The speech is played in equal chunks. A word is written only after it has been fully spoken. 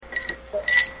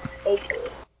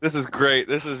This is great.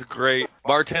 This is great.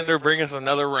 Bartender, bring us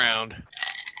another round.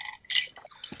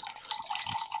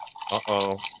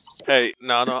 Uh-oh. Hey,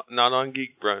 not on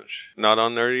Geek Brunch. Not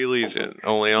on Nerdy Legion.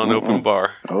 Only on Open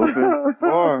Bar. Open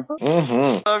bar.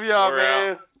 Mm-hmm. Love y'all,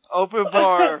 man. Open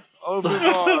bar. Open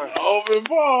bar. Open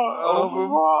bar. Open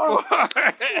bar.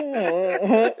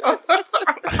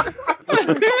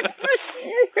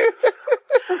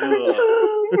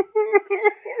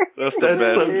 That's the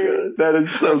best. So good. That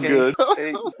is so good.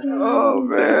 Oh,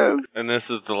 man. And this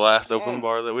is the last open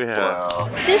bar that we have. Wow.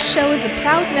 This show is a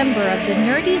proud member of the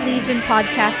Nerdy Legion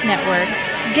Podcast Network.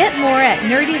 Get more at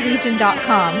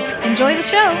nerdylegion.com. Enjoy the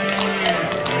show.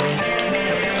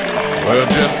 Well,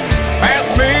 just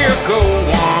pass me a cold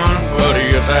one,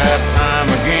 buddy. It's that time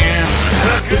again.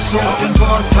 It's open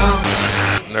bar time.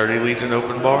 Nerdy Legion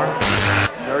Open Bar.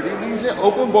 Nerdy Legion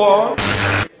Open Bar.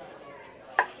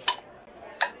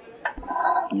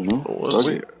 What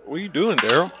are you doing,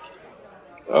 Daryl?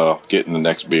 Getting the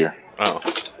next beer. Oh.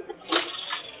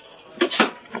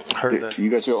 Heard that. You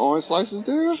got your orange slices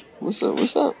there? What's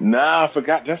up? Nah, I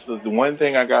forgot. That's the one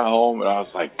thing I got home, and I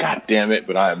was like, God damn it,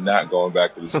 but I am not going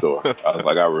back to the store. I was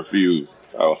like, I refuse.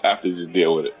 I'll have to just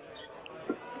deal with it.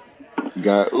 You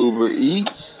got Uber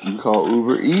Eats. You call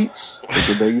Uber Eats. They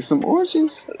can bring you some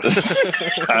oranges.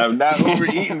 I'm not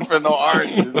overeating for no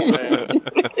oranges, man.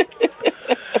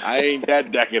 I ain't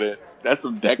that decadent. That's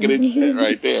some decadent shit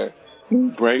right there.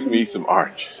 Bring me some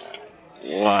oranges.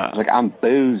 Wow. Like, I'm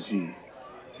bougie.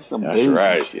 Some That's bougie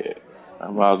right. shit. I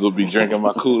might as well be drinking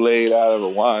my Kool-Aid out of a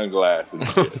wine glass and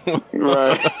shit.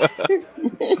 Right.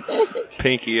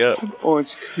 Pinky up.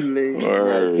 Orange Kool-Aid.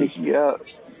 Word. Right, pick you up.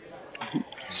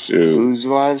 Shoot.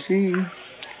 Bourgeoisie.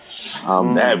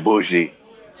 I'm that bushy.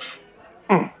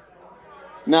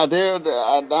 Now, there,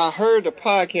 I heard the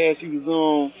podcast you was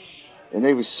on, and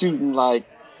they was shooting like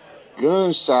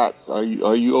gunshots. Are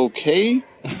you okay?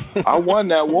 I won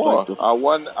that war. I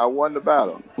won the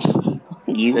battle.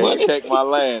 You They won ain't take my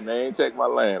land.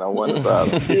 I won the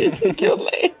battle. You didn't take your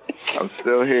land. I'm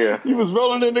still here. You was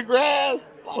rolling in the grass.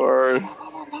 Word.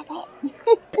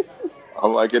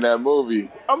 I'm like in that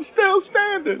movie. I'm still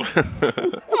standing.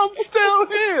 I'm still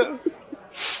here.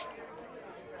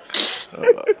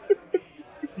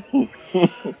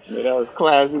 Man, that was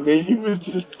classic. Man, you was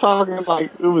just talking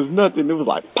like it was nothing. It was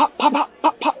like pop, pop, pop,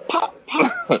 pop, pop, pop,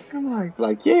 pop. I'm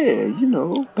like, yeah, you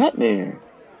know, Batman.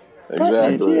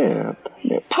 Exactly. Yeah.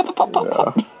 Batman. Pop, pop, pop, pop,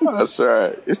 pop. That's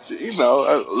right. It's, you know,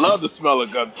 I love the smell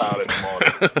of gunpowder in the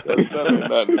morning. That ain't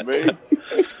nothing to me.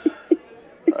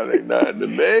 That ain't nothing to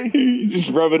me. You just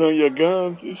rub it on your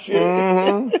gums and shit.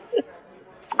 Mm-hmm.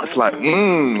 It's like,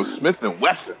 Smith and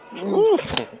Wesson.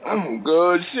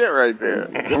 Good shit right there.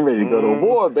 I'm ready to go to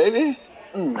war, baby.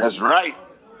 That's right.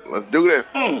 Let's do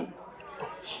this.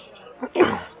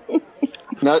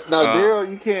 Now, Daryl,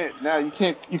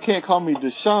 you can't call me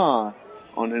Deshaun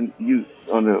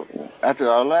after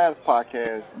our last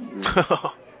podcast. You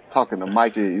was talking to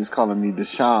Mike, he was calling me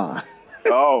Deshaun.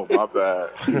 Oh, my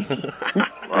bad.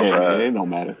 My bad. Man, it don't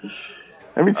matter.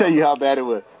 Let me tell you how bad it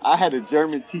was. I had a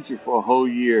German teacher for a whole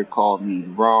year call me the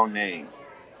wrong name.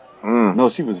 No,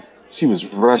 she was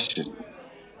Russian.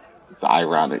 It's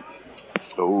ironic.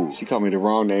 Ooh. She called me the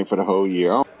wrong name for the whole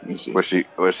year. Was she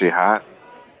hot?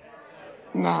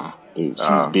 Nah, dude,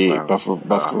 she's big, no. but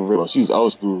for real, she's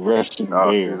old school Russian.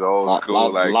 Oh, bear. she's old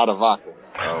school, a lot of vodka.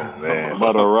 Oh man,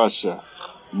 Mother Russia.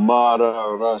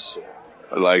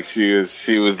 like she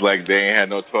was like they ain't had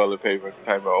no toilet paper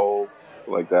type of old,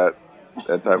 like that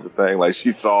type of thing. Like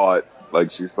she saw it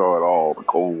all, the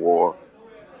Cold War,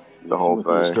 the whole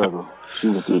thing. She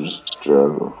went through the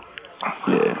struggle.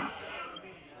 Yeah.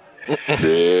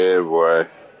 Yeah, boy.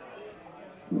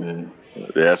 Yeah.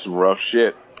 That's some rough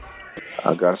shit.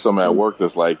 I got some at work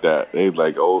that's like that. They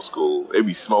like old school. They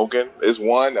be smoking. It's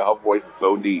one, and her voice is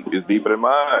so deep. It's deeper than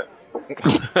mine.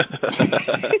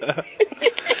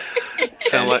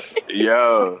 Sound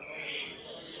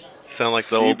like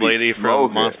the old lady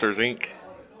from Monsters, Inc.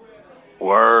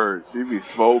 Word. She be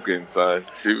smoking, son.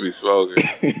 She be smoking.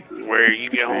 Where are you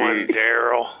going,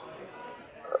 Daryl?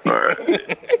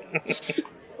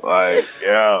 Like,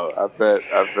 yo, I bet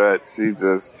she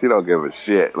don't give a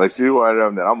shit. Like, she one of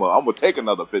them that I'm gonna take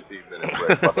another 15 minutes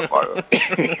break,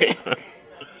 motherfucker.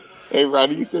 Hey,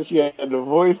 Rodney, you said she had the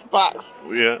voice box.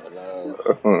 Yeah.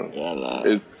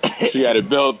 She had it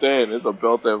built in. It's a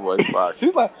built-in voice box.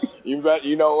 She's like,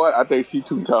 you know what? I think she's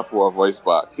too tough for a voice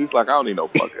box. She's like, I don't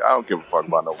give a fuck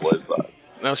about no voice box.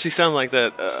 No, she sounds like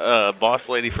that boss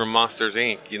lady from Monsters,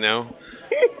 Inc., you know?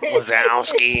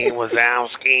 Wazowski.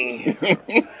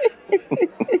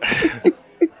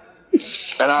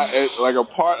 And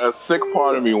a sick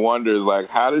part of me wonders, like,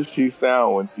 how does she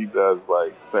sound when she does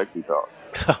like sexy talk?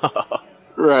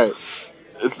 Right.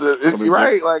 It's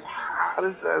right. Like, how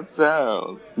does that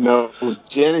sound? No,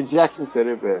 Janet Jackson said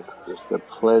it best. It's the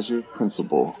pleasure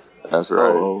principle. That's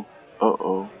right.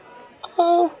 Oh.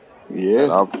 And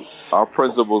Yeah. our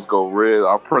principles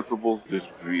our principles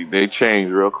they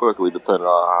change real quickly depending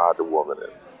on how hot the woman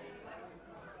is.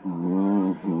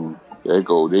 Mm-hmm.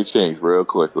 They change real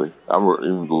quickly.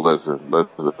 Listen.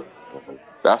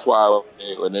 That's why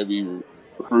when they be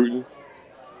recruiting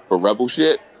for rebel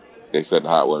shit, they send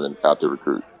hot women out to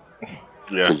recruit.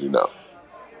 Yeah.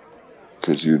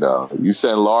 Cause you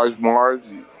send large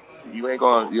Mars, you ain't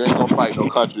gonna fight no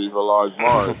country for large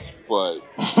Mars, but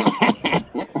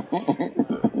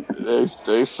they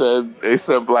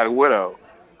said Black Widow.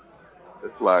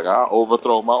 It's like I'll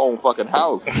overthrow my own fucking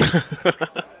house if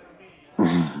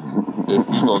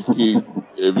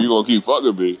you gonna keep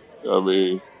fucking me. I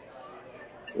mean,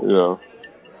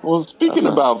 Well, speaking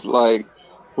about like,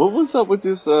 what was up with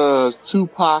this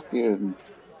Tupac and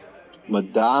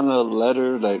Madonna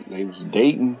letter that they was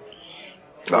dating?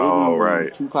 Oh,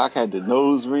 right. Tupac had the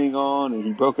nose ring on and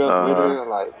he broke up with her.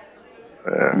 Like,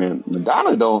 man,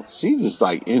 Madonna she just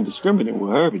like indiscriminate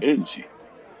with her, didn't she?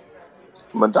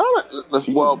 Madonna,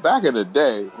 well, back in the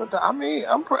day, I mean,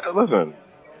 listen,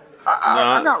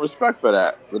 I got respect for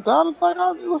that. Madonna's like,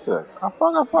 listen, I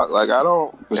fuck. Like, I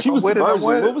don't. But she was the virgin.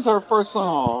 What was her first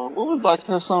song? What was like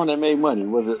her song that made money?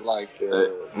 Was it like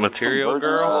Material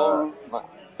Girl?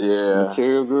 Yeah.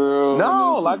 Material Girl?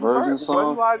 No, like a virgin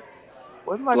song.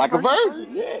 Wasn't like a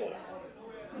virgin, yeah.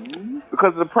 Mm-hmm.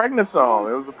 Because it's a pregnant song.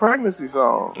 It was a pregnancy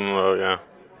song. Oh, yeah.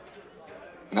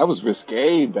 That was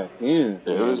risque back then.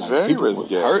 It was very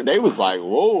risque. They was like,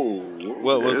 whoa.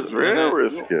 Well, it was real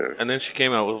risque. And then she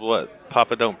came out with what?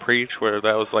 Papa Don't Preach, where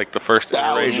that was like the first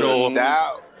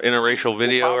interracial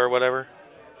video or whatever.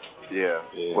 Yeah.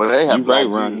 Well, they had Black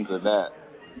Jesus in that.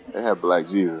 They had Black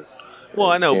Jesus. Well,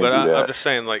 I know, but I'm just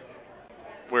saying, like,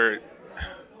 where it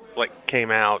like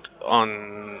came out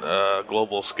on a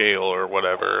global scale or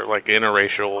whatever, like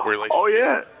interracial relationship. Oh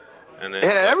yeah. And it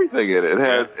had everything in it. It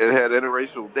had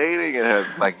interracial dating. It had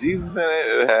like Jesus in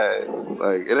it.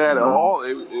 It had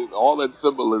all that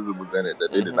symbolism was in it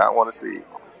that they did not want to see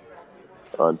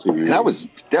on TV. And that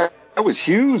was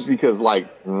huge because like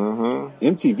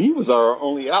MTV was our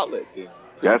only outlet then.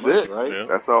 That's it, right? Yeah.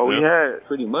 That's all we had,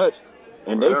 pretty much.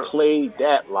 And they played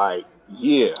that like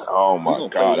oh my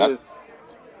god,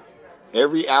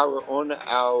 every hour on the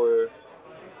hour.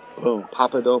 Boom,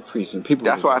 Papa Don't Preach. And people.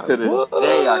 That's why to this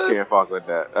day I can't fuck with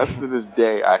that. That's to this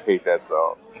day I hate that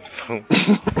song.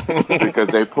 Because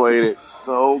they played it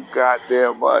so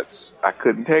goddamn much. I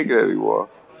couldn't take it anymore.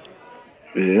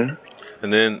 Yeah.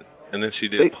 And then she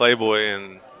did Playboy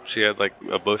and she had like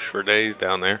a bush for days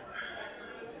down there.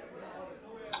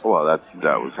 Well, that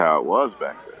was how it was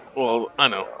back then. Well, I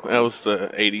know. That was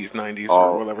the 80s, 90s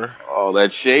or whatever. Oh,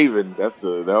 that shaving, that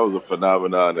was a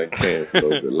phenomenon that came a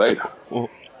little bit later. Well,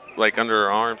 like under her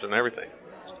arms and everything.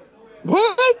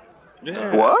 What?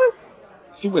 Yeah. What?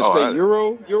 She was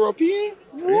European?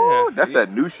 Yeah. That's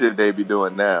that new shit they be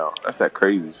doing now. That's that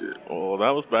crazy shit. Well,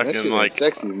 that was back in like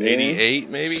sexy, 88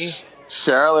 maybe?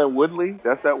 Sherilyn Woodley,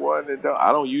 that's that one that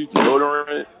I don't use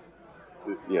deodorant.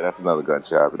 Yeah, that's another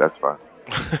gunshot, but that's fine.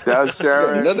 That was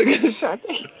Sharon. Another gunshot.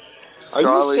 Are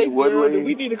you sick, girl? Do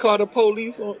we need to call the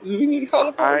police? I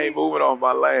ain't moving off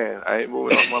my land.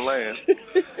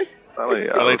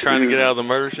 Are they trying to get out of the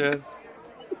murder shed?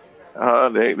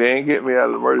 They ain't getting me out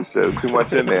of the murder shed. Too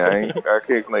much in there. I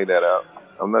can't clean that out.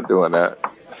 I'm not doing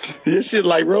that. This shit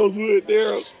like Rosewood,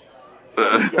 Daryl.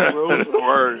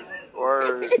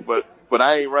 Word. But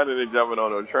I ain't running and jumping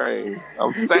on no train.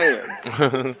 I'm staying.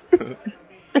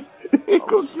 It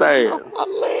was in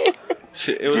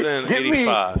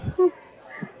 85.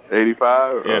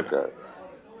 85? Yeah. Okay.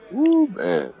 Ooh,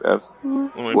 man,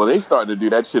 well, they starting to do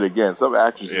that shit again. Some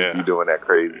actresses be doing that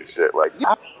crazy shit. Like,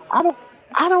 I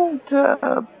don't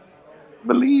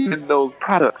believe in those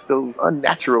products, those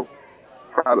unnatural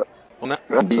products. Well,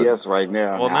 that's BS right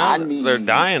now. Well, now they're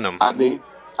dyeing them. I need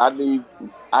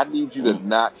you to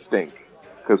not stink.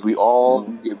 Because we all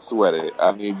get sweaty.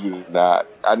 I need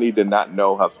to not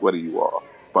know how sweaty you are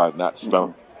by not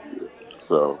smelling you.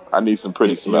 So I need some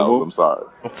pretty smells. I'm sorry.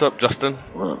 What's up, Justin?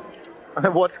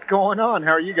 What's going on?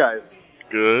 How are you guys?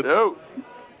 Good. Yo.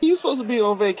 You supposed to be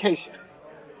on vacation.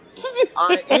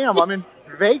 I am. I'm in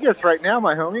Vegas right now,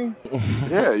 my homie.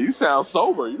 Yeah, you sound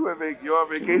sober. You're on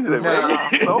vacation in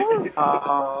Vegas.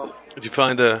 Sober? Did you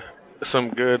find some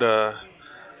good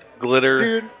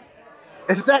glitter? Dude,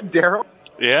 is that Daryl?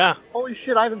 Yeah. Holy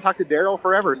shit, I haven't talked to Daryl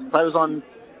forever since I was on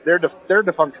They're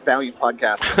defunct Valiant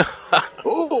podcast.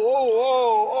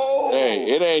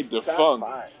 Hey, it ain't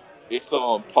defunct. It's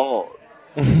on pause.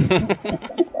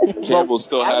 Campbell's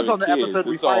still I was having on the kids. episode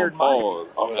we It's on fired pause.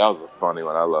 Oh, that was a funny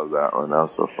one. I love that one. That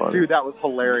was so funny. Dude, that was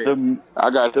hilarious. I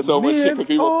got so much shit when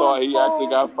people thought he actually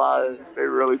pause. got fired. They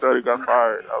really thought he got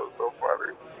fired. That was so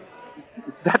funny.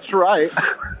 That's right.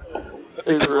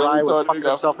 They Guy really was thought he fucking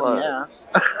got himself in the fired. ass.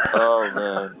 Oh,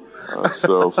 man. That's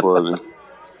so funny.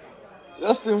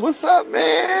 Justin, what's up,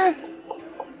 man?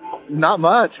 Not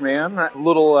much, man. A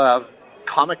little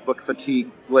comic book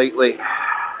fatigue lately.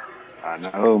 I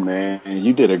know, man.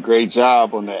 You did a great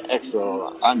job on that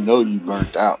EXO. I know you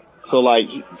burnt out. So, like,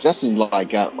 Justin, like,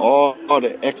 got all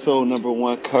the EXO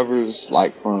 #1 covers,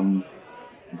 like, from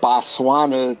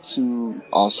Botswana to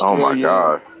Australia. Oh, my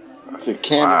God. To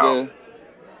Canada.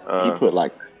 Wow. He put,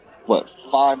 like, what,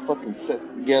 5 fucking sets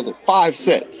together? 5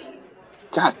 sets.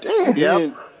 God damn.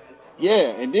 Yep.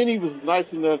 Yeah, and then he was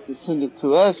nice enough to send it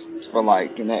to us for,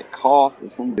 like, in that cost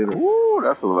or something. Ooh,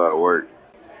 that's a lot of work.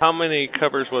 How many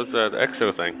covers was that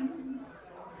EXO thing?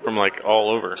 From, like, all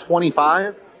over?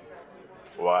 25?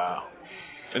 Wow.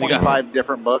 And 25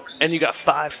 different books. And you got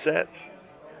 5 sets?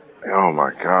 Oh,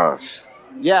 my gosh.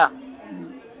 Yeah.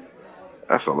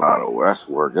 That's a lot of that's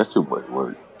work. That's too much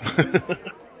work.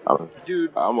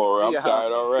 Dude, I'm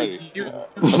tired already.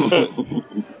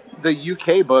 The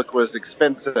UK book was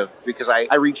expensive because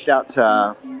I reached out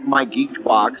to my Geek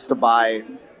Box to buy,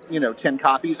 10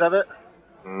 copies of it.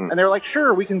 And they were like,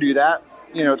 sure, we can do that.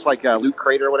 It's like a Loot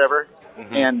Crate or whatever.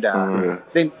 And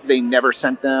they never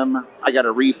sent them. I got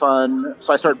a refund.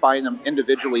 So I started buying them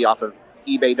individually off of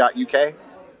ebay.uk.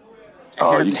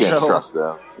 Oh, you can't trust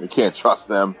them. You can't trust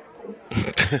them.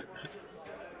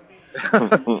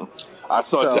 I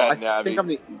saw that now.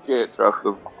 You can't trust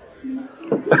them.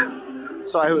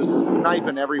 So I was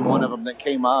sniping every one of them that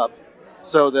came up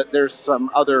so that there's some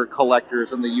other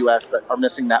collectors in the U.S. that are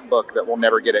missing that book that will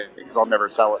never get it because I'll never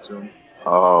sell it to them.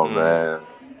 Oh, man.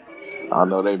 I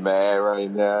know they mad right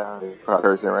now. They're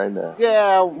cursing right now.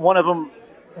 Yeah, one of them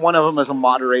is a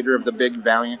moderator of the big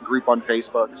Valiant group on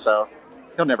Facebook, so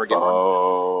he'll never get one.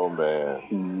 Oh, man.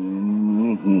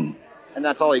 Mm-hmm. And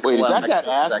that's all he Wait, collects. is that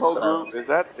asshole group? Is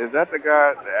that the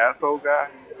guy, the asshole guy?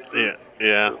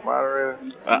 Yeah. Moderator?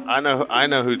 I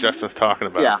know who Justin's talking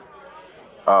about. Yeah.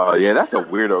 Yeah, that's a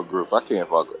weirdo group. I can't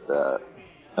fuck with that.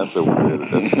 That's kind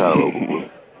of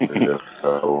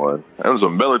a one. There was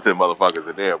some militant motherfuckers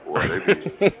in there, boy. They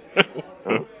be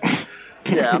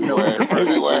Yeah, I'm nowhere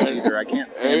either. I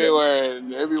can't stand it.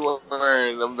 They be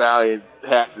wearing them Valiant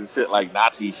hats and shit like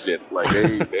Nazi shit. Like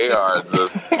they are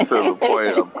just to the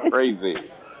point of crazy.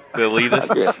 The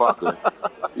elitists. I can't fuck with.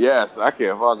 Yes, I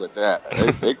can't fuck with that.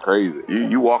 They crazy.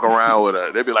 You walk around with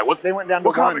they be like, They went down to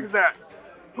what comic one. is that?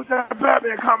 What's that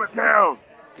Batman comic down?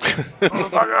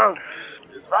 Motherfucker,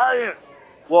 it's Valiant.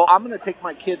 Well, I'm going to take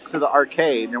my kids to the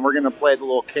arcade, and we're going to play the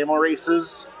little camel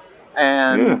races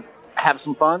and have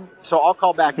some fun. So I'll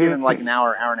call back in like an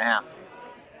hour and a half.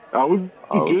 We'll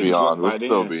be on. We'll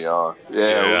still be on.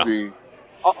 Yeah.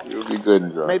 We'll be good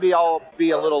and drunk. Maybe I'll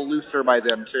be a little looser by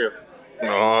then, too.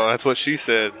 Oh, that's what she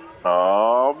said.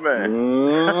 Oh, man.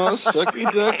 Oh, sucky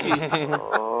ducky.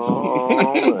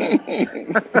 Oh,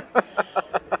 man.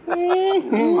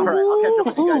 All right, I'll catch up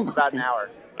with you guys in about an hour.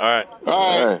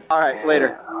 All right,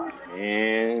 later.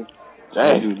 Man,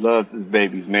 that dude loves his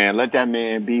babies, man. Let that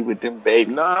man be with them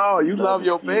babies. No, you love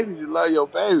your babies. You love your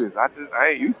babies. I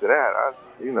ain't used to that.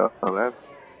 That's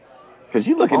because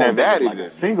you looking at daddy like a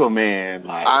single man.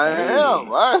 Like I am.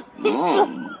 Right?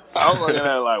 I was looking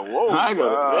at it like, whoa. I go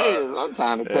to Vegas. I'm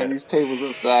trying to turn these tables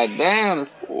upside down.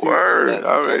 Word.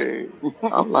 I mean,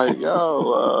 I'm like,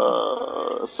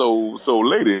 yo, so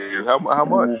ladies, how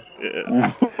much?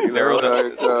 Yeah.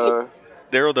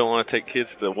 Daryl don't want to take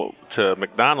kids to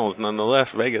McDonald's,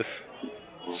 nonetheless. Vegas.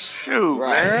 Shoot,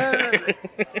 man.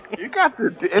 You got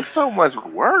it's so much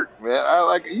work, man.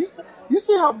 You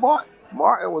see how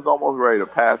Martin was almost ready to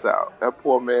pass out. That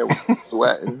poor man was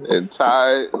sweating and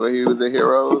tired when he was in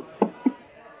Heroes.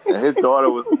 And his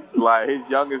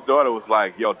youngest daughter was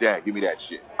like, yo, Dad, give me that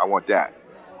shit. I want that.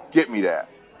 Get me that.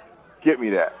 Get me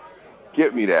that.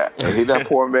 Get me that. And that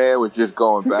poor man was just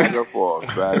going back and forth,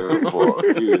 back and forth.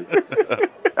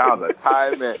 That was a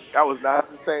tired man. That was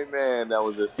not the same man that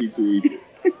was at C2E2.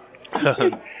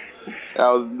 That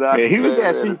was not. Man, he was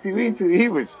at C2E2. He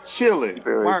was chilling.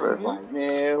 Mark was like,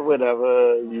 man,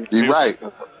 whatever. You right.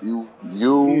 You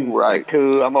right. Like,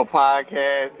 cool. I'm a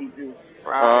podcast. He just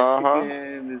fried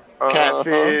chicken, this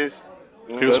catfish.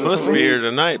 He was supposed to be here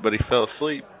tonight, but he fell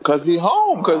asleep. Cause he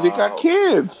home. Cause he got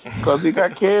kids.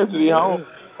 And he home.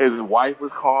 His wife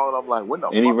was calling. I'm like, when the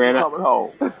fuck he ran you coming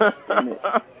home?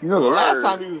 You know, the last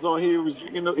time he was on here,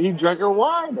 he drank her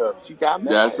wine up. She got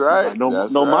mad. That's right. Like, no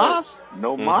mas.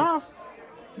 No mas.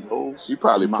 No. She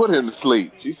probably put him to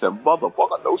sleep. She said,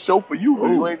 motherfucker, no show for you.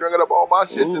 You ain't drinking up all my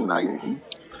shit tonight.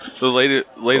 The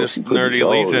latest Nerdy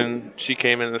Legion, she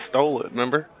came in and stole it,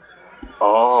 remember?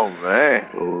 Oh, man.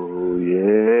 Oh,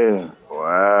 yeah.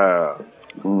 Wow.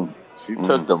 She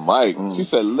took the mic. She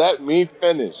said, let me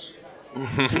finish.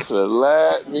 She said,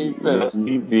 let me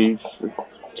finish.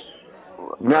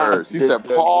 Now, she said,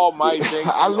 Paul might think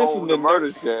I listened to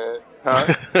Murder Shed.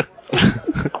 Huh?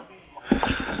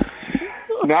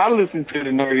 Now, I listened to the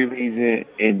Nerdy Legion,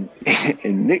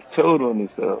 and Nick told on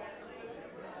himself.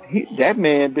 That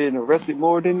man been arrested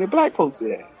more than the black folks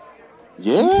had.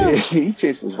 Yeah. He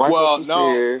chased his wife up the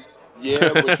stairs.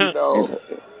 Yeah, but you know,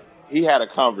 he had a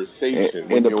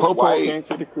conversation. And the popo came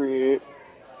to the crib.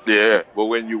 Yeah, but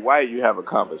when you white, you have a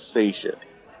conversation.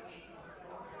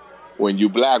 When you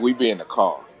black, we be in the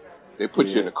car. They put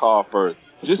you in the car first.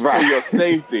 Just for your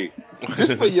safety.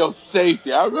 Just for your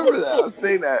safety. I remember that. I'm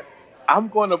saying that. I'm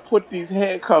going to put these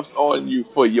handcuffs on you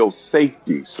for your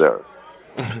safety, sir.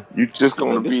 You're just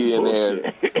going to be in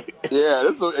there. Yeah,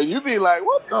 and you be like,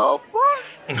 what the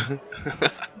fuck?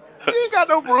 She ain't got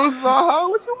no bruises on her.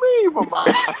 What you mean for my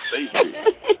safety?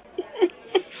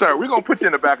 Sir, we're going to put you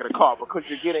in the back of the car because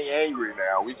you're getting angry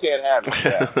now. We can't have it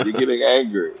now. You're getting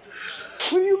angry. What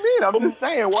do you mean? I'm just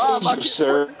saying, why am I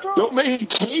sir? Don't make me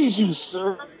tase you,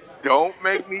 sir. Don't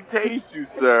make me tase you,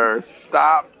 sir.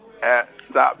 Stop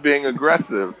being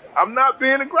aggressive. I'm not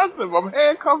being aggressive. I'm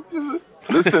handcuffed.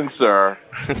 Listen, sir.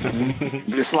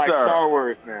 It's like Star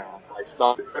Wars now. Like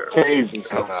Star Wars and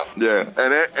stuff. Yeah,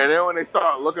 and then when they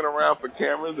start looking around for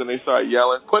cameras and they start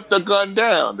yelling, "Put the gun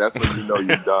down!" That's when you know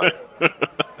you're done.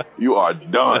 You are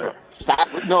done.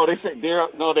 Stop. No, they say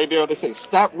they say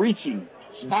stop reaching.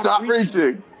 Stop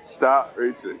reaching. Stop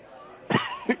reaching.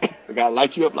 They gotta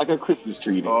light you up like a Christmas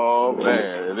tree. Oh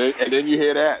man! And then you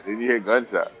hear that. Then you hear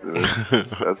gunshots.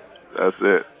 That's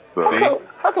it. So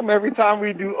how come every time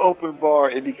we do open bar,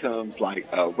 it becomes like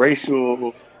a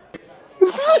racial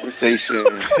conversation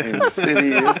in the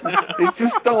city? It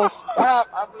just don't stop.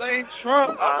 I blame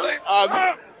Trump.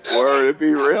 Word, it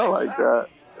be real like that.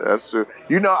 That's true.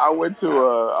 You know, I went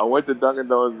to Dunkin'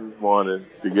 Donuts this morning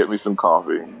to get me some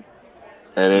coffee,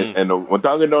 and when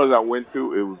Dunkin' Donuts I went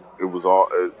to,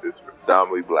 it's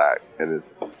predominantly black, and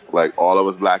it's like all of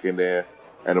us black in there,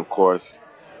 and of course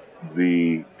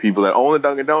the people that own the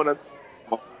Dunkin' Donuts,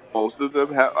 most of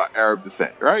them are Arab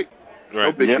descent, right?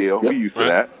 No big deal. We used to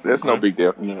that. There's no big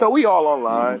deal. So we all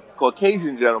online.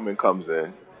 Caucasian gentleman comes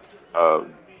in,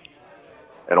 and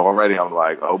already I'm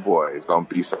like, oh boy, it's gonna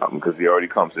be something because he already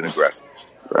comes in aggressive,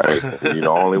 right? You're the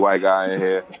only white guy in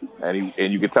here,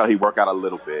 and you can tell he work out a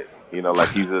little bit. You know, like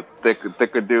he's a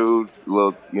thicker dude,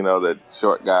 little, you know, that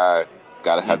short guy,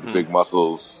 gotta have the big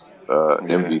muscles,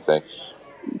 envy thing.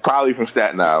 Probably from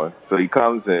Staten Island. So he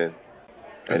comes in.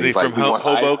 And is he from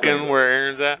Hoboken, where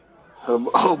Aaron's at?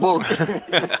 Hoboken.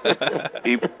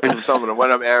 He's from some of one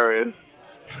of them areas.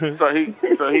 So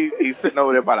he's sitting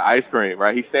over there by the ice cream,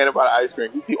 right? He's standing by the ice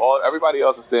cream. You see everybody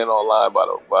else is standing online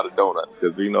by the donuts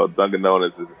because you know Dunkin'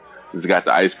 Donuts has got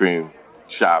the ice cream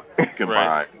shop combined.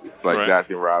 Right. It's like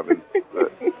Baskin Robbins.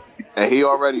 And he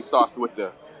already starts with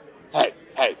the hey.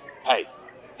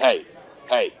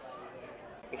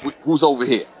 Who's over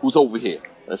here? Who's over here?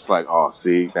 It's like, oh,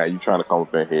 see, now you trying to come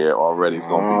up in here already. It's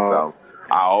going to be something.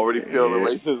 I already feel the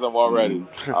racism already.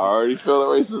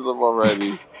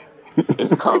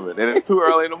 It's coming. And it's too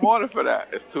early in the morning for that.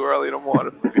 It's too early in the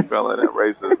morning to be feeling that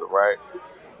racism, right?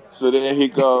 So then he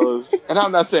goes, and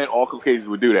I'm not saying all Caucasians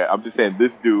would do that. I'm just saying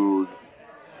this dude,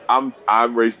 I'm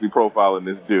racially profiling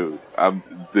this dude.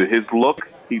 His look,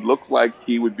 he looks like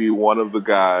he would be one of the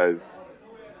guys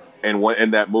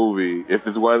in that movie, if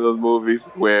it's one of those movies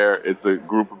where it's a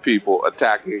group of people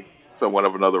attacking someone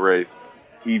of another race,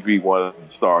 he'd be one of the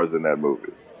stars in that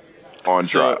movie on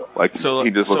trial. He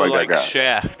just looks like that guy.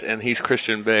 Shaft, and he's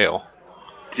Christian Bale.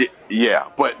 Yeah,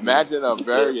 but imagine a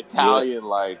very Italian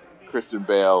like Christian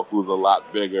Bale, who's a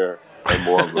lot bigger and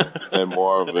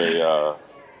more of a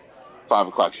 5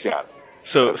 o'clock shadow.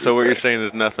 So what you're saying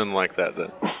is nothing like that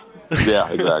then? Yeah,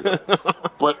 exactly.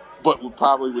 But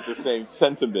probably with the same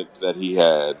sentiment that he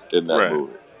had in that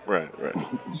movie. Right.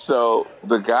 So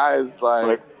the guy is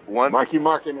like one Marky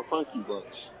Mark and the Funky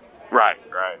Bunch. Right.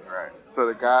 So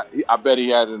the guy, I bet he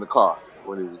had it in the car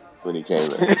when he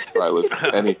came in. Right, listen,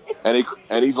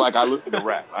 and he's like, I listen to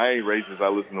rap. I ain't racist. I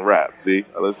listen to rap. See,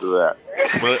 I listen to that.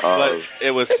 But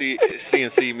it was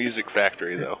CNC Music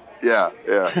Factory though. Yeah.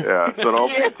 So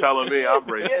don't be telling me I'm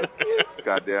racist.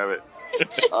 God damn it.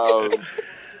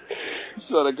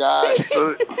 So the guy,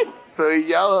 so he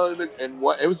yelled, and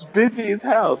it was busy as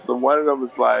hell. So one of them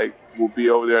was like, "We'll be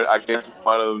over there." I guess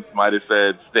one of them might have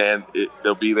said,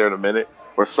 they'll be there in a minute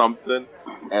or something.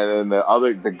 And then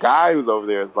the guy who's over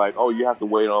there is like, "Oh, you have to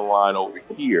wait online over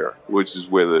here," which is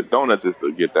where the donuts is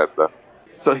to get that stuff.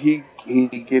 So he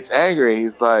gets angry.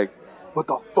 He's like, "What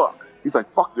the fuck?" He's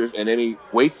like, "Fuck this!" And then he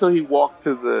waits till he walks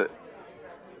to the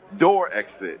door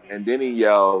exit, and then he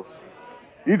yells,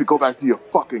 "You need to go back to your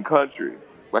fucking country."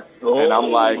 And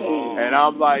I'm like,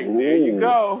 there you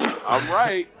go. I'm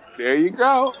right. There you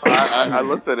go. I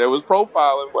listened. It was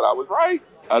profiling, but I was right.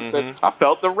 I said, I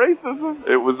felt the racism.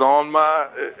 It was on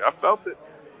I felt it.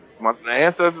 My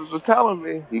ancestors was telling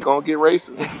me, he gonna get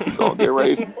racist. He gonna get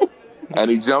racist.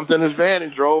 And he jumped in his van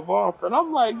and drove off. And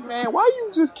I'm like, man, why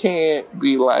you just can't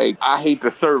be like, I hate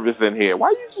the service in here? Why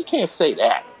you just can't say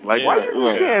that? Like, why you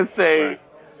just can't say,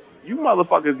 you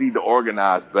motherfuckers need to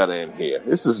organize better in here.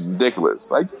 This is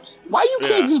ridiculous. Like, why you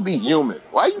can't just be human?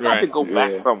 Why you got to go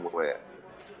back somewhere?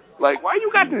 Like, why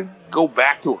you got to go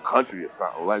back to a country or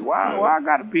something? Like, why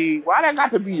that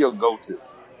got to be your go-to?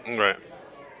 Right.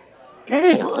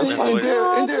 Damn. It's like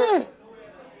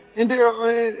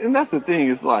and that's the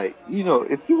thing. It's like,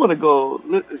 if you want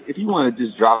to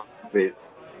just drop it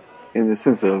in the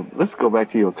sense of, let's go back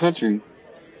to your country.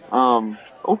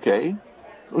 Okay.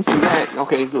 Let's do that.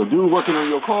 Okay, so a dude working on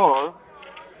your car,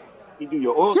 he do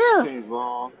your oil change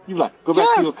wrong. You like, go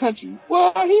back to your country.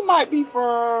 Well, he might be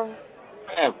from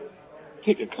forever.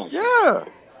 Pick a country. Yeah.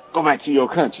 Go back to your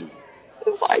country.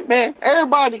 It's like, man,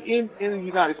 everybody in the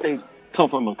United States come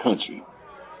from a country.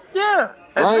 Yeah.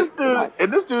 And right?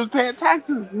 This dude's paying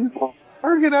taxes. He's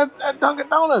working at Dunkin'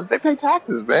 Donuts. They pay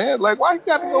taxes, man. Like, why you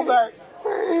got to go back?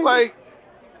 Like,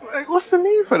 what's the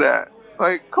need for that?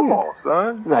 Like, come on,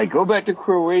 son. Like, go back to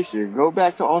Croatia. Go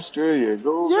back to Australia.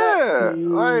 Go back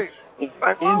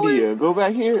to India. Go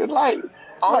back here.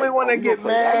 Only one that get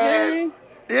mad.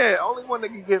 Yeah, only one that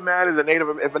can get mad is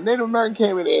if a Native American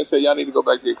came in there and said, y'all need to go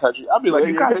back to your country, I'd be like,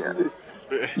 you got that.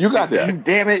 You got that. You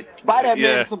damn it. Buy that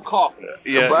man some coffee.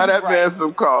 Yeah. Buy that man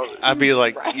some coffee. I'd be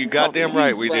like, you goddamn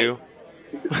right we do.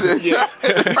 Yeah.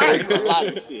 Right. A lot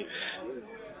of shit.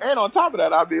 And on top of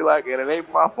that, I'd be like, and it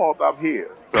ain't my fault I'm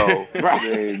here. So,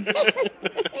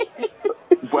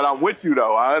 but I'm with you,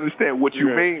 though. I understand what you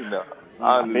mean, though.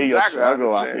 I feel your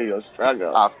struggle. I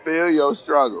feel your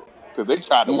struggle. Because they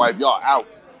tried to wipe y'all out.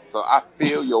 So I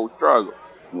feel your struggle.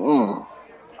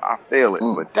 I feel it.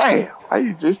 But damn,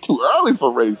 it's too early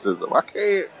for racism. I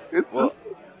can't.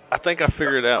 I think I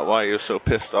figured out why you're so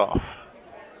pissed off.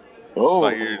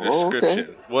 By your description.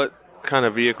 Okay. What kind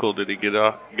of vehicle did he get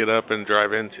up and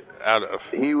drive out of?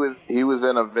 He was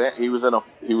in a van. He was in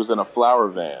a flower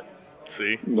van.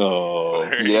 See? No.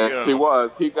 Yes, he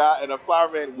was. He got in a flower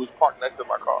van and was parked next to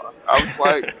my car. I was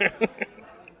like,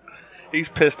 he's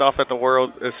pissed off at the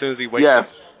world as soon as he wakes up.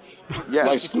 Yes.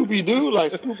 Like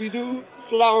Scooby-Doo,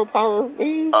 flower power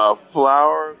van. A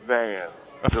flower van.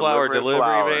 A flower delivery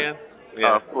van.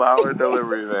 Yeah. A flower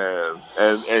delivery van.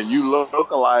 And you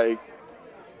look like.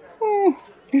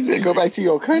 He said, "Go back to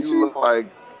your country." You look like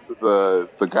the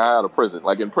guy out of prison,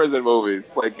 like in prison movies.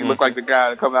 Like you look like the guy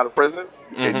that comes out of prison,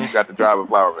 and you got to drive a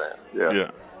flower van.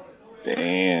 Yeah.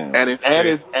 Damn. And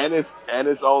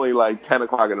it's only like 10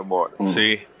 o'clock in the morning.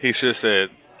 See, he should have said,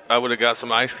 "I would have got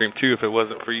some ice cream too if it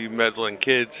wasn't for you meddling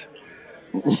kids."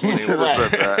 I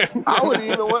would have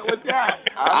even went with that.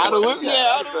 I'd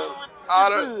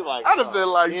have been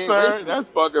like, sir, that's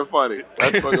fucking funny.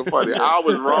 That's fucking funny. I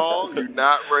was wrong. You're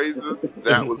not racist.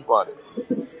 That was funny.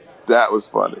 That was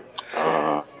funny.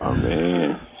 Oh,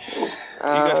 man. You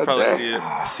guys probably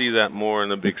see that more in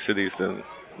the big cities than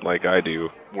like I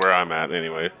do, where I'm at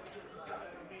anyway.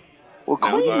 Well,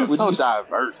 Queens is so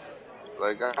diverse.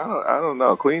 Like, I don't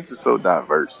know. Queens is so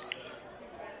diverse.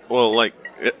 Well, like,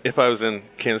 if I was in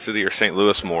Kansas City or St.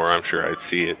 Louis more, I'm sure I'd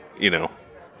see it,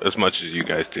 as much as you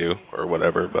guys do, or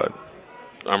whatever, but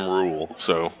I'm rural,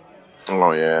 so.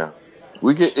 Oh, yeah.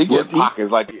 It gets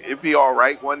pockets, like, it'd be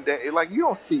alright one day, like, you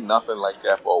don't see nothing like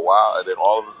that for a while, and then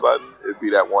all of a sudden, it'd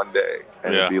be that one day,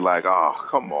 and it'd be like, oh,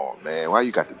 come on, man, why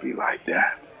you got to be like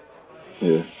that?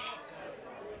 Yeah.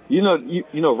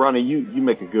 Ronnie, you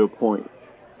make a good point.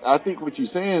 I think what you're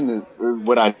saying, or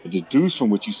what I deduce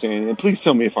from what you're saying, and please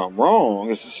tell me if I'm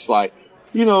wrong, it's just like,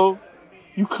 you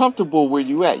comfortable where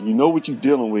you at. You know what you're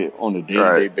dealing with on a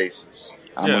day-to-day basis.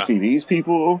 I'm going to see these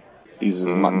people These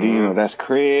is that's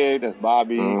Craig, that's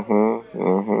Bobby.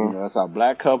 That's our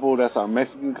black couple, that's our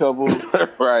Mexican couple.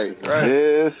 right.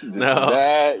 This is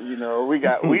that. We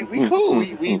cool.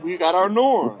 We got our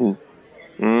norms.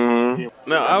 No,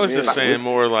 I was just saying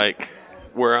more like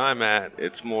where I'm at.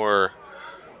 It's more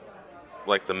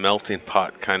like the melting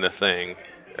pot kind of thing,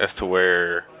 as to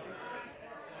where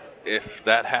if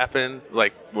that happened,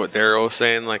 like what Daryl was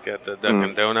saying, like at the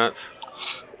Dunkin' Donuts.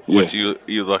 Which you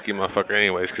lucky motherfucker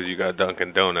anyways, because you got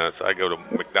Dunkin' Donuts. I go to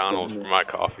McDonald's for my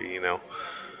coffee,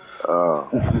 Oh,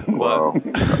 well,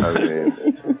 I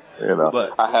mean,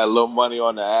 but I had a little money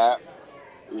on the app,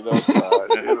 so,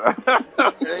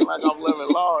 it ain't like I'm living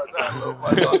large. I had a little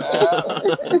money on the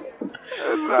app,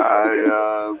 and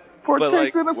I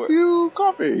partaked in a few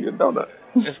coffee and donuts.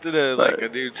 Instead of like a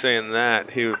dude saying that,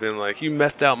 he would have been like, "You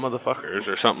messed out motherfuckers"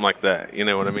 or something like that. You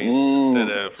know what I mean?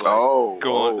 Instead of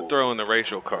throwing the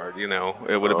racial card, it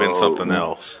would have been something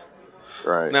else.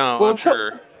 Right. Now, I'm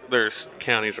sure there's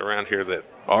counties around here that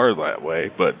are that way,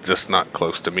 but just not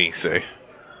close to me, say.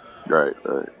 Right.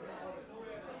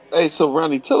 Hey, so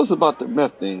Ronnie, tell us about the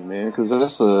meth thing, man, because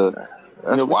that's we talk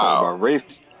about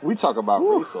race. We talk about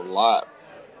race a lot,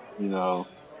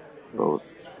 So,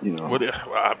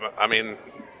 I mean,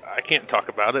 I can't talk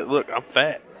about it. Look, I'm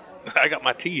fat. I got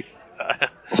my teeth.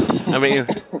 I mean,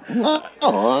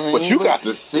 but you got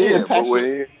to see it.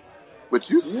 But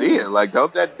you see it, like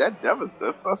that's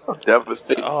some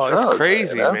devastating. Oh, it's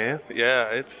crazy, man.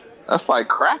 Yeah, that's like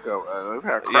crack. That's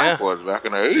how crack was back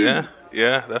in the 80s.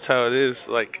 Yeah, that's how it is.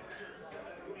 Like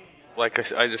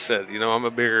I just said, I'm a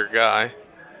bigger guy,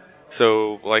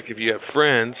 so like if you have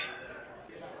friends.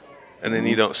 And then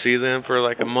you don't see them for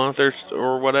like a month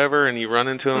or whatever, and you run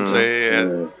into them, say,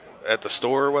 at the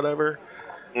store or whatever.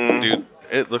 Dude,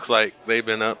 it looks like they've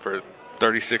been up for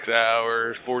 36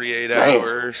 hours, 48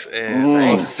 hours, and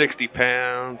lost 60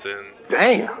 pounds, and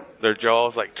their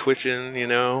jaw's like twitching,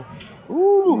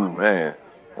 Ooh, man.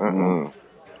 Yeah.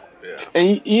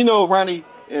 And Ronnie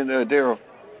and Daryl,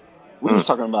 we were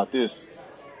talking about this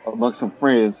amongst some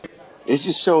friends. It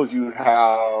just shows you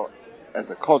how, as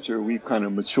a culture, we've kind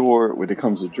of matured when it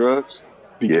comes to drugs.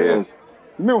 Because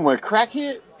remember when crack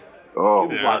hit? Oh,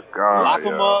 my God. Lock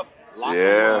them up, lock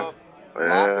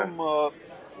them up,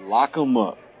 lock them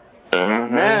up.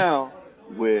 Now,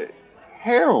 with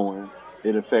heroin,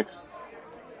 it affects...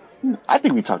 I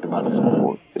think we talked about this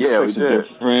before. We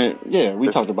did. We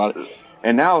talked about it.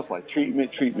 And now it's like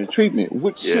treatment,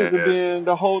 which should have been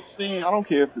the whole thing. I don't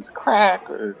care if it's crack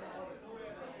or...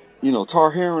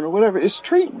 tar heroin or whatever, it's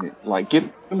treatment. Like, get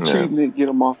them treatment, get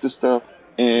them off the stuff.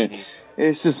 And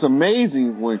it's just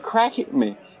amazing when crack hit,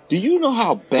 man. Do you know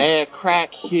how bad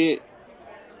crack hit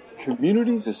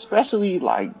communities, especially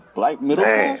like black middle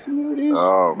class communities?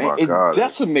 Oh, man, my God. It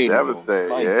decimated them.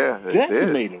 Devastated,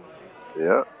 decimated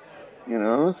them.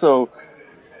 Yeah. So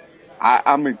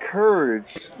I'm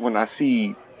encouraged when I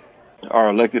see our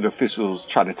elected officials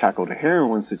try to tackle the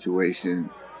heroin situation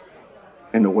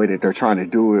in the way that they're trying to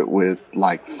do it with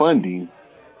like funding.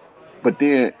 But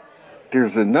then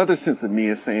there's another sense of me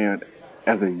as saying,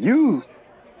 as a youth,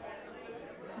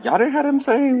 y'all didn't have them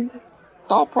same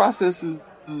thought processes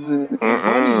and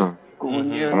money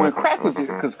going in when crack was there,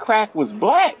 because crack was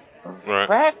black. Right.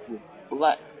 Crack was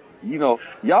black. Y'all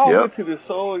went to the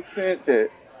sole extent that,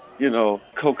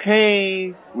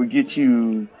 cocaine would get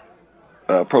you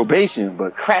probation,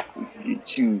 but crack would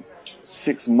get you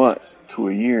 6 months to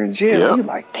a year in jail. You're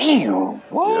like, damn,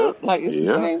 what? Like, it's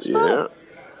the same stuff.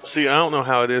 See, I don't know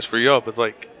how it is for y'all, but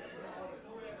like,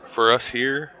 for us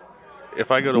here,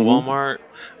 if I go to Walmart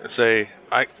and say,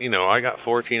 I got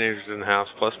 4 teenagers in the house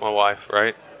plus my wife,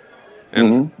 right?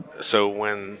 And so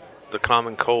when the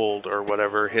common cold or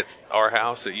whatever hits our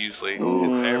house, it usually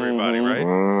hits everybody,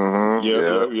 right?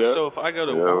 Yeah. So if I go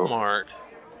to Walmart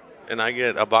and I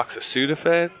get a box of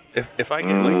Sudafed, if I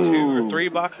get like 2 or 3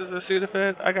 boxes of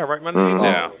Sudafed, I got to write my name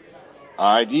down.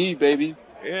 ID, baby.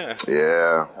 Yeah.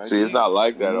 See, it's not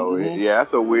like that over here. Yeah,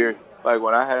 that's a weird. Like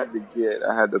when I had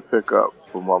to pick up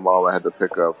for my mom. I had to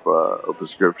pick up a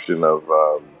prescription of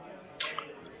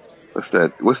what's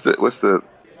the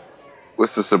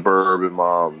suburban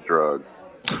mom drug?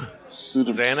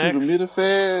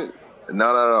 Pseudometafed?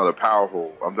 No, the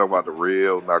powerful. I'm talking about the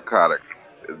real narcotic.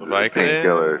 The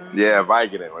painkiller. Yeah,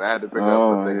 Vicodin. When I had to pick up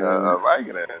a thing of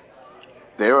Vicodin,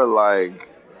 they were like,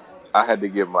 I had to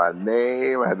give my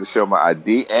name, I had to show my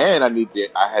ID, and I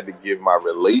had to give my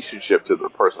relationship to the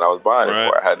person I was buying it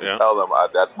for. I had to tell them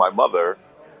that's my mother,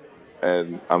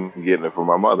 and I'm getting it for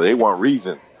my mother. They want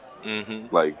reasons.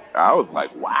 Like, I was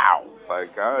like, wow.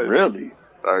 Like, really?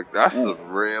 Like, that's some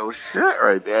real shit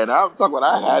right there. And I'm talking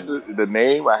about, I had the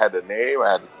name, I had the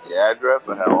address,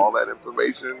 I had all that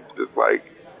information, just like,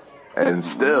 and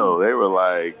still, they were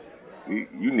like,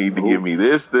 you need to give me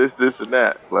this, and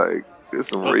that. Like, it's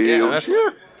some real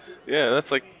shit. Yeah,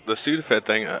 that's like the Sudafed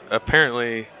thing.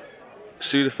 Apparently,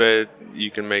 Sudafed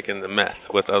you can make into meth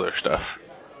with other stuff.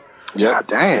 Yeah,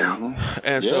 damn.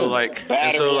 And so like,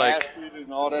 acid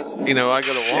and all that stuff. you know, I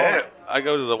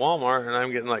go to the Walmart and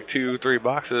I'm getting like 2-3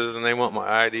 boxes, and they want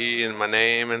my ID and my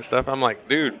name and stuff. I'm like,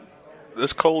 dude,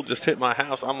 this cold just hit my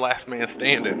house. I'm last man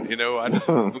standing. You know, I'm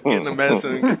getting the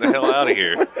medicine and get the hell out of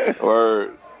here.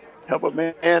 Or help a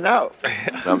man out.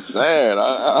 I'm saying,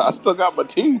 I still got my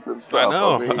teeth and stuff. I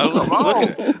know. Come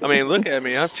on. Look at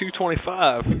me. I'm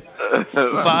 225,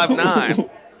 5'9".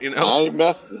 You know, I ain't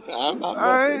messing. I'm not messing.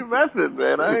 I ain't messing,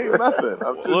 man. I ain't messing.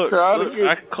 I'm just trying to get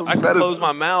I can close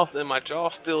my mouth and my jaw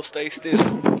still stays still.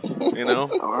 You know?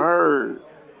 Word.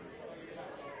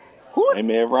 Hey,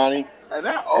 man, Ronnie. And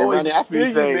that always Ronnie, I feel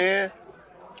you, man.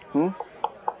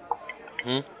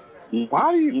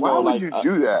 Why would you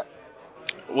do that?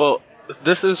 Well,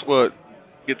 this is what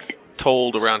gets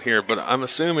told around here, but I'm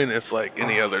assuming it's like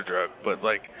any other drug. But,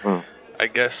 like, I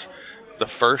guess the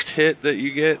first hit that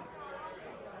you get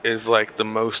is like the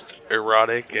most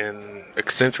erotic and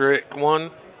eccentric one,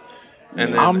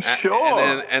 and then I'm sure.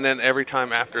 And then every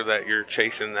time after that, you're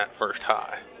chasing that first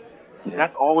high.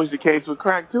 That's always the case with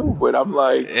crack too. But I'm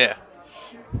like,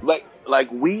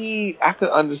 like weed. I could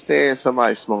understand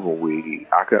somebody smoking weed.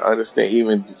 I could understand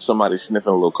even somebody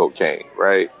sniffing a little cocaine,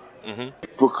 right? Mm-hmm.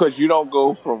 Because you don't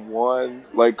go from one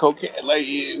like cocaine, like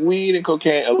weed and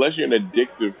cocaine, unless you're an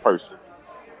addictive person.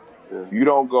 You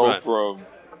don't go from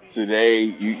today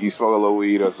you smoke a little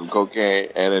weed or some cocaine,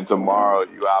 and then tomorrow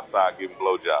you outside giving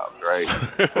blowjobs, right?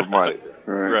 For money,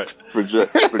 right? For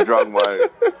drug money.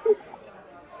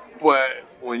 But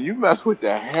when you mess with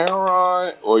that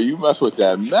heroin or you mess with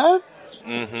that meth,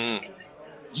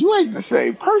 you ain't the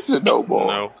same person no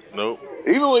more. Nope.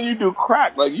 Even when you do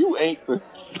crack, like you ain't the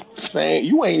same.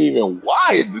 You ain't even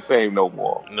wired the same no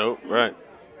more. Nope. Right.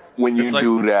 When you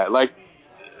do that, like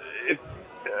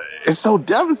it's so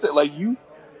devastating. Like you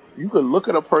could look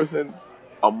at a person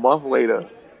a month later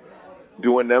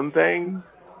doing them things,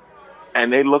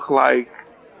 and they look like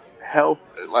hell,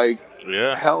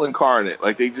 hell incarnate.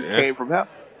 Like they just came from hell.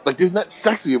 Like there's nothing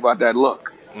sexy about that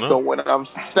look. No. So what I'm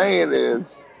saying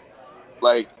is,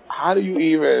 like, how do you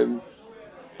even?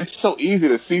 It's so easy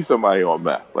to see somebody on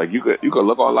meth. Like you could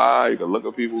look online, you could look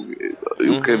at people,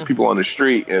 people on the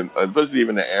street, and especially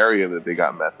even the area that they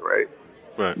got meth, right?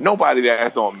 Right. Nobody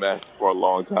that's on meth for a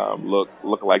long time look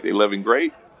like they living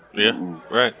great. Yeah.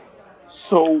 Right.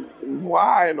 So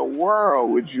why in the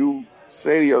world would you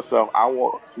say to yourself, "I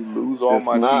want to lose all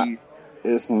my teeth"?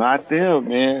 It's not them,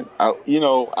 man. I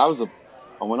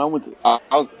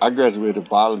graduated a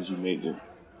biology major,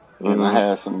 and I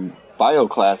had some bio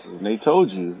classes, and they told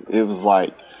you it was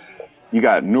like you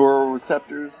got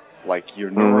neuroreceptors, like your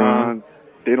neurons.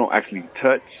 They don't actually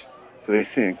touch. So they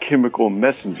send chemical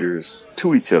messengers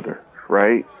to each other,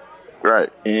 right?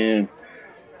 Right. And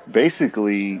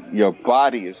basically, your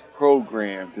body is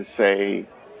programmed to say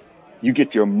you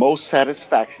get your most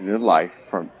satisfaction in life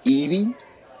from eating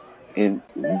and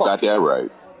you got that right.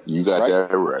 You got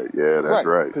that right. Yeah, that's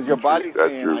right. Because your body's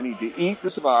saying, I need to eat to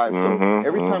survive. So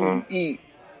every time you eat,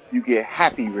 you get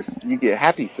happy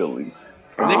feelings.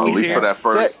 And at least for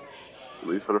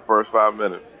the first 5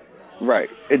 minutes.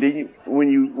 Right, and then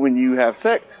when you have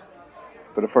sex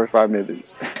for the first 5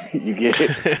 minutes, you get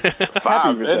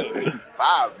 5 minutes.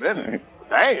 5 minutes.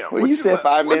 Damn. Well, you said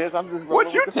 5 minutes. I'm just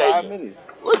rolling with the 5 minutes.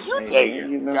 What you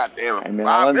taking? You know, goddamn,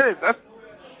 5 minutes.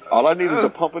 All I need is a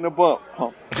pump and a bump.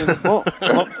 Pump and a bump.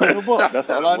 Pumps and a bump. That's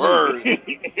all I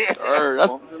need.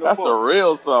 That's the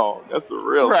real song. That's the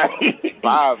real song.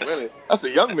 5 minutes. That's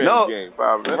a young man's game.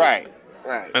 5 minutes.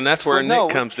 Right. And that's where Nick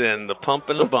comes in. The pump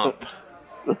and the bump.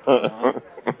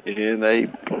 And they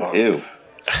ew.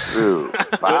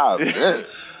 5 minutes.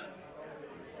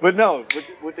 But no,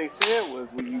 what they said was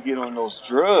when you get on those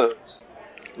drugs,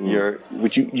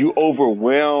 you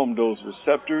overwhelm those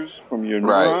receptors from your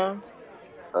neurons,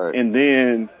 and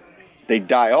then they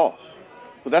die off.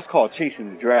 So that's called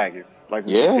chasing the dragon. Like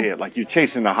what you said, like you're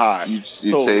chasing the high. You're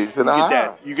chasing the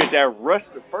high. You get that rush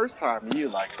the first time, and you're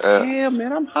like, damn,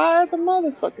 man, I'm high as a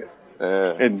mother sucker.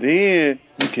 And then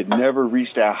you could never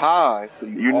reach that high. So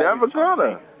you're never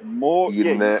gonna. You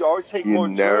always take more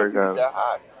drugs to get that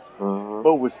high.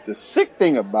 But what's the sick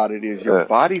thing about it is your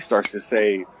body starts to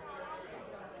say,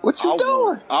 what you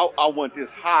doing? I want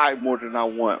this high more than I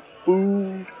want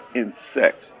food and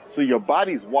sex. So your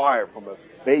body's wired from a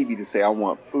baby to say, I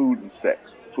want food and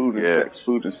sex, food and sex,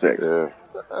 food and sex. Yeah.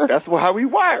 That's how we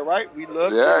wired, right? We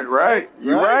love Yeah, kids, right.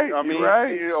 You're right. I mean, You're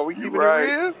right. Are we keeping it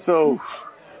real? So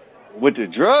what the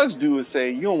drugs do is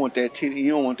say, you don't want that titty,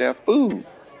 you don't want that food.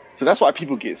 So that's why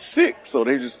people get sick. So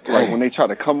they just, like, when they try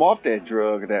to come off that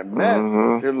drug or that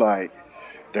meth, they're like,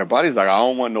 their body's like, I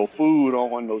don't want no food, I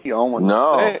don't want no tea, I don't want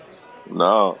no sex.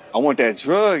 No. I want that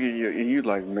drug. And you're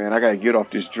like, man, I got to get off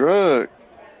this drug.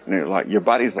 And they're like, your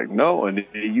body's like, no. And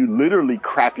then you literally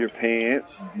crap your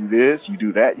pants. You do this, you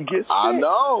do that, you get sick. I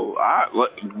know.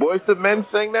 Boys to Men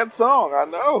sing that song. I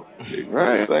know.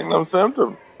 Right. Sing them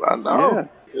symptoms. I know.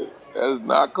 Yeah. That is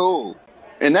not cool.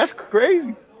 And that's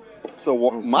crazy. So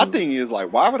my thing is,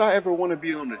 like, why would I ever want to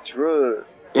be on a drug?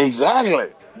 Exactly.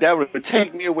 That would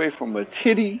take me away from a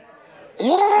titty.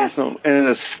 Yes. And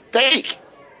a steak.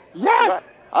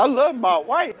 Yes. I love my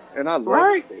wife, and I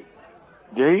love steak.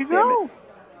 There you go.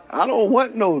 I don't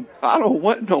want no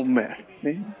meth,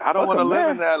 man. I don't want to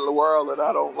live in that world, and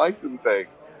I don't like them things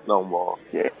no more.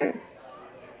 Yeah.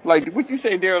 Like, what you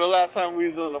say, Daryl, the last time we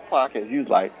was on the podcast, you was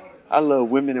like, I love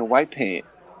women in white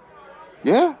pants.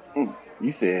 Yeah.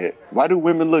 You said, why do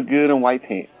women look good in white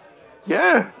pants?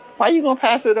 Yeah. Why you gonna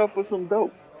pass it up for some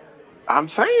dope? I'm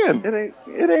saying.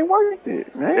 It ain't worth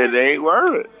it, man. It ain't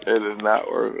worth it. It is not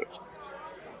worth it.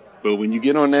 But when you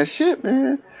get on that shit,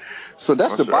 man. So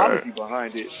that's the biology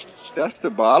behind it. That's the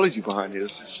biology behind it.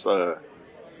 It's just,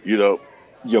 you know,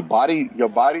 your body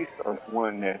starts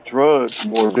wanting that drugs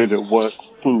more than it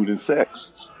wants food and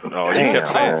sex. Oh,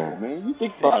 damn, man. You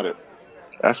think about it.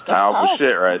 That's powerful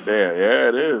shit right there. Yeah,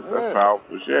 it is. That's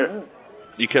powerful shit. Yeah.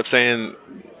 You kept saying,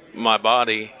 my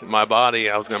body.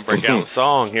 I was going to break out a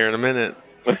song here in a minute.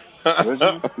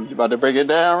 He's about to break it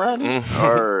down right now.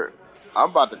 Or I'm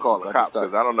about to call the cops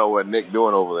because I don't know what Nick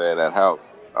doing over there in that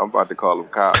house. I'm about to call him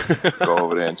cops. Go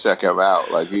over there and check him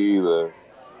out. Like he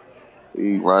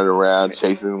running around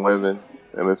chasing women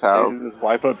in his house. Chases his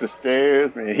wife up the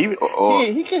stairs, man.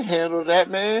 He can handle that,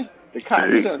 man. The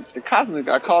cops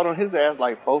got caught on his ass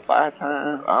like 4-5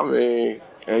 times. I mean,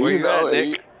 and where you know, at,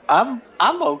 Nick? I'm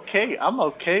okay. I'm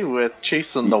okay with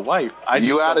chasing the wife.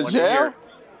 You out of jail?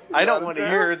 I don't want to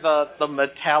hear the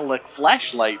metallic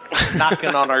flashlight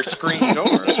knocking on our screen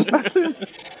door.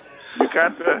 You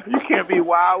can't be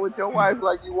wild with your wife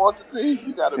like you want to be.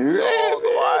 You gotta be all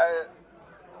quiet.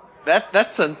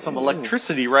 That sends some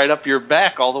electricity right up your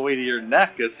back all the way to your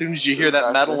neck. As soon as you hear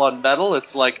that metal on metal,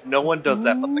 it's like no one does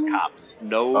that but the cops.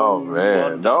 No. Oh man,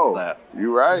 one does that.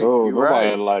 You right. Oh, you nobody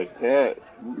right. like that.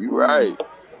 You right.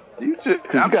 You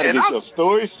gotta get your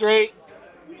story straight.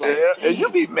 Yeah, and you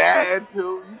be mad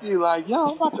too. You be like,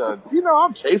 yo, I'm about to,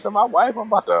 I'm chasing my wife. We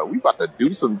about to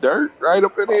do some dirt right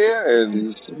up in here and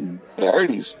do some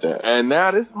dirty stuff. And now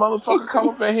this motherfucker come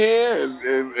up in here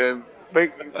and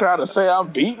try to say I'm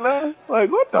beating her.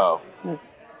 Like, what the?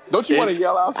 Don't you want to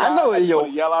yell outside? I know it.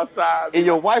 Yell outside. And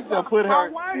your wife done put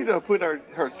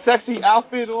her sexy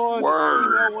outfit on.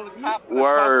 Word. When the cop talk to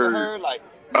her, like,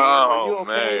 oh, you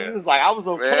okay? man. He was like, I was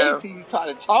okay till you try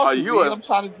to talk to me. I'm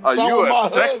trying to do something with my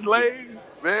sex husband. slave,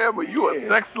 ma'am? Are you a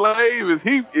sex slave?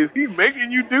 Is he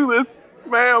making you do this,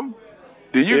 ma'am?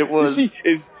 Do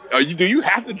you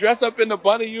have to dress up in the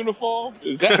bunny uniform?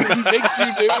 Is that what he makes you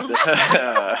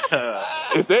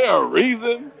do? Is there a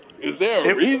reason? Is there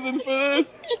a reason for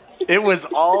this? It was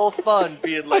all fun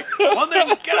being like, woman,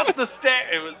 get up the stairs.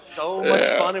 It was so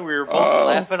much fun, and we were both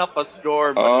laughing up a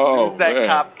storm. But as soon as that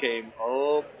cop came,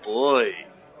 oh boy.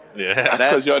 Yeah. That's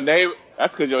because your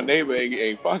neighbor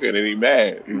ain't fucking and he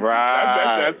mad.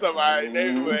 Right. That's somebody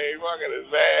neighbor ain't fucking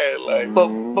is mad. Like,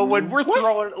 but when we're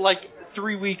throwing like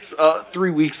 3 weeks, a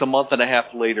month and a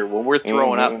half later, when we're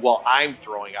throwing out, I'm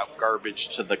throwing out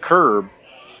garbage to the curb.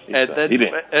 And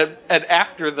then, and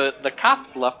after the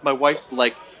cops left, my wife's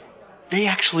like, they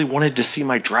actually wanted to see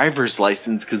my driver's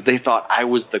license because they thought I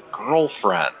was the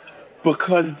girlfriend.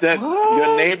 Because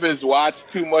your neighbors watch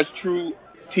too much True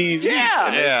TV. Yeah.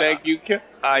 And they think you can.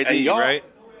 ID, right?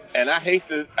 And I hate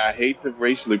to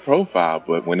racially profile,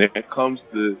 but when it comes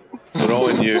to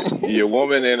throwing your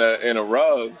woman in a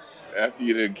rug after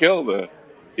you done killed her,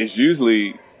 it's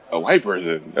usually a white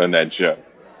person on that show.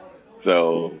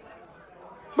 So.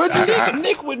 But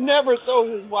Nick would never throw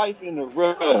his wife in the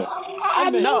rug.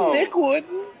 No, Nick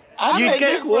wouldn't. I made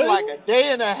Nick for like a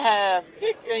day and a half.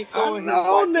 Nick ain't throwing his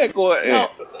wife. Nick wouldn't. No,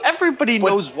 everybody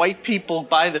knows white people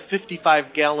buy the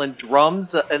 55-gallon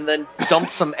drums and then dump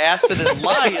some acid and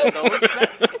lie in those.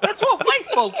 That's what white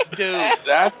folks do.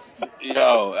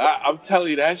 I'm telling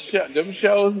you, them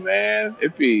shows, man,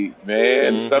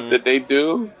 the stuff that they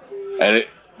do, and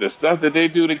the stuff that they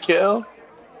do to kill,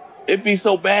 it be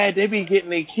so bad, they be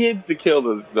getting their kids to kill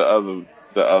the other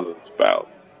the other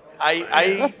spouse.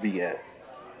 That's BS.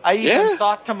 I even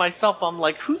thought to myself, I'm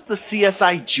like, who's the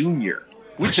CSI Junior?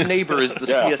 Which neighbor is the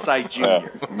CSI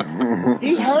Junior?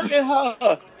 He hurting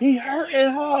her. He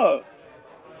hurting her.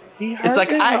 He hurting It's like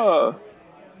her.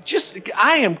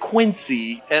 I am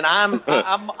Quincy, and I'm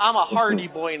a Hardy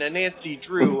Boy and a Nancy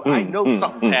Drew. I know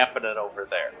something's happening over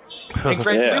there. And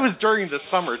granted, it was during the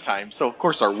summertime, so of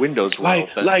course our windows were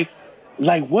open.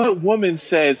 Like what woman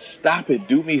says, "Stop it,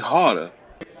 do me harder,"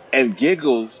 and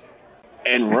giggles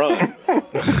and runs?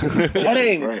 that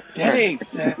ain't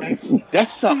sex.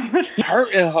 That's something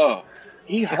hurting her.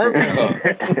 He hurting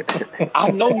her.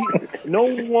 I know no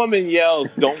woman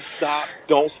yells, "Don't stop,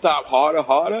 harder,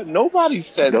 harder." Nobody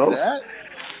said that.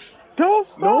 Don't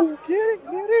stop, get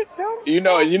it. Don't. You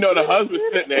know the husband's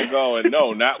sitting there going,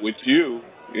 "No, not with you.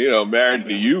 Married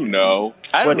to you, no."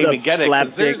 I don't even get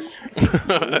it. There's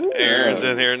Aaron's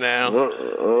in here now.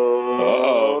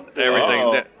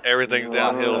 Everything's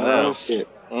downhill now.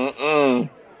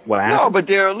 Wow. No, but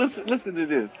Daryl, listen to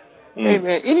this. Hey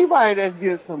man, anybody that's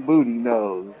getting some booty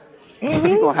knows you're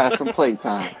gonna have some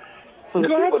playtime. So the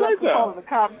people that's calling the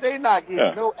cops, they not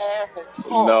getting no ass at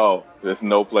all. No, there's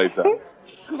no playtime.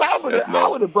 I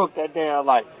would have broke that down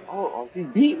like, is he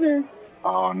beating her?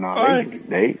 Oh no,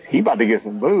 he about to get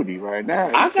some booty right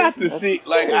now. I got to see,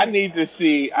 I need to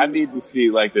see,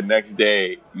 like the next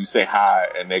day you say hi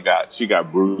and she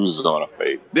got bruises on her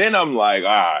face. Then I'm like, all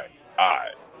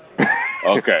right.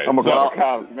 Okay. I'm gonna call the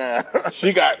cops now.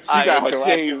 She got her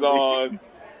shades on,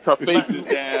 her face is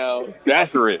down.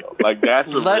 That's real. Like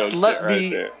that's the real shit right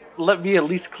there. Let me at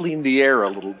least clean the air a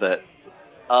little bit.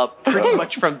 Pretty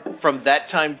much from that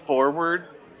time forward,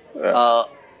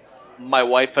 my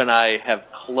wife and I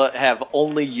have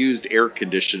only used air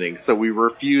conditioning, so we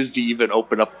refuse to even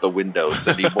open up the windows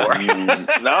anymore.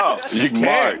 No, you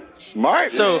can't.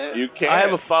 Smart. So you can't. I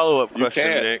have a follow-up question,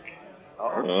 Nick.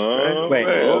 Wait,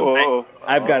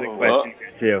 I've got a question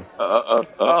here too.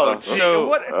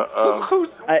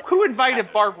 Who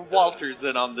invited Barbara Walters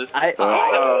in on this?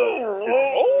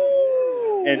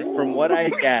 And from what I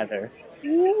gather,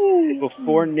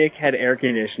 before Nick had air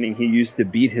conditioning, he used to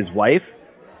beat his wife.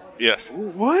 Yes.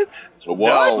 What?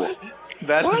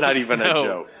 That's not even a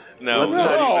joke. No.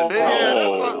 That's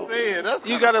what I'm saying.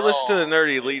 You got to listen to the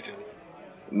Nerdy Legion.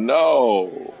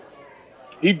 No,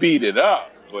 he beat it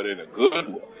up, but in a good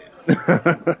way.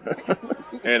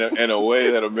 in a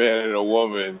way that a man and a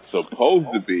woman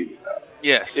supposed to beat it up.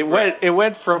 Yes. It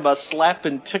went from a slap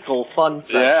and tickle fun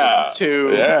session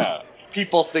to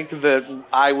people think that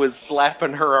I was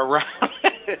slapping her around.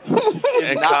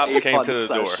 And cops came to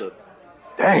the door.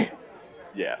 Damn.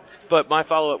 Yeah. But my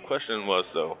follow-up question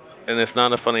was, though, and it's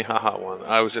not a funny haha one.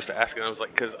 I was just asking, I was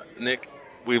like, because, Nick,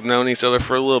 we've known each other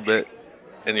for a little bit,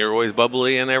 and you're always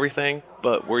bubbly and everything,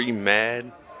 but were you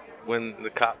mad when the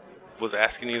cop was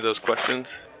asking you those questions?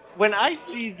 When I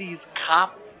see these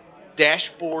cop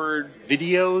dashboard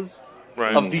videos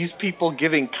of these people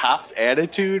giving cops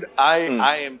attitude, I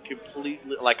am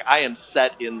completely, I am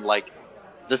set in,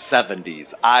 the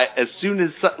 70s. As soon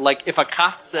as, if a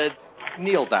cop said,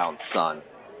 "Kneel down, son,"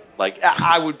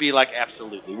 I would be like,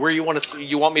 absolutely. Where you want to see?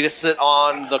 You want me to sit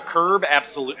on the curb?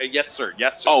 Absolutely. Yes, sir.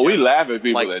 Yes, sir. Oh, we laugh at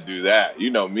people that do that.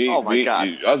 You know me. Oh my God.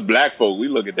 Us black folk, we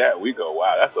look at that. We go,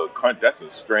 wow, that's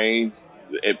a strange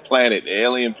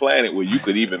alien planet where you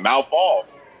could even mouth off.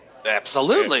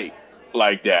 Absolutely.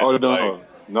 Like that. Oh no.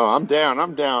 No, I'm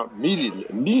down immediately.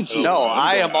 No,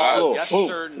 I am all yes,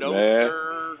 sir. No,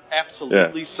 sir.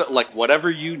 Absolutely. So,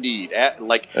 whatever you need.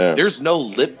 There's no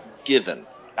lip given.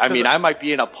 I mean, I might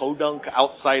be in a podunk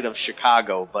outside of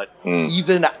Chicago, but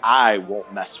even I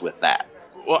won't mess with that.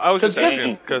 Well, I was just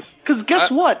asking because guess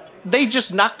what? They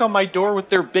just knocked on my door with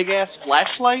their big ass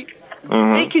flashlight.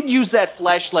 They can use that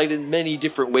flashlight in many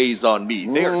different ways on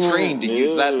me. They are trained to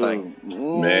use that thing.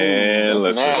 Man,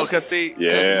 listen.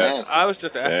 Because I was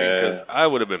just asking because I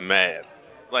would have been mad.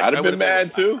 I'd have been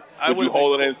mad too. Would you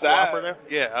hold it inside?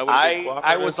 Yeah,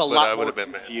 I was a lot more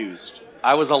confused.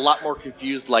 I was a lot more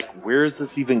confused. Where is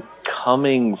this even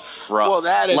coming from? Well,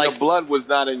 the blood was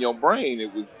not in your brain;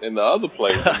 it was in the other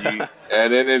place, and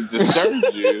then it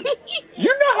disturbed you.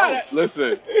 You know how that?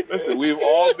 Listen. We've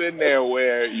all been there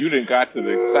where you done got to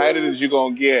the excited as you're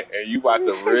gonna get, and you about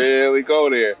to really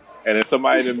go there, and then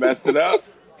somebody done messed it up,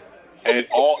 and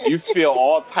you feel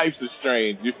all types of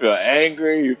strange. You feel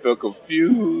angry. You feel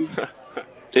confused.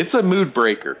 It's a mood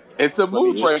breaker. It's a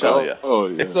mood breaker. Oh,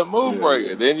 yeah. It's a mood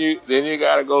breaker. Then you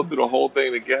got to go through the whole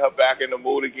thing to get her back in the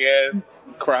mood again,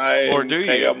 crying, or do you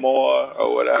pay her more,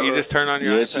 or whatever. You just turn on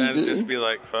your iPad and just be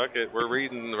like, "Fuck it, we're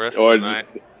reading the rest of the night."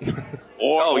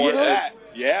 Or that.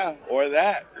 Yeah, or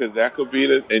that, because that could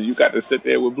be and you got to sit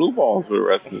there with blue balls for the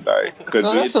rest of the night.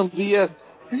 No, that's some BS.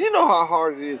 Because you know how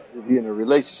hard it is to be in a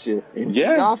relationship. And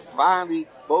y'all finally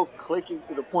both clicking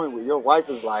to the point where your wife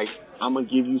is like, I'm going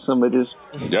to give you some of this.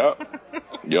 Yup.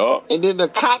 And then the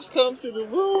cops come to the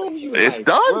room. It's like,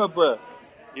 done.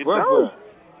 Bruh.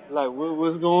 Like,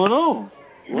 what's going on?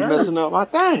 You're messing up my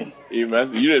thing. You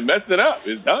didn't mess it up.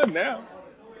 It's done now.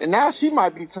 And now she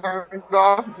might be turned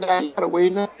off. Now you gotta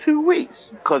wait another 2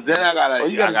 weeks. Cause then I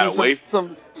gotta wait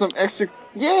some extra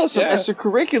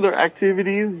extracurricular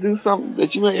activities. Do something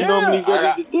that you ain't normally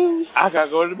ready to do. I gotta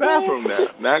go to the bathroom now.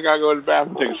 Now I gotta go to the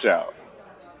bathroom, take a shower.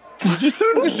 You just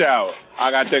took a shower.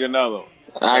 I gotta take another one.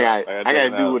 I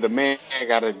gotta do what a man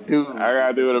gotta do. I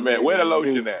gotta do what a man. Where the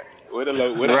lotion at? Where the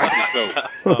soap?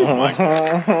 Oh my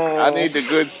God. I need the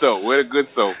good soap. Where the good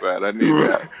soap at? I need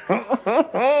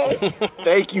that.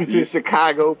 Thank you to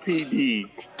Chicago PD.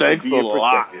 Thanks a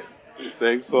lot.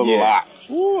 Thanks a lot.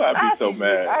 Ooh, I'd be so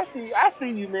mad. I see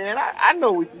you, man. I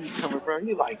know what you're coming from.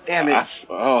 You're like, damn it.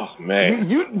 Oh man.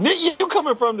 You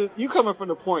coming from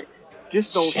the point.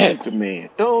 Just don't shoot the man.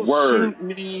 Don't shoot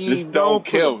me. Just don't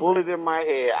kill put a bullet in my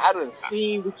head. I done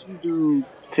seen what you do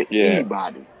to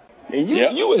anybody. And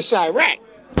you in Chirac.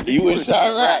 You in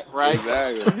Chirac, right?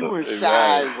 Exactly. You in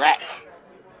Chirac.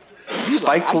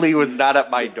 Spike Lee was not at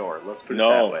my door. Let's put it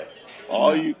that way.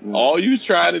 All you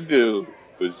try to do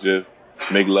was just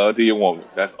make love to your woman.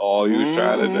 That's all you was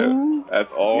trying to do.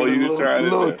 That's all you was trying to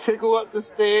do. Little tickle up the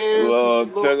stairs.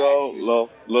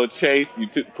 Little chase. You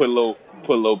put a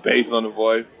little bass on the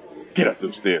voice. Get up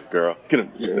them stairs, girl. Get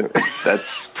up them stairs.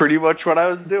 That's pretty much what I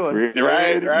was doing.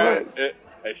 Right.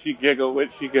 And she giggle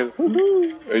with,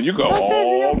 and you go,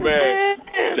 oh man.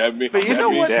 That means she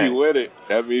with it.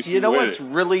 That means she with it. You know what's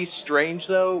really strange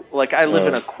though? Like I live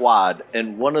in a quad,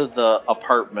 and one of the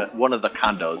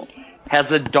condos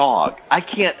has a dog. I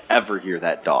can't ever hear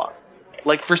that dog.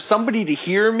 Like for somebody to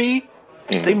hear me,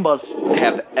 they must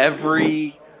have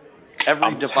every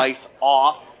device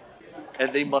off.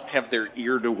 And they must have their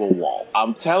ear to a wall.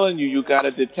 I'm telling you, you got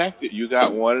to detect it. You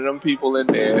got one of them people in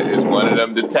there is one of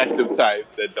them detective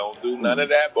types that don't do none of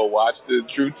that but watch the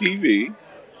true TV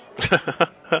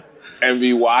and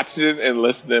be watching and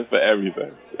listening for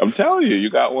everything. I'm telling you,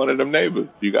 you got one of them neighbors.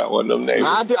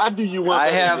 I do you one.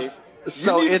 I have.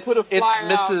 So it's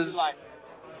Mrs.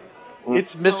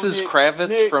 It's Mrs. Kravitz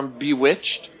Nick. from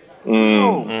Bewitched.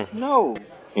 No.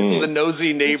 The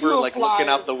nosy neighbor, like looking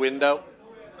out the window.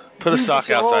 Put a sock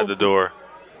outside the door.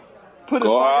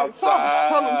 Go outside.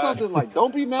 Tell them something like,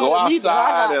 don't be mad go at me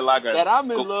outside that I'm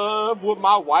in love with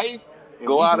my wife.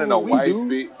 Go out in a white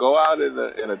beat. Go out in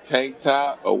a tank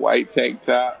top, a white tank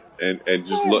top, and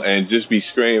just look and just be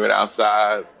screaming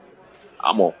outside.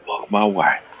 I'm gonna fuck my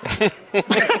wife.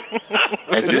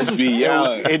 And just be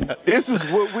yelling. And this is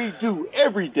what we do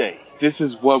every day. This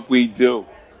is what we do.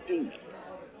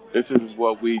 This is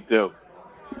what we do.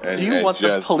 And, do you want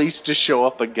the police to show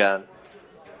up again?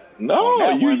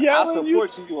 No, you yelling. I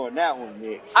support you on that one,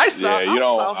 Nick. I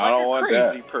don't want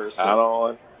crazy that. Person. I don't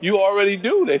want. You already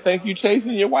do. They think you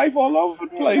chasing your wife all over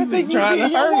the place. They think trying to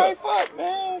hurt your her. wife up,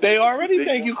 man. They already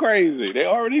think you crazy. They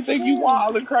already think you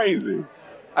wild and crazy.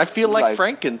 I feel like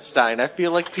Frankenstein. I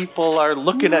feel like people are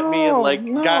looking at me and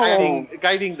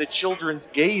guiding the children's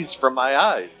gaze from my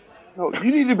eyes. No,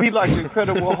 you need to be like the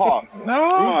Incredible Hulk.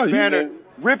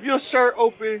 Rip your shirt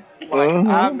open like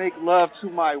I make love to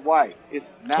my wife. It's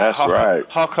not That's right.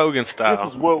 Hulk Hogan style.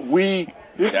 This is what we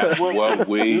do.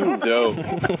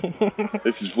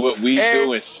 This is what we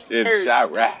do in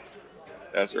Chirac.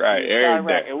 That's right.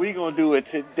 Every day. And we're going to do it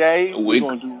today. We're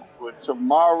going to do it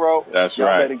tomorrow. That's Y'all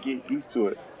right. better get used to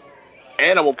it.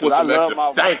 And I'm going to put some extra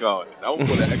stank on it. I'm going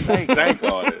to put an extra stank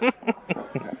on it.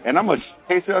 And I'm going to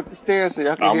chase her up the stairs so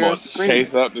y'all can hear her scream. I'm going to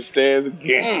chase up the stairs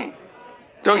again.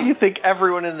 Don't you think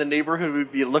everyone in the neighborhood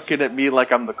would be looking at me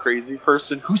like I'm the crazy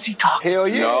person? Who's he talking? Hell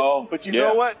yeah. No. But you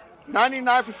know what?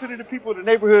 99% of the people in the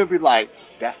neighborhood be like,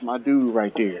 that's my dude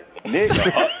right there. Nick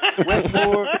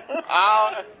Wetmore.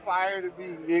 I'll aspire to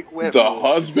be Nick Wetmore. The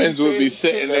husbands would be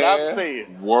sitting there. I'm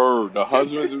saying. Word. The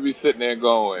husbands would be sitting there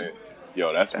going,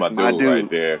 yo, that's my dude right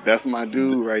there. That's my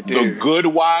dude right there. The good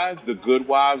wives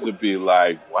would be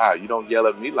like, wow, you don't yell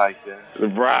at me like that.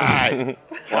 Right.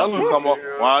 Why don't you come up?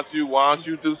 Why don't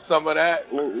you do some of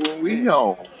that when we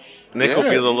home? Nick will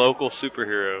be the local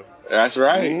superhero. That's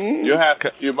right.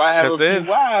 Mm-hmm. You might have a few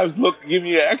wives give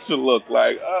you an extra look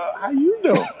like, how you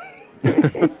doing?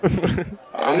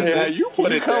 How you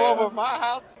put it come there? over my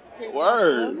house.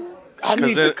 Word. I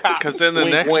need the cop because then the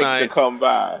next night to come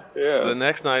by. Yeah. The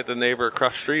next night, the neighbor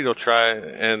across the street will try,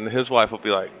 and his wife will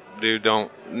be like, "Dude,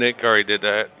 don't. Nick already did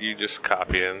that. You just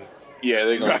copy and Yeah,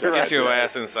 they're gonna Get your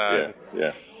ass inside.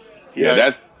 Yeah.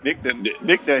 That Nick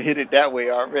done hit it that way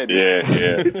already. Yeah.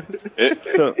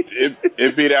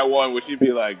 It'd be that one where she'd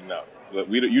be like, "No, look,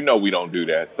 we don't do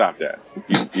that. Stop that.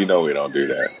 You know we don't do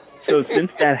that." So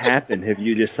since that happened, have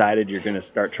you decided you're going to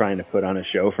start trying to put on a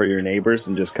show for your neighbors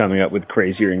and just coming up with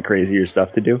crazier and crazier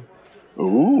stuff to do?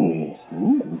 Ooh.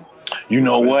 You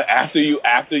know what? After you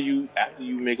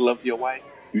make love to your wife,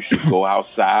 you should go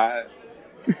outside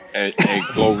and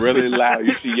go really loud.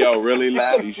 You should yell really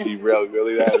loud. You should yell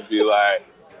really loud and be like,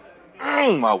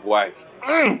 my wife.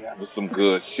 That was some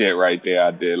good shit right there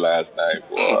I did last night.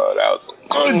 Boy, that was some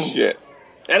good shit.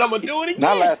 And I'm going to do it again.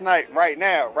 Not last night, right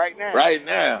now. Right now.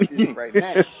 That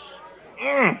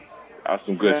was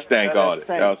some good stank on it.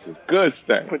 That was some good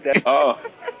stank.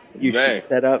 You should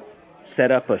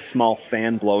set up a small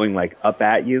fan blowing like up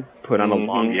at you, put on a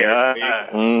long hair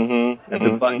wig, and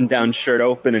the button down shirt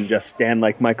open and just stand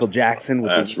like Michael Jackson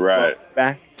with his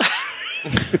back.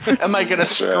 Am I gonna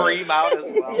scream out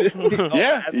as well?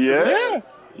 Yeah.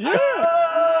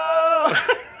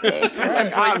 That's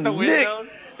right. Break the windows.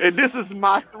 And this is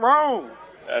my throne.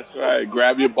 That's right.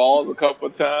 Grab your balls a couple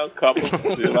of times,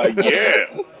 You're like,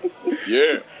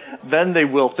 yeah. Then they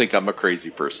will think I'm a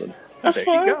crazy person. That's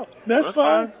fine. That's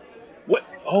fine. What?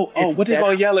 What they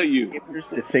gonna yell at you?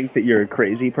 To think that you're a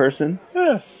crazy person.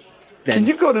 Yeah. Can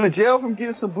you go to the jail from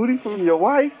getting some booty from your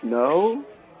wife? No.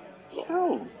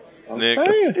 Nick,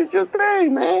 you did your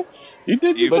thing, man. You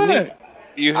did your thing.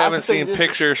 You haven't seen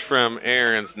pictures from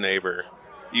Aaron's neighbor.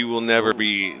 You will never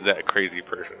be that crazy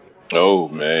person. Oh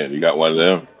man, you got one of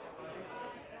them.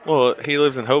 Well, he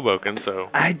lives in Hoboken, so.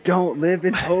 I don't live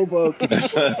in Hoboken. Then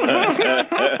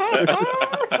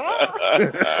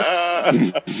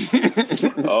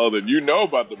you know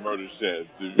about the murder sheds.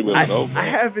 If you live in Hoboken. I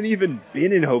haven't even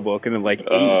been in Hoboken in like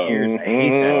 8 years. I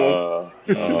hate that.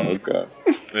 Okay.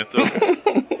 It's okay.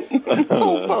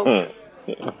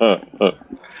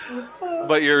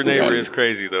 But your neighbor is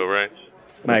crazy, though, right?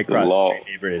 My cross-street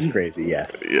neighbor is crazy,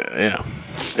 yes. Yeah.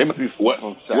 They must be what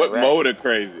mode of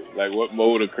crazy? Like, what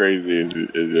mode of crazy is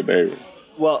your neighbor?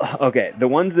 Well, okay, the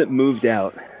ones that moved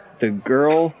out, the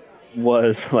girl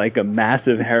was like a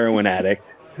massive heroin addict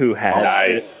who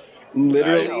had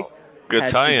literally good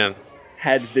tie-in.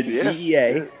 Had the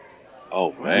DEA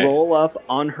roll up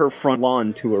on her front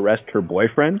lawn to arrest her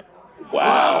boyfriend.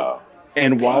 Wow.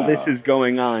 And while this is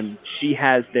going on, she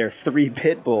has their 3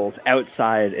 pit bulls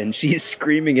outside, and she's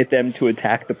screaming at them to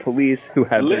attack the police, who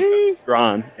have their guns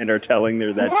drawn and are telling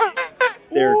her that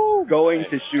they're going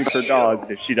to shoot her dogs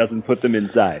if she doesn't put them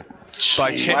inside.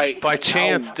 By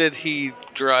chance, did he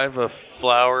drive a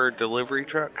flower delivery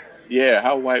truck? Yeah,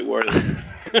 how white were they?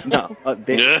 No.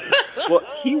 Well,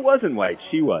 he wasn't white.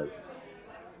 She was.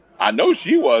 I know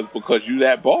she was because you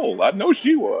that bold. I know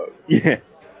she was. Yeah.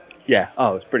 Yeah.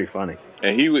 Oh, it's pretty funny.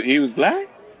 And he was black?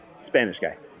 Spanish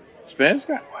guy. Spanish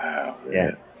guy? Wow.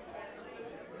 Yeah.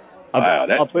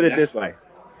 I'll put it this way.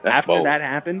 After bold. that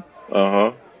happened,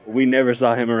 we never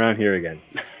saw him around here again.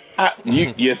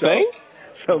 You think?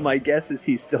 So my guess is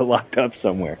he's still locked up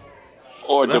somewhere.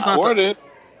 Or deported.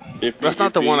 That's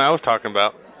not the one I was talking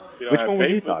about. Which one were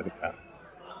you talking about?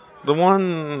 The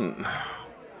one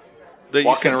that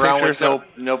walking you around with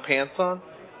no pants on?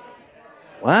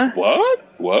 What?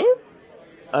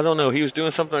 I don't know. He was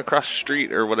doing something across the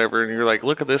street or whatever, and you're like,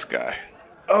 look at this guy.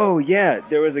 Oh, yeah.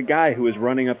 There was a guy who was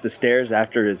running up the stairs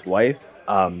after his wife.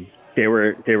 They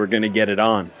were going to get it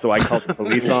on, so I called the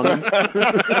police on them.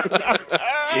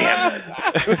 Damn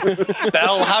it.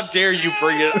 Bell, how dare you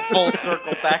bring it full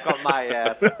circle back on my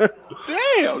ass.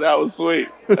 Damn, that was sweet.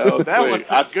 That was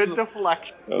a good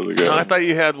deflection. That was a good one. I thought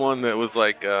you had one that was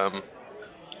like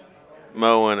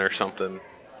mowing or something,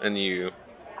 and you...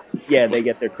 Yeah, they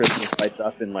get their Christmas lights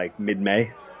up in like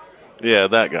mid-May. Yeah,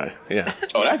 that guy. Yeah.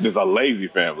 Oh, that's just a lazy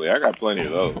family. I got plenty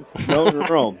of those.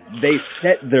 No. They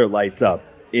set their lights up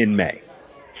in May.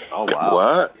 Oh, wow.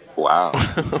 What? Wow.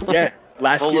 Yeah.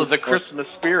 Last year, full of the Christmas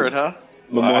spirit, huh?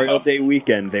 Memorial Day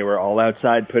weekend, they were all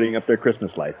outside putting up their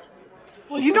Christmas lights.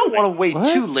 Well, you don't want to wait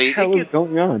too late. What the hell is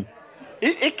going on?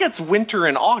 It gets winter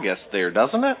in August there,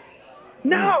 doesn't it?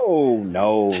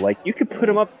 No. Like, you could put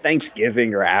them up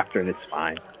Thanksgiving or after, and it's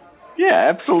fine. Yeah,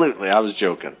 absolutely. I was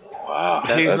joking. Wow.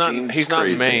 He's not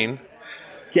in Maine.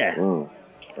 Yeah.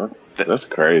 That's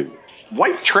crazy.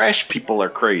 White trash people are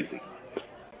crazy.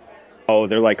 Oh,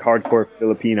 they're like hardcore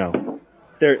Filipino.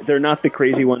 They're not the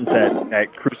crazy ones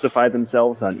that crucify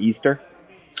themselves on Easter.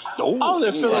 Oh,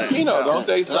 they're Filipino. Don't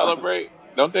they celebrate?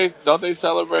 Don't they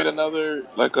celebrate another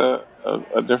like a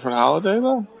different holiday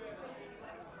though?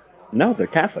 No, they're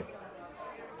Catholic.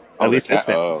 At least this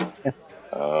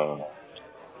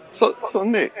So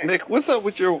Nick, what's up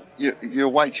with your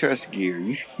white trash gear?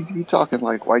 You talking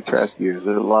like white trash gear? Is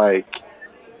it like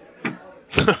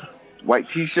white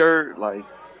T-shirt? Like,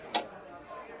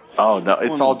 oh no,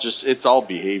 it's all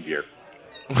behavior.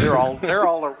 They're all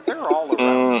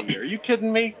around me. Are you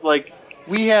kidding me? Like,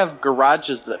 we have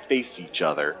garages that face each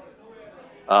other,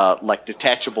 like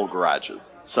detachable garages.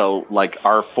 So like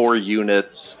our 4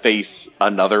 units face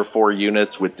another 4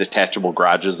 units with detachable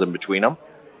garages in between them.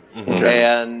 Mm-hmm.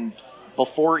 And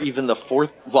before even the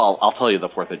 4th, well, I'll tell you the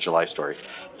 4th of July story.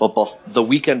 But the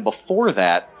weekend before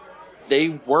that,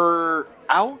 they were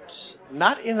out,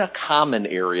 not in a common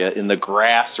area in the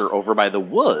grass or over by the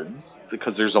woods,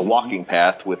 because there's a walking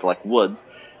path with like woods.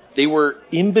 They were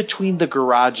in between the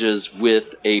garages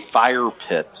with a fire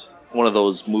pit, one of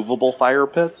those movable fire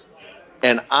pits.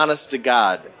 And honest to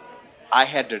God, I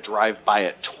had to drive by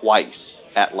it twice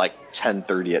at like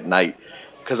 10:30 at night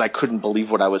because I couldn't believe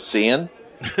what I was seeing.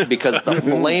 Because the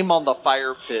flame on the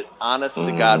fire pit, honest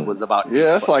to God, was about 8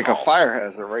 that's foot like tall. a fire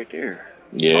hazard right there.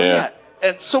 Yeah. Oh, yeah.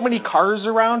 And so many cars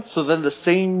around, so then the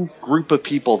same group of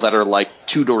people that are like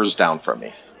 2 doors down from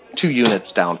me, 2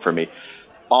 units down from me,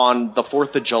 on the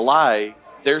 4th of July,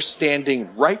 they're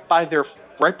standing right by their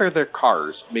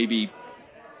cars, maybe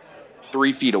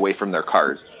 3 feet away from their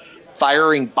cars,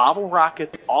 firing bottle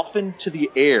rockets off into the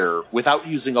air without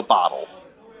using a bottle.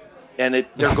 And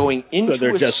they're going into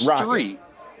they're a just street. rocket.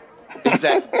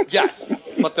 Exactly. Yes,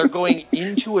 but they're going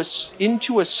into a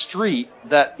street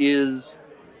that is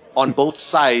on both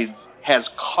sides has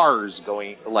cars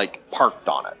going like parked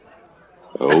on it.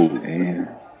 Oh, man.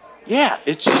 Yeah,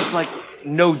 it's just like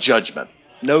no judgment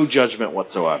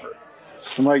whatsoever.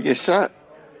 Somebody get shot?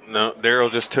 No,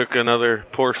 Daryl just took another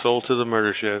poor soul to the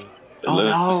murder shed.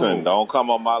 Listen, don't come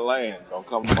on my land. Don't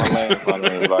come on my land.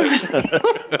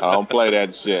 I don't play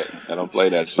that shit. Don't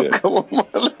come on my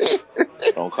land.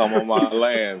 Don't come on my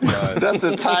land, son. That's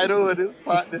the title of this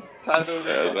podcast. That's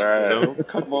right. Don't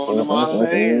come on my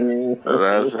land.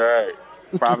 That's right.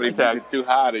 Property tax too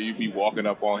high that you be walking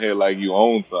up on here like you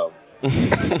own something.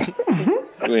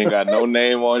 You ain't got no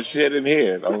name on shit in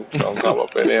here. Don't come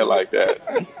up in here like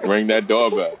that. Ring that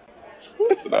doorbell.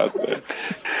 That's it.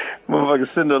 Motherfucker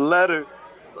send a letter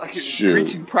so I can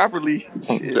treat you properly.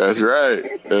 Shit. That's right.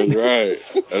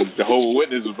 The whole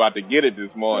witness was about to get it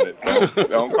this morning.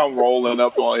 Don't come rolling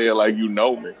up on here like you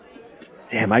know me.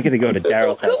 Damn, I gotta go to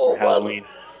Daryl's house for Halloween.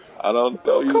 I don't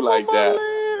know you like that.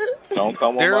 Don't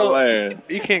come on my land.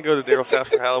 You can't go to Daryl's house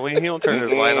for Halloween. He don't turn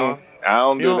his light on. I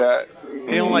don't do that.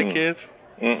 He don't like kids.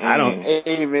 I don't.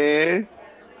 Hey, man.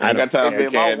 I got time for My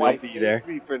candy. wife be there. hates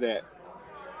me for that.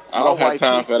 I don't My have wife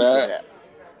time hates for me that.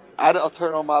 I don't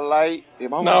turn on my light. And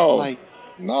my wife was like,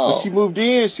 No. when she moved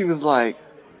in, she was like,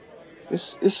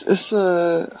 it's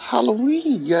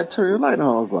Halloween. You gotta turn your light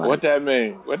on. I was like, What that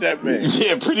mean?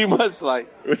 Yeah, pretty much like,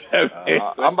 What that mean?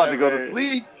 I'm about to go to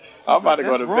sleep. I'm about to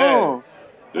go to wrong. bed.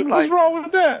 I'm What's like, wrong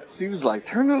with that? She was like,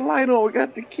 turn the light on. We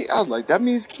got the kid. I was like, that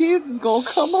means kids is gonna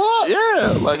come up.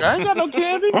 Yeah, like I ain't got no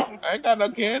candy.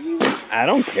 I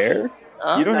don't care.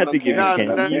 You don't have to give me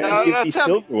candy. You can give me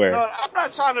silverware. No, I'm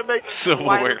not trying to make Silverware.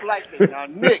 white or black thing. Now,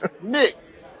 Nick,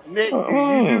 do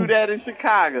you do that in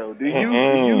Chicago? Do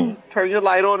you turn your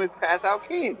light on and pass out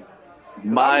candy?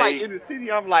 I'm like in the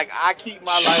city. I'm like, I keep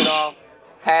my light off,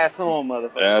 pass on,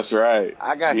 motherfucker. That's right.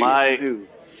 I got shit to do.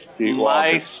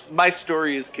 My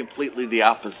story is completely the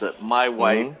opposite. My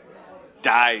wife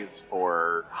dies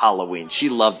for Halloween. She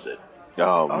loves it.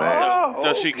 Oh man.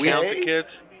 Does she count the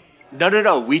kids?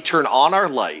 No. We turn on our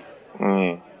light.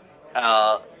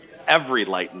 Every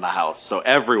light in the house, so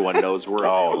everyone knows we're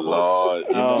Oh available.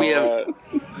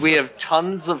 Lord. We have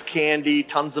tons of candy,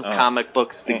 tons of comic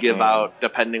books to give out,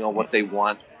 depending on what they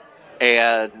want.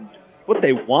 And What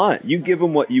they want. You give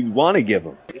them what you want to give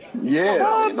them.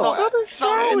 Yeah,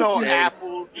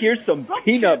 apples. Here's some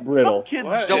peanut brittle.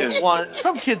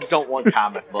 Some kids don't want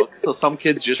comic books, so some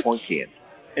kids just want candy.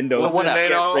 And those Then that they get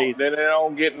don't. raisins. Then they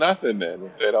don't get nothing. Then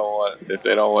if they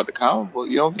don't want the comic book,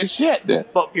 you don't get shit. Then.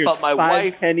 But Here's my 5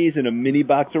 wife, pennies and a mini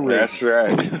box of raisins. That's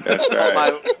right. That's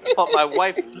right. but my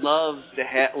wife loves to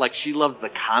have, like, she loves the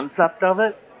concept of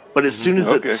it. But as soon as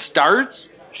it starts,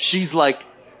 she's like,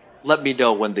 let me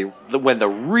know when the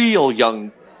real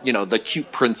young, the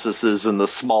cute princesses and the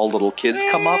small little kids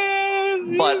come up.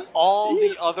 But all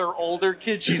the other older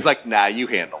kids, she's like, nah, you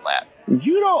handle that.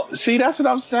 You don't see. That's what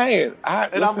I'm saying.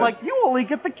 I'm like, you only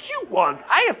get the cute ones.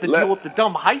 I have to deal with the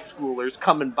dumb high schoolers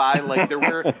coming by, like they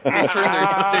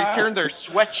turn their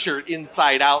sweatshirt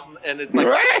inside out, and it's like,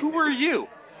 who are you?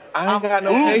 I ain't got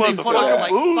no They patience put for on that.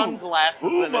 like sunglasses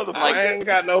and it's like, I ain't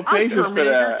got no I'm patience for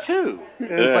Terminator that. 2. Yeah.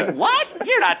 It's like, what?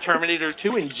 You're not Terminator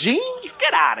 2 in jeans?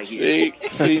 Get out of here.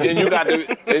 See, then you got to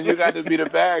be the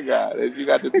bad guy. Then you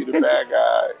got to be the bad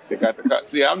guy. They got to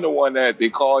see. I'm the one that they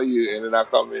call you, and then I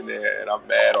come in there and I'm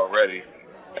mad already,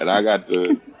 and I got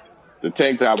the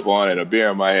tank top on and a beer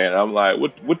in my hand. I'm like,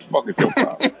 what the fuck is your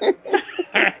problem?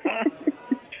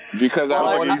 Because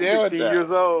I don't want to deal with that.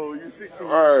 Years old. You're 16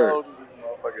 Right. years old. And this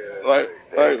motherfucker. Like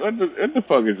what the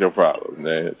fuck is your problem,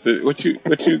 man? What you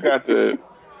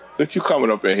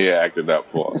coming up in here acting up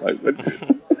for? Like,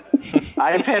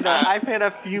 I've had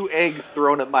a few eggs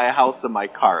thrown at my house in my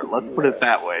cart. Let's put it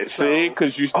that way. see,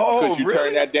 because you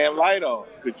turned that damn light on.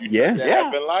 Because you turned that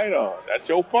effing light on. That's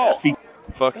your fault.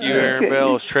 Fuck you, Aaron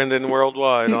Bell is trending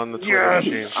worldwide on the Twitter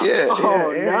machine. Yeah.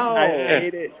 Oh, no. I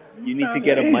hate it. You need to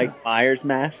get a Mike Myers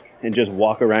mask and just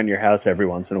walk around your house every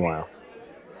once in a while.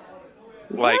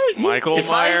 Like Michael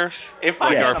Myers?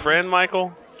 Like our friend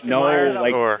Michael? No, Myers,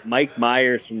 like or Mike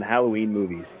Myers from the Halloween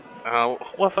movies.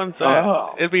 what fun's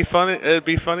that? It'd be funny. It'd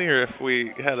be funnier if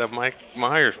we had a Mike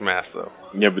Myers mask, though.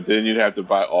 Yeah, but then you'd have to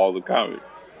buy all the comics.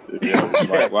 If you have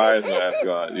Mike Myers mask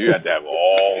on, you have to have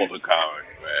all the comics,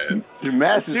 man. Your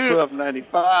mask is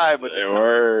 $12.95, but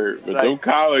them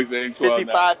comics ain't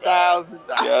 $55,000.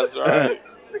 That's right.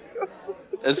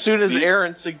 As soon as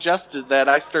Aaron suggested that,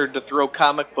 I started to throw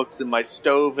comic books in my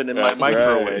stove and in my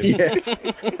microwave.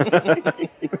 Right.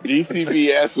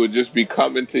 DCBS would just be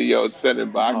coming to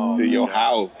sending boxes to your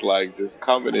house, like just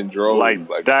coming in droves,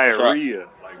 like diarrhea.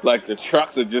 Like the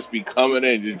trucks would just be coming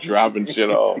in, just dropping shit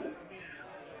off.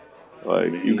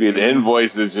 Like you get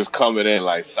invoices just coming in,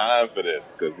 like sign for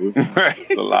this, because it's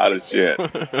a lot of shit.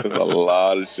 There's a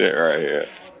lot of shit right here.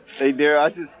 Hey, Dare,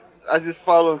 I just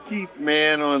followed Keith,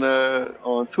 man,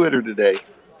 on Twitter today.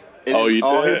 And you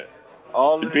did?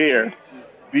 All the beer.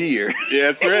 Beer.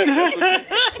 Yeah, that's right.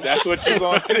 That's what you're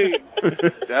gonna see.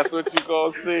 That's what you're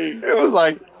gonna see. It was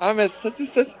like, I'm at such and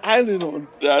such island on.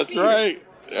 That's right.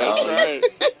 That's right.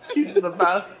 He's the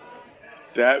best.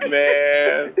 That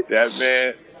man.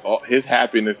 His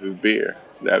happiness is beer.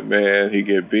 That man, he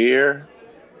get beer,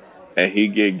 and he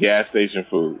get gas station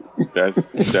food. That's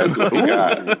what he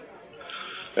got.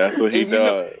 That's what he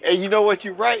does. And you know what?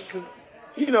 You're right, because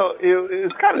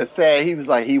it's kind of sad. He was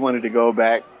like, he wanted to go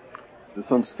back to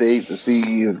some state to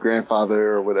see his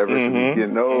grandfather or whatever, because he's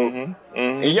getting old.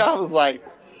 And y'all was like,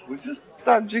 we just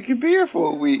stop drinking beer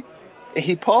for a week. And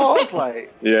he paused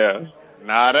like, yeah,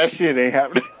 nah, that shit ain't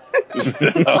happening.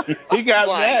 He got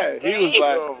mad. He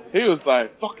was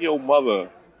like, fuck your mother.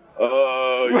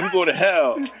 You go to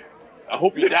hell. I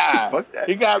hope you die. Fuck that.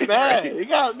 He got mad. He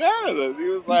got mad at us. He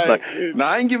was like, nah,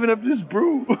 I ain't giving up this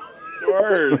brew.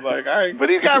 Word. Like, but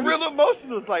he got real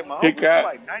emotional. It's like, my uncle was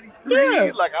like 93.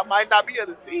 Yeah. Like, I might not be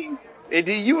able to see. And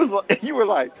then you were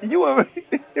like,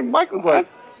 and Mike was like,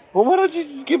 well, why don't you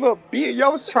just give up beer?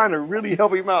 Y'all was trying to really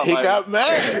help him out. He got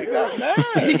mad. He got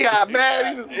mad. He got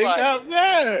mad. He got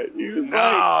mad. He was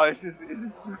like, it's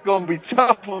just going to be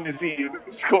tough on his end.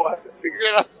 Let's go out and figure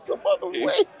it out some other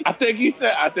way. I think his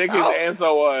answer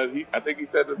was, I think he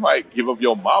said to Mike, give up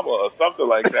your mama or something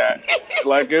like that.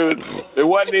 Like, it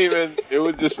wasn't even, it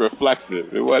was just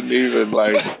reflexive. It wasn't even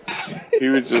like, he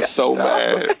was just so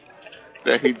mad.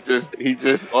 That he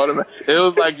just automatically. It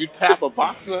was like you tap a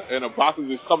boxer and a boxer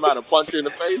just come out and punch you in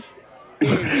the face. He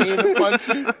ain't mean to punch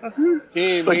you. He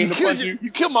ain't mean to punch you.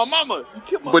 You killed my mama. You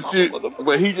killed my mama.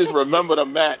 But he just remembered a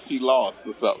match he lost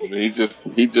or something. He just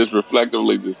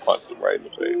reflectively just punched him right in the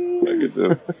face. Like it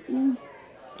just, and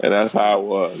that's how it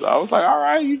was. I was like, all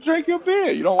right, you drink your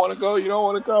beer. You don't want to go. You don't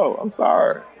want to go. I'm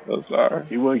sorry.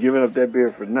 He wasn't giving up that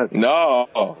beer for nothing.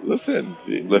 No, listen.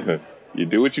 You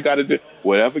do what you got to do.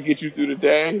 Whatever gets you through the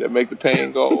day that make the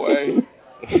pain go away,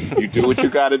 you do what you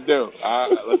got to do.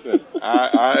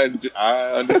 I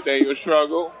understand your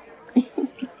struggle,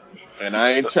 and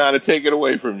I ain't trying to take it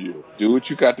away from you. Do what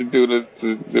you got to do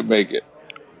to make it.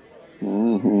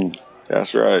 Mm-hmm.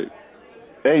 That's right.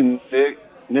 Hey,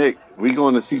 Nick, we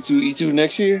going to C2E2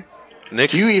 next year?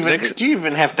 Do you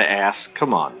even have to ask?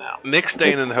 Come on now. Nick's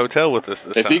staying in the hotel with us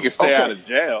this if time. he can stay out of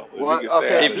jail.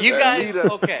 If you guys,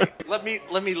 let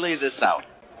me lay this out.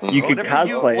 You could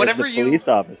cosplay as the police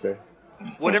officer.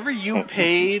 Whatever you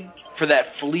paid for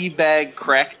that flea bag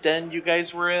crack den you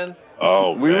guys were in.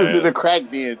 Oh, we was in a crack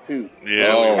den too.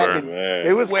 Yeah, man.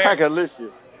 It was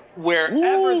crackalicious.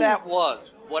 Wherever that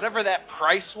was, whatever that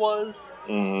price was,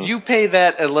 you pay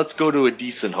that and let's go to a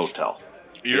decent hotel.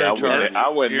 I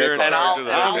went Nick on that.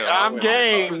 I'm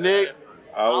game, Nick.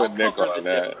 I went Nick on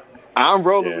that. I'm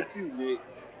rolling with you, Nick.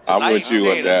 I'm with you staying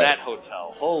with in that. that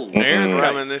hotel. Holy Aaron's Christ.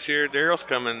 coming this year. Daryl's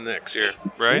coming next year,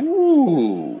 right?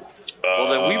 Ooh. Well,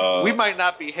 then we might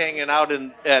not be hanging out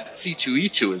at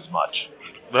C2E2 as much.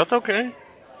 That's okay.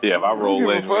 Yeah, if I roll give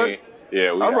a in, fuck. we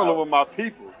I'm rolling with my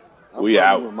peoples. We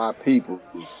out. with my peoples.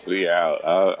 We out.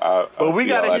 I'll But we see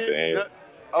y'all gotta at the end. get.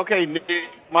 Okay, Nick,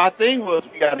 my thing was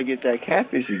we gotta get that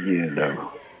catfish again,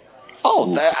 though.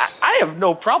 Oh, I have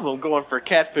no problem going for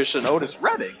catfish and Otis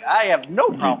Redding. I have no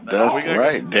problem at all. That's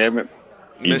right, damn it.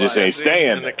 You just ain't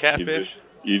staying. And the catfish.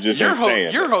 You just ain't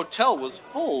staying. Your hotel was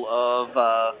full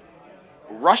of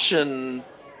Russian.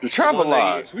 The Travel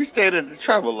Lodge. We stayed at the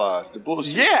Travel Lodge. The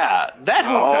bullshit. Yeah, that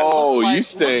hotel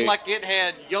looked you like it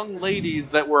had young ladies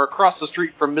that were across the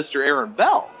street from Mr. Aaron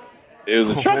Bell. It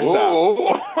was a truck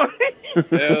stop.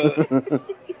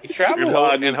 Travel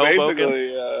Lodge is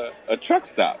basically a truck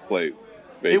stop place.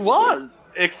 Basically. It was,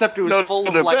 except it was full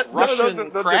of Russian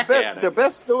crack addicts. The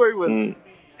best story was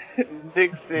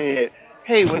Nick said,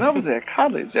 "Hey, when I was at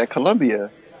college at Columbia,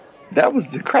 that was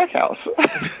the crack house."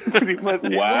 Pretty much.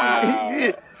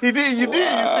 Wow. He did. You did. You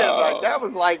said like that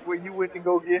was like where you went to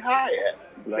go get high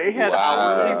at. Like, They had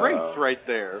hourly rates right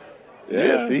there.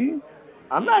 Yeah. See,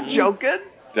 I'm not joking.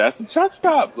 That's a truck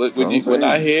stop. When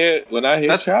I hear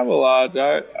Travel Lodge,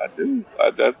 I do.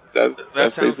 That's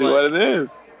basically what it is.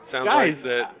 Sounds Guys, like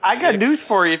that. I got news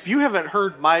for you. If you haven't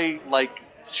heard my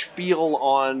spiel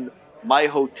on my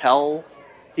hotel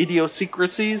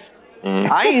idiosyncrasies,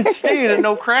 I ain't staying in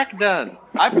no crack den.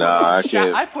 I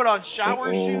put on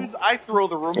shower shoes. I throw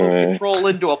the remote control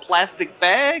into a plastic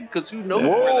bag because who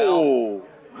knows?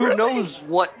 Who knows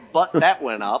what butt that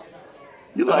went up?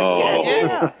 you like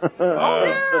yeah.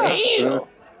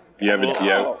 You ever Nick,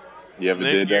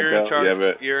 did that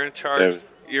though? you're in charge.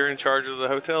 You're in charge of the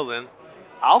hotel then.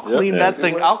 I'll clean that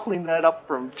thing. I'll clean that up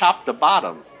from top to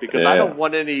bottom because I don't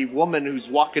want any woman who's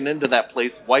walking into that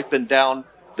place wiping down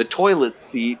the toilet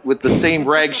seat with the same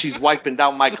rag she's wiping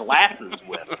down my glasses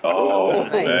with. Oh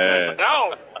man!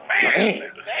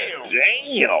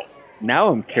 Damn! Now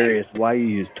I'm curious why you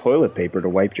use toilet paper to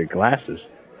wipe your glasses.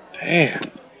 Damn!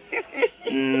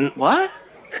 What?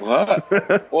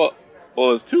 Well,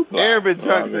 it's too. Aaron been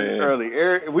drunk since early.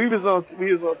 Aaron, we was on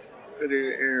Twitter.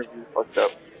 Aaron been fucked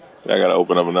up. I gotta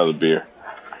open up another beer.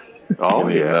 Oh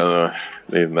Need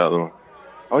another one.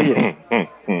 Oh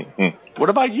yeah. What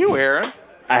about you, Aaron?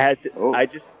 I had to.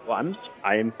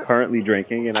 I am currently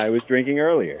drinking, and I was drinking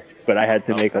earlier, but I had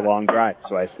to make a long drive,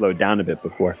 so I slowed down a bit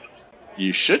before.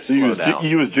 You should So slow down.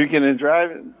 you was drinking and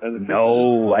driving?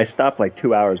 No, I stopped like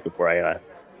 2 hours before I left.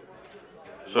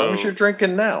 As long as you're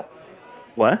drinking now.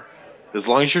 What? As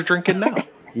long as you're drinking now.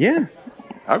 Yeah.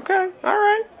 Okay. All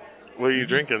right. What are you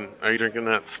drinking? Are you drinking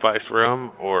that spiced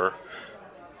rum or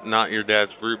not your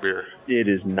dad's root beer? It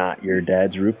is not your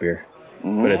dad's root beer,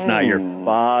 but it's not your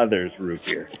father's root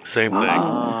beer. Same thing.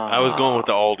 I was going with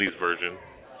the Aldi's version.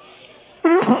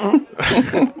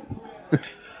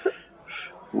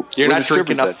 You're not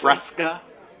drinking a Fresca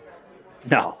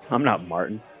No, I'm not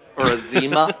Martin. or a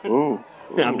Zima?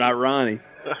 I'm not Ronnie.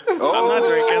 I'm not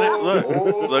drinking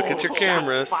it. Look at your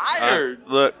cameras.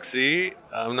 Look, see,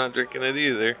 I'm not drinking it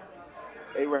either.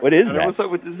 Hey, What is that? What's up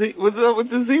with the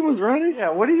Zimas, Ronnie? Yeah,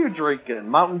 what are you drinking?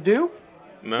 Mountain Dew?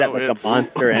 No, Is that like a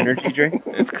Monster Energy drink?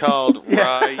 It's called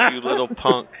Rye, You Little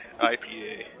Punk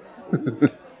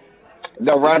IPA.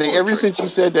 No, Ronnie. Ever since you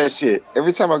said that shit,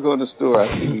 every time I go in the store, I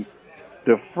see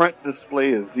the front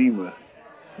display of Zima.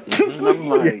 And I'm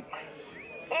like,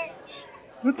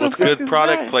 what the With fuck good is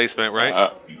product that? placement,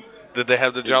 right? Did they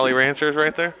have the Jolly Ranchers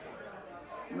right there?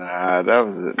 Nah, that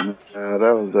was it. Nah,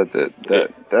 that was at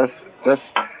that's.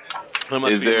 That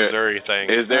must be a Missouri thing.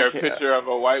 Is there a picture of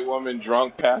a white woman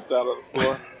drunk passed out on the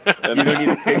floor? You don't need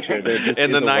a picture. There just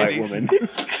In is the a 90s. white woman.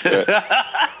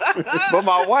 But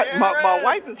my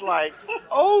wife is like,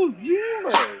 oh,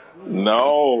 Zima.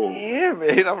 No. Yeah,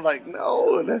 man. I'm like,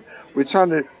 no. We're trying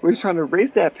to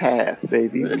race that pass,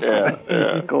 baby.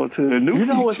 Yeah. Go to a new. You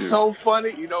know what's future. so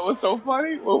funny?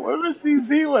 When women see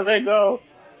Zima, they go,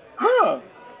 huh,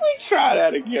 let me try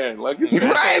that again. Like, it's been so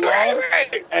long.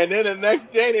 And then the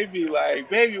next day they be like,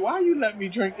 baby, why you let me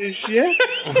drink this shit?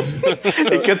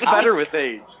 It gets better with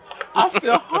age. I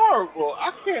feel horrible.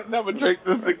 I can't never drink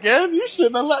this again. You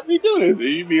shouldn't have let me do this. And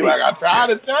you be like, I tried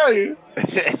to tell you.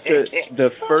 The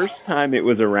first time it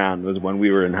was around was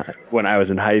when I was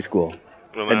in high school.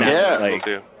 And that was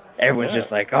like, everyone's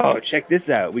just like, oh, check this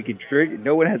out. We can drink.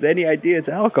 No one has any idea it's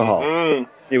alcohol.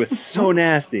 It was so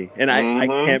nasty. And I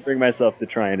can't bring myself to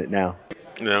trying it now.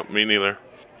 No, me neither.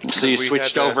 So you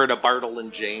switched over to Bartle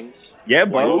and James? Yeah,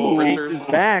 Bartle and James is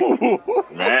back.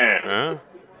 Man.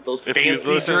 Those If you fancy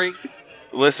listen- drinks?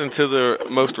 listen to the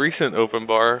most recent open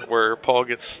bar where Paul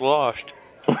gets sloshed.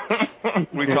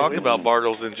 We talked about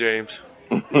Bartles and James.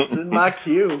 It's in my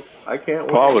queue. I can't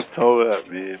wait. Paul was towed up,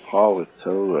 man. Paul was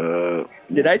towed up.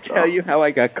 Did I tell you how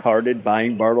I got carded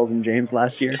buying Bartles and James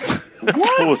last year?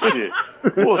 Bullshit.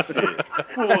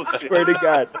 I swear to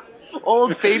God.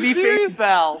 Old babyface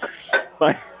Val.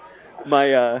 My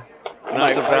Not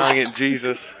the valiant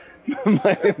Jesus.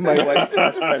 my wife's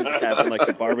best friend was having like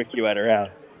a barbecue at her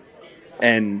house,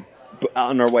 and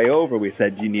on our way over we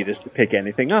said, "Do you need us to pick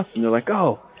anything up?" And they're like,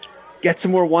 "Oh, get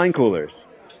some more wine coolers."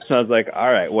 So I was like,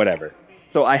 "All right, whatever."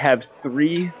 So I have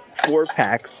 3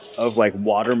 4-packs of like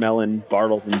watermelon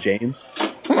Bartles and James.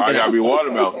 I gotta be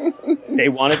watermelon. They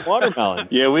wanted watermelon.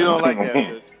 Yeah, we don't like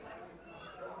that.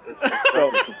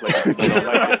 So,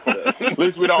 At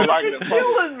least we don't like it in public.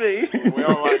 Killing me. We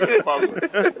don't like it in public.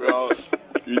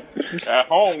 At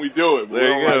home we do it, but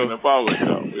There we you don't go. like it in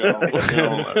public. Though. We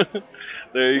don't like it.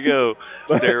 There you go.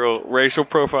 Daryl, racial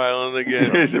profiling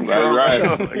again. That's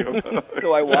right.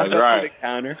 so I walk up Right. to the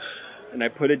counter, and I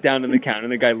put it down on the counter,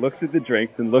 and the guy looks at the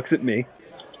drinks and looks at me,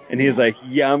 and he's like,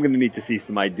 "Yeah, I'm going to need to see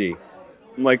some ID."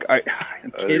 I'm like, "I'm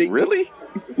kidding." Really?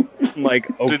 I'm like,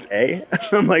 "Okay."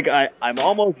 I'm like, I'm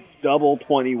almost double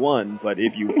 21, but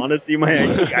if you want to see my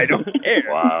ID, I don't care.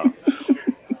 Wow.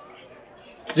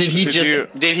 Did he Did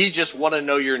you- just want to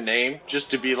know your name?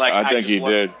 Just to be like, I think he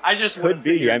did. I just want to Could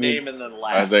see be, your I mean, name and then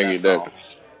laugh. I think he that's did. all.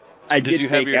 I Did you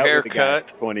have make your out hair with the guy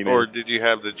cut, for 20 or minutes. did you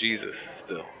have the Jesus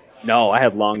still? No, I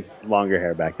had longer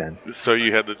hair back then. So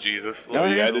you had the Jesus. No,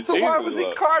 you had the So why Jesus was he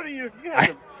look. carding you?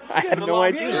 I had no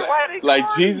idea. Like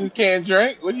Jesus can't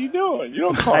drink? What are you doing? You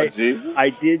don't call Jesus. I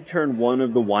did turn one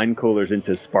of the wine coolers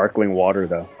into sparkling water,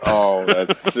 though. Oh,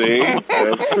 let's see.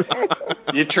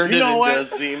 You turned You it know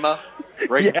into Zima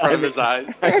right in Yeah, front I of his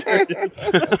eyes.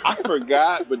 I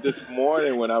forgot, but this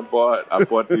morning when I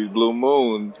bought these Blue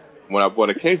Moons, when I bought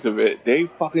a case of it, they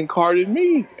fucking carded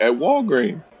me at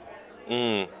Walgreens.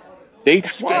 Mm. They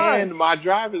scanned my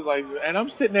driver's license, and I'm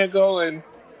sitting there going,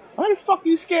 "Why the fuck are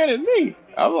you scanning me?"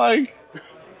 I'm like,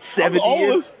 70 I'm old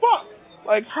years. as fuck.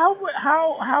 Like,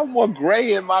 how more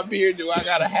gray in my beard do I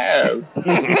gotta have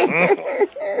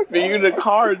for you to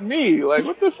card me? Like,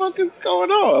 what the fuck is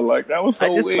going on? Like, that was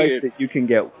so I just weird. like that you can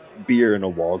get beer in a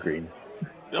Walgreens.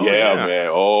 Oh, yeah, man.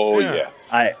 Oh, Yeah. yes.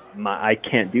 I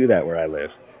can't do that where I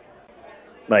live.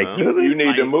 Like Well, You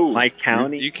need to move. my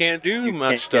county, You can't do you much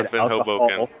can't stuff get in alcohol.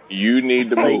 Hoboken. You need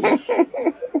to move.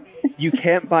 You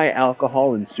can't buy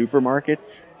alcohol in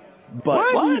supermarkets,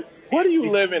 but What do you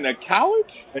live in, a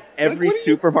couch? but every what do you-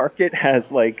 supermarket has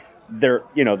like their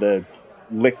the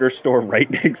liquor store right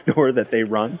next door that they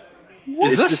run.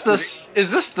 Is It's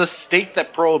this the state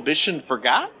that Prohibition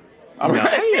forgot? I'm No.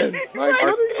 saying. Like, Our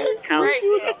what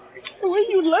county- where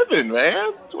you living,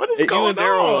 man? What is You going and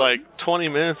Daryl on? are like 20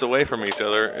 minutes away from each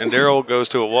other, and Daryl goes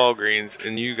to a Walgreens,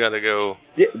 and you got to go.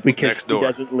 Yeah, because Next he door.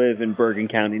 doesn't live in Bergen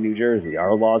County, New Jersey.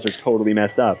 Our laws are totally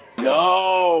messed up.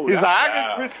 No, He's that's like,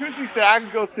 foul. Chris Christie said I can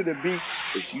go to the beach,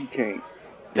 but you can't.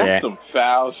 That's Yeah. some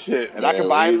foul shit. And I man. can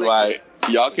buy He's liquor. like,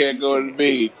 y'all can't go to the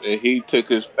beach, and he took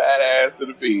his fat ass to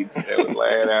the beach and was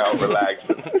laying out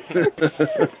relaxing.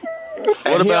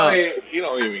 What about- He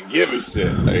don't even give a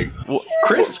shit. Like,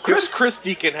 Chris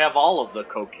Christie can have all of the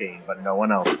cocaine, but no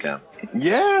one else can.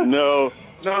 yeah. No,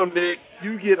 Nick,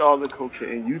 you get all the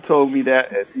cocaine. You told me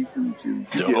that at C2 too.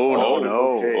 You get all the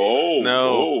cocaine. Oh,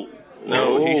 No.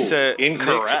 No, he said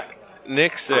Incorrect.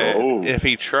 Nick said Oh. if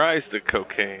he tries the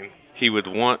cocaine, he would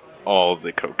want all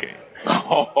the cocaine.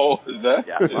 Oh, is that?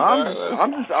 Yeah. Is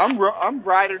that- I'm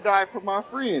ride or die for my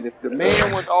friend. If the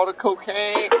man wants all the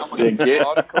cocaine, I'm gonna Then get get-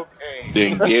 all the cocaine.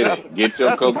 Then get it. Get your That's the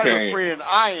type of cocaine. friend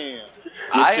I am.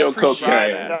 I your appreciate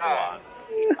cocaine. that. Ron.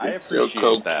 I Your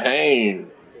appreciate that.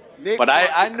 cocaine. Nick But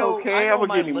wants I the know- cocaine. I know I'm gonna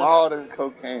my give him limit. all the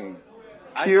cocaine.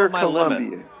 I Pure know my Columbia.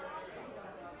 limits.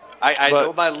 I But-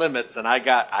 know my limits, and I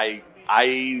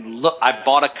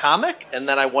bought a comic, and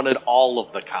then I wanted all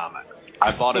of the comics.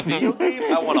 I bought a video game,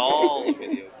 I want all the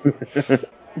video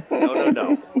games.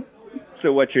 No.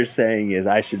 So what you're saying is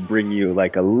I should bring you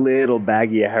like a little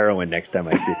baggie of heroin next time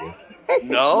I see you.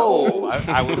 No,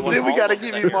 I would want Then we all gotta of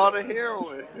give the him all the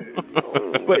heroin.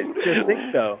 But just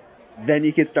think though, then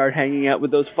you could start hanging out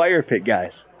with those fire pit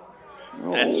guys.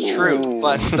 That's true,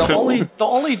 but the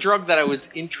only drug that I was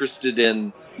interested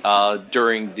in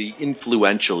during the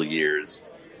influential years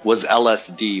was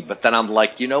LSD. But then I'm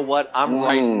like, you know what? I'm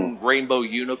writing rainbow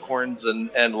unicorns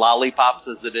and lollipops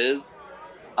as it is.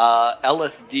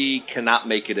 LSD cannot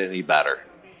make it any better.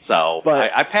 So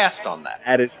But- I passed on that.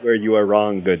 That is where you are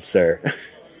wrong, good sir.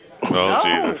 Oh, No.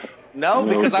 Jesus. No,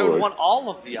 because I would boy. want all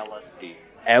of the LSD.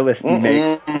 LSD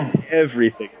makes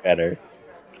everything better.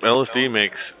 LSD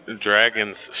makes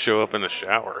dragons show up in a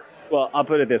shower. Well, I'll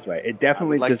put it this way: it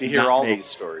definitely I'd like does to hear not all make these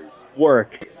stories.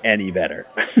 work any better.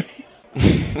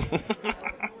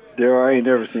 Daryl, I ain't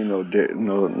never seen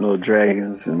no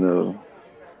dragons and no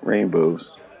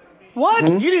rainbows. What?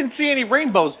 You didn't see any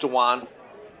rainbows, Dewan.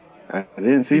 I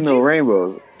didn't see no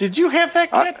rainbows. Did you have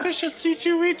that catfish at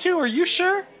C2E2? Are you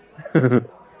sure? Yeah.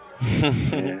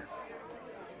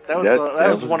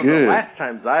 That was one good. of the last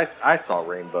times I saw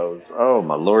rainbows. Oh,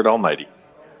 my Lord Almighty.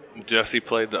 Jesse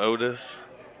played the Otis.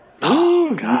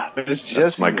 Oh, God.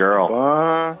 That's my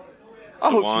girl.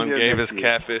 Juan gave his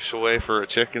catfish away for a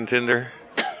chicken tender.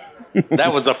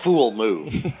 That was a fool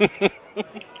move.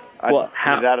 Well,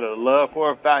 I did it out of love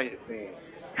for a Valiant fan.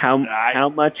 How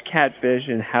much catfish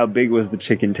and how big was the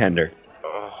chicken tender?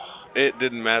 It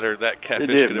didn't matter. That catfish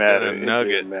It didn't could matter. have been a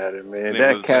nugget. It didn't matter, man. It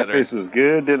That was catfish better. was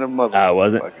good than a mother.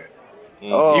 Was it?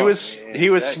 Oh, He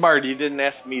was smart. He didn't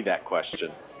ask me that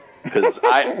question. Because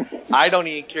I don't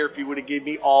even care if he would have gave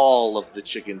me all of the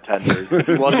chicken tenders.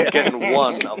 He wasn't getting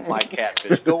one of my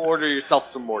catfish. Go order yourself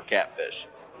some more catfish.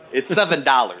 It's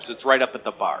 $7. It's right up at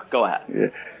the bar. Go ahead. Yeah.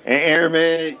 And Aaron,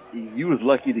 man, you was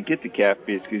lucky to get the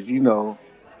catfish because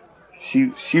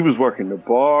she was working the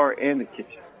bar and the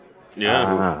kitchen.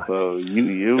 Yeah. So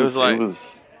she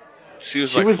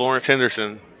was like Florence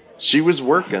Henderson. She was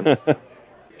working.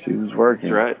 She was working.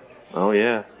 That's right. Oh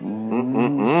yeah.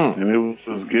 And it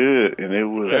was good. And it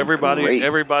was great.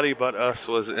 Everybody but us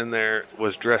was in there,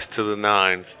 was dressed to the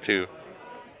nines too.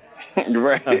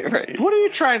 right. What are you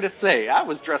trying to say? I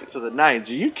was dressed to the nines.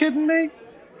 Are you kidding me?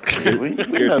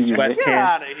 Your sweatpants. Get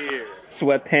out of here.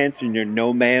 Sweatpants and your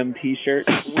no ma'am t-shirt.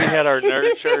 We had our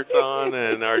nerd shirts on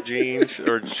and our jeans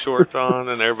or shorts on,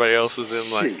 and everybody else was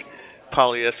in like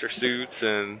polyester suits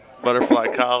and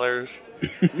butterfly collars.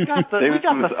 We got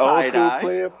the side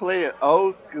eye.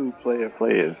 Old school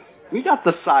players. We got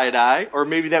the side eye, or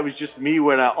maybe that was just me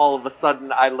when all of a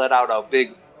sudden I let out a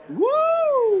big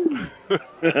woo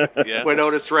when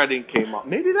Otis Redding came up.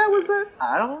 Maybe that was it.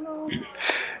 I don't know.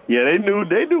 Yeah, they knew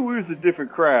we was a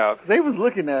different crowd because they was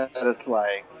looking at us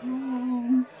like,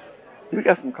 we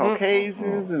got some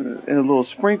Caucasians and a little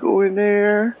sprinkle in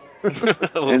there. A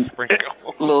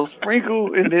little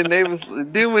sprinkle. And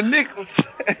then when Nick was,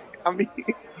 I mean,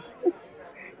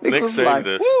 Nick was saved like,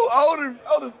 us. woo,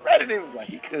 Otis Redding. They was like,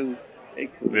 he cool. They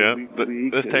cool. Yeah,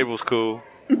 this cool. table's cool.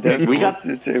 We got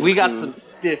some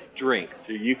stiff drinks.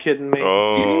 Are you kidding me?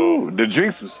 Oh, Ooh, the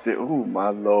drinks was still. Oh my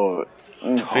Lord!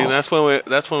 See, that's when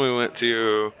we went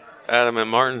to Adam and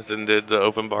Martin's and did the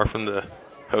open bar from the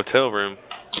hotel room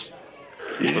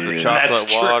with the chocolate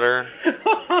water.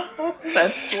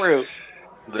 That's true.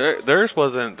 Theirs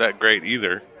wasn't that great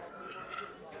either.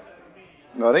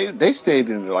 No, they stayed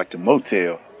in like the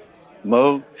motel,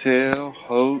 hotel,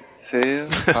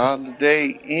 Holiday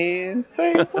Inn,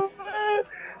 say what?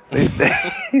 They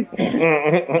stayed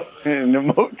in the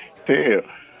motel.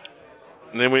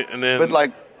 And then But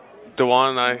like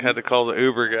Dewan and I had to call the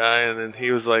Uber guy, and then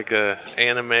he was like a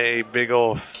anime big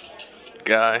old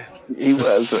guy. He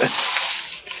was.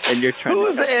 And you're trying. Who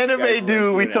was the anime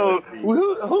dude we told? Who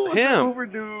was Him. the Uber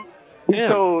dude we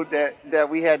told that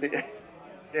we had to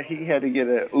that he had to get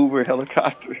an Uber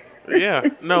helicopter? Yeah,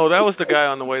 no, that was the guy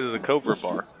on the way to the Cobra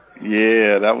bar.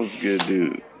 Yeah, that was a good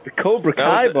dude. The Cobra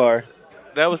Kai bar.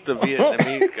 That was the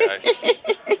Vietnamese guy.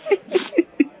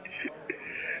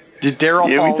 Did Daryl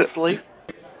fall asleep?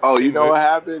 Oh, you know what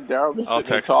happened? Daryl was sitting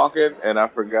there talking, and I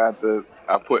forgot that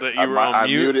I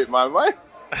muted my mic.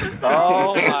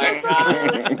 Oh my God!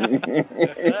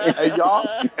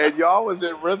 and y'all was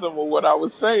in rhythm with what I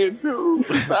was saying too.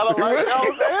 It sounded like y'all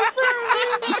was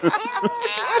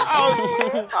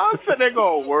answering. I was sitting there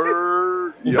going,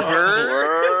 word.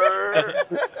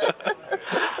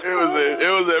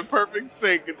 It was a perfect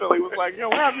sync until he was like, yo,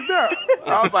 what happened there?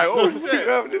 I was like, oh shit.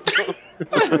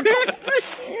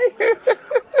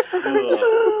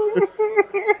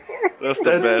 That's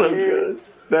the best. So good.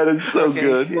 That is so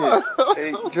good.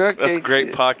 That's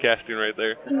great podcasting right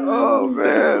there. Oh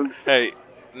man. Hey,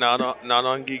 not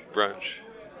on Geek Brunch,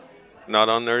 not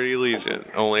on Nerdy Legion,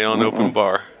 only on Open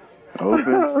Bar.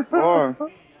 Open Bar.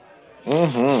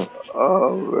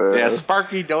 Oh man. Yeah,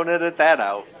 Sparky, don't edit that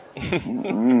out. That's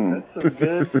some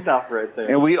good stuff right there.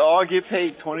 And we all get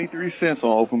paid 23 cents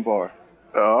on Open Bar.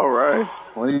 All right.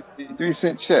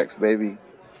 23-cent checks, baby.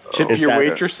 Tip your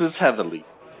waitresses heavily.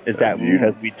 Is that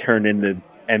because we turn into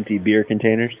empty beer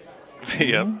containers?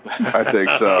 Yep. I think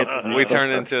so. we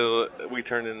turn into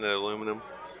aluminum.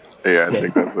 Yeah, I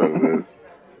think that's what it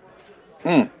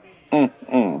is.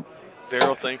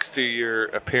 Daryl, thanks to your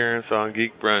appearance on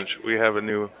Geek Brunch, we have a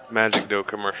new Magic Dough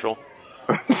commercial.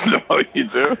 So you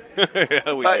do?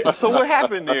 Yeah, we Like, do. so what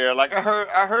happened there? Like I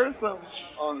heard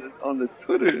something on the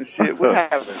Twitter and shit. What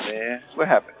happened, man? What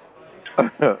happened?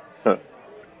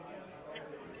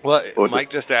 Well, Mike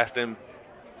just asked him,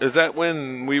 is that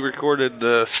when we recorded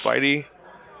the Spidey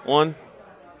one?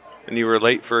 And you were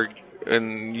late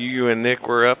and you and Nick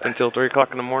were up until 3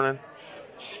 o'clock in the morning?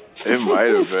 It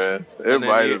might have been. It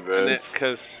might have been.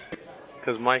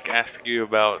 Because Mike asked you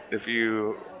about if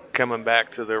you coming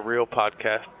back to the real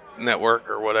podcast network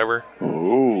or whatever.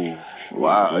 Ooh.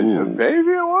 Wow. Yeah,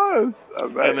 maybe it was. I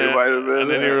bet it might have been.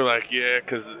 And then you were like, yeah,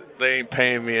 because they ain't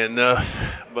paying me enough.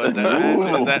 But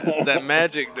that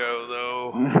magic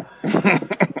dough,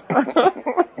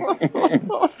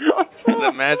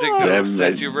 that magic dough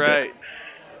set you right.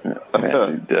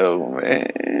 Magic dough,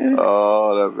 man.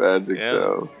 Oh, that magic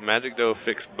dough. Magic dough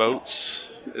fix boats.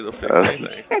 It'll fix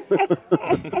anything.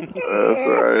 That's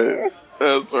right.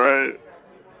 That's right.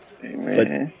 Hey,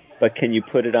 man. But can you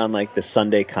put it on like the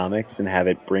Sunday comics and have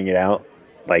it bring it out?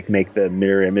 Like make the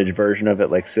mirror image version of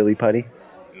it like Silly Putty?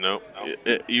 Nope.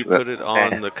 You put it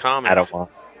on the comics. I don't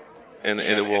want. And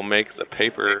it will make the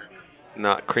paper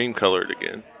not cream colored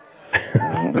again.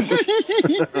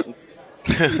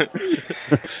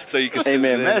 So you can. Hey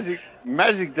man,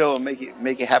 magic dough make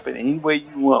it happen any way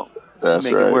you want. That's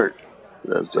make right. It work.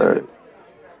 That's right.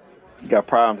 You got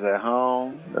problems at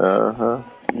home.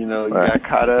 You know, you Right. got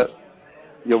caught up.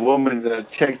 Your woman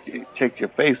checked your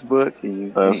Facebook and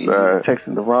you That's you right. was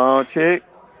texting the wrong chick.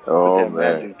 Oh Put that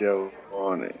man, magic dough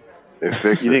on it. it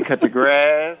fixed You it. didn't cut the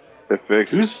grass. It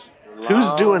fixed it.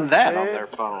 Who's doing that on Shit. their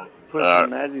phone? Put some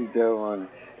magic dough on it.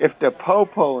 If the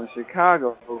popo in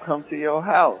Chicago will come to your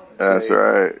house, and That's say,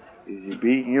 right. Is you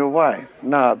beating your wife?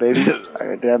 Nah, baby, I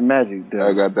got that magic dough.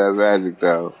 I got that magic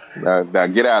dough. Now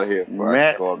get out of here before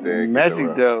I go up there and get the magic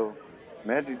rub. dough.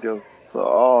 Magic dough solve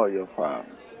all your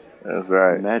problems. That's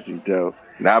right. Magic dough.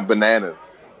 Not bananas.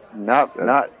 Not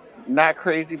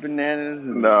crazy bananas.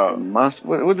 And No. Monster,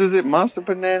 what is it? Monster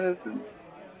bananas? And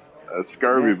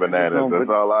Scurvy bananas. That's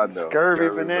all I know. Scurvy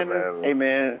bananas. Hey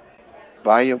man,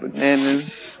 buy your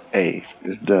bananas. Hey,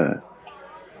 it's done.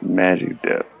 Magic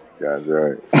dough. That's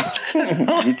right.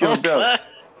 Get your dough.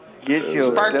 Get your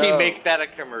Sparky, dough. make that a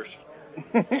commercial.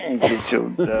 Get your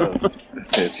dough.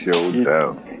 Get your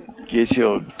dough. Get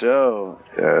your dough.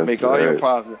 That's Make all your right.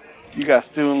 problems. You got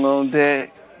student loan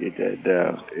debt. Get that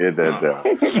dough. Get that dough.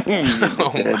 Get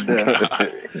that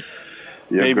dough.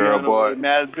 Your Maybe girl on the bought. way,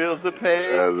 mad bills to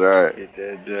pay. That's right. Get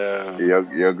that dough.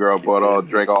 Your girl bought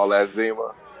drink all that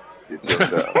Zima. Get your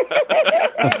dough.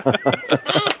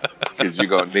 Because you're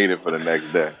going to need it for the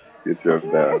next day. Get your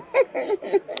dough.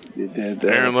 Get that dough.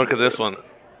 Aaron, look at this one.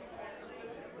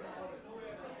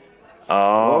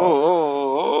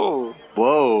 Oh.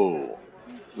 Whoa.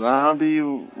 Zombie.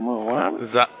 What?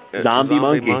 Zombie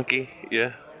monkey. monkey.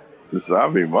 Yeah. The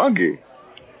zombie monkey.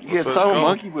 You get What's so it called?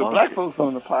 monkey with black folks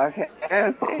on the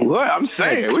podcast. What? I'm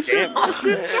saying. What you doing?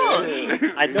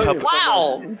 I know you're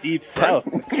Wow. from deep south.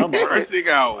 Come on. First he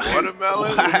got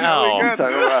watermelon. Wow. Now we got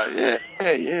Talking about,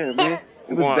 yeah, man.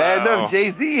 It was bad enough.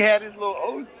 Jay-Z had his little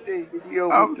OJ video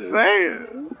I'm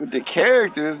saying. with the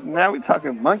characters. Now we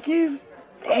talking monkeys.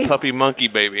 Hey. Puppy monkey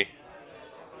baby.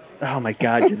 Oh my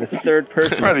God, you're the third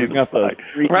person to bring up those.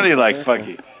 Running like fuck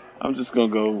it. I'm just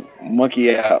gonna go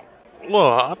monkey out. Well,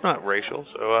 I'm not racial,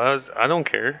 so I don't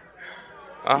care.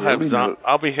 I'll have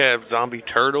zombie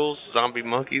turtles, zombie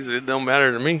monkeys. It don't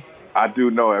matter to me. I do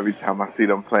know every time I see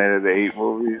them Planet of the Apes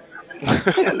movies.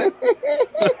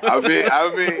 I'll be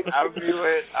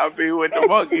with the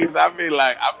monkeys. I'll be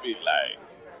like,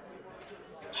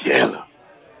 kill them.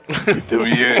 Get them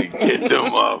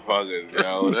motherfuckers,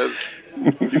 yo.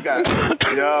 You got,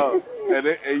 yo.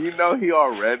 And you know he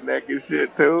all redneck and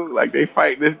shit too. Like they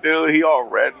fight this dude, he all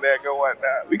redneck and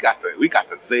whatnot. We got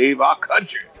to save our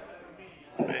country.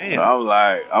 Man.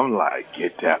 I'm like,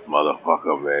 get that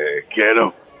motherfucker, man. Get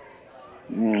him.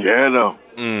 Get him.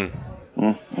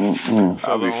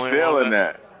 So I'll be feeling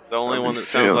that. The only one that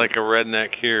sounds like a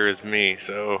redneck here is me.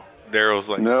 So Daryl's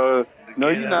like, No,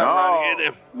 you're not. get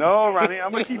him. No, Ronnie,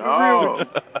 I'm gonna keep it real with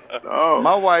you. No.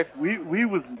 My wife, we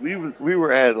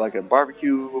were at like a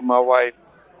barbecue with my wife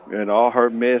and all her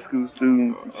med school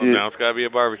students and shit. Now it's gotta be a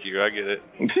barbecue. I get it.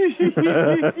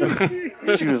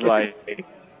 She was like,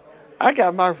 I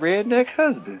got my redneck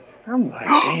husband. I'm like,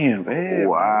 damn, man.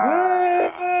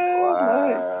 Wow.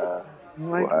 I'm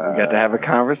like, we got to have a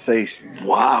conversation.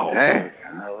 Wow. Dang.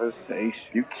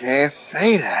 Conversation. You can't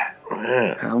say that.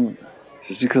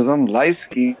 Just because I'm light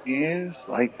skinned, it's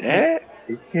like that.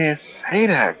 You can't say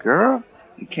that, girl.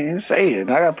 You can't say it.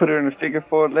 I got to put her in a figure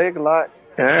 4 leg lock.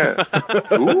 Yeah.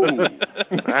 Ooh.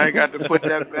 I ain't got to put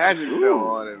that magic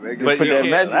though on it. Make it But put you that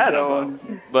can't- magic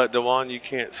on. But Dewan, you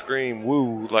can't scream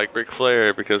 "woo" like Ric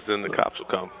Flair because then the cops will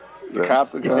come. The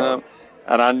cops will come,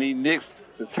 and I need Nick's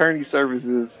attorney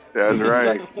services. That's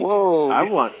right. Like, whoa. I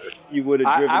want. You would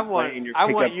have driven away in your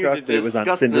pickup truck, but it was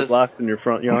on cinder blocks in your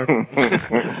front yard.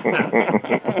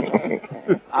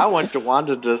 I want Dewan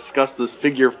to discuss this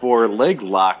figure 4 leg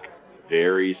lock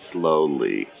very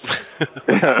slowly.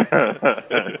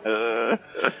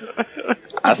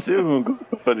 I still gonna go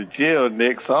for the jail,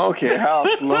 Nick, so I don't care how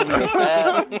slow or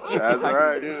fast. That's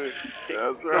right.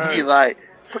 That's right. Be like,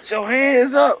 put your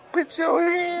hands up. Put your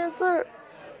hands up.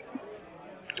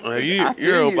 Well, I you're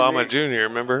feel you, Obama man. Jr.,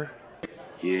 remember?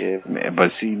 Yeah, man.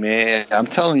 But see, man, I'm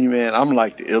telling you, man, I'm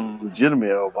like the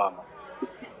illegitimate Obama.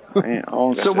 Man, I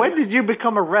don't So got when that. did you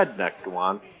become a redneck,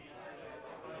 Dewan?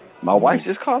 My wife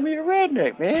just called me a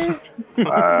redneck, man.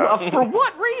 For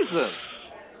what reason?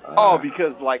 Oh,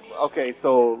 because okay,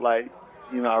 so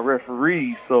I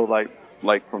referee, so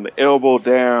like from the elbow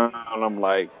down, I'm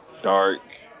like dark,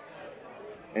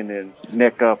 and then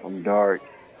neck up, I'm dark.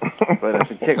 But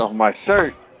if I take off my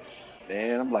shirt,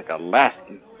 man, I'm like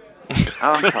Alaskan.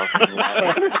 I'm talking like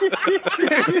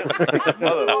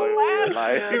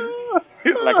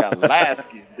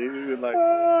Alaskan, dude. Like,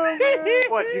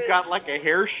 What, you got like a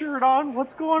hair shirt on?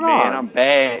 What's going man, on? I'm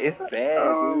bad. It's bad,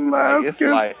 dude.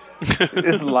 Like,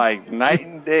 it's like night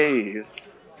and day.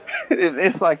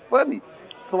 It's like funny.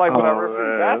 So like when I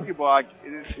referee basketball,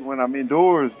 when I'm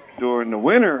indoors during the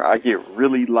winter, I get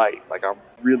really light. Like I'm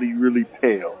really, really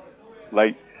pale.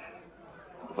 Like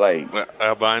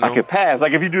Albino. I could pass.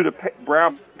 Like if you do the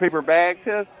brown paper bag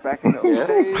test back in the old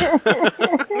days,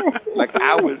 like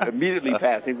I would immediately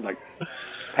pass. They would like,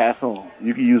 pass on.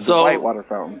 You can use the white water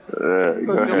fountain.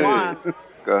 Go ahead.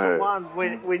 Go ahead. Dewan,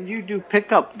 when you do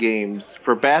pickup games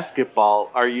for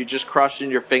basketball, are you just crossing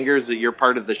your fingers that you're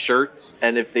part of the shirts?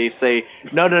 And if they say,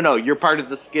 no, you're part of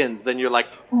the skins, then you're like,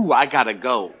 ooh, I gotta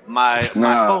go. My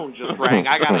phone just rang.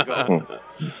 I gotta go.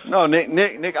 No,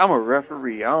 Nick, I'm a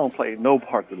referee. I don't play no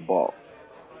parts of the ball.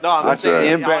 No, I'm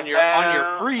saying inbound. on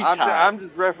your free time. I'm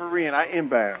just refereeing. I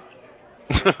inbound.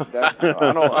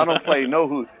 I don't play no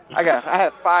hoop. I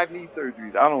had 5 knee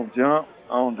surgeries. I don't jump.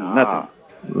 I don't do nothing.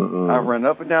 I run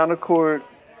up and down the court.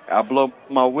 I blow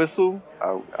my whistle.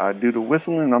 I do the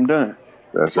whistling. I'm done.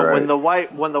 That's but right. when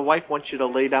the wife wants you to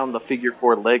lay down the figure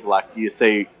 4 leg lock, do you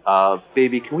say,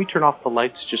 baby, can we turn off the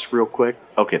lights just real quick?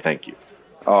 Okay, thank you.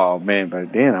 Oh man,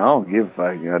 but then I don't give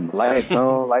a fuck. Lights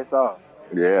on, lights off.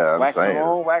 Yeah, I'm wax saying.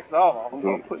 on, wax off.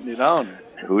 I'm putting it on there.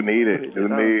 Who need it? Who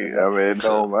need? I mean, it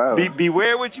don't matter.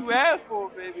 Beware what you ask for,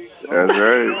 baby. That's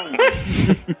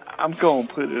right. I'm gonna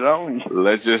put it on you.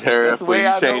 Let's just hurry up before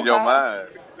you change your mind.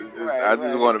 I just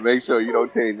Right. want to make sure you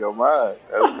don't change your mind.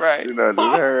 That's Right. just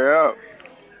hurry up.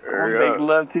 I'll make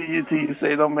love to you till you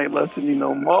say don't make love to me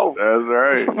no more. That's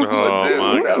right. my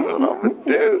That's what I'm gonna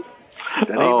do. That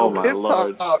ain't Oh, no my pep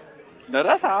Lord. talk. No,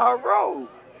 that's how I roll.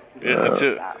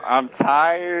 I'm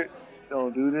tired.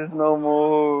 Don't do this no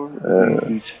more.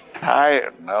 I'm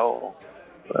tired. No.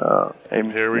 Hey,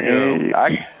 here we go.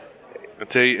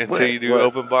 Until you do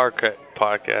open bar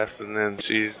podcast, and then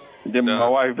she's. Then my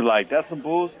wife be like, "That's some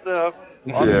bull stuff."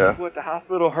 All the people at the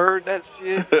hospital heard that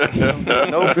shit.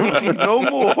 No Gucci, no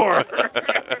more.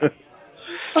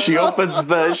 She opens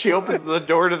the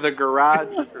door to the garage,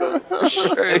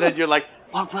 and then you're like,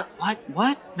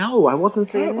 what? No, I wasn't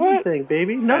saying anything,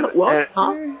 baby. No, what?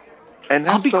 Huh? And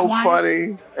that's so quiet.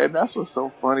 funny. And that's what's so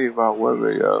funny about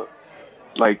women, yo.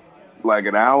 Like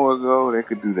an hour ago, they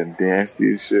could do the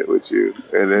nastiest shit with you,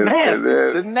 and then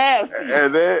the nasty.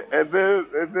 and then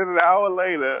an hour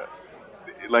later,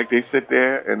 like they sit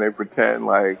there and they pretend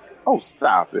like, oh,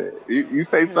 stop it. You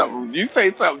say something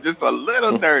just a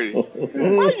little dirty.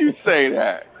 Why you say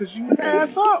that? Because you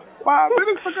ass up 5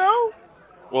 minutes ago.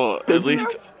 Well, at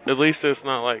least it's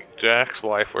not like Jack's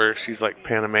wife where she's like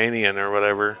Panamanian or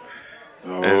whatever.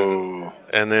 Oh.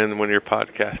 And then when you're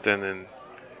podcasting and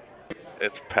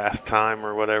it's past time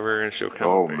or whatever, and she'll come.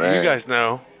 Oh, man. You guys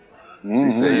know. She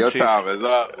said your time is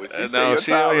up. No,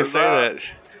 she don't even say that.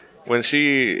 When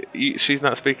she's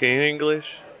not speaking English,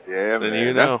 yeah, then man.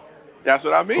 you know. That's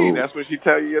what I mean. Ooh. That's when she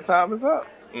tell you your time is up.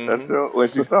 Mm-hmm. When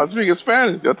she starts speaking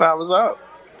Spanish, your time is up.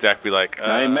 Jack be like,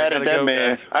 I ain't mad at that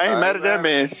man. I ain't mad at that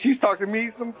man. She's talking to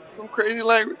me some crazy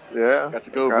language. Yeah. Got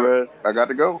to go, bro. I got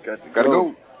to go. Gotta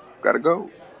go. Gotta go.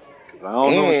 I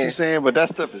don't know what she's saying, but that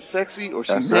stuff is sexy, or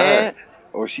she's mad,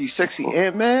 or she's sexy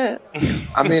and mad.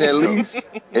 I mean, at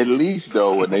least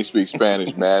though, when they speak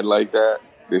Spanish mad like that,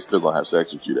 they still gonna have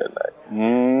sex with you that night.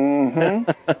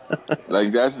 Mm-hmm.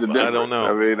 Like that's the difference. I don't know.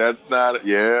 I mean, that's not.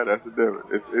 Yeah, that's the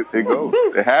difference. It goes.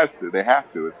 It has to. They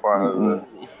have to. It's part of the.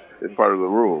 It's part of the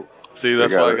rules. See,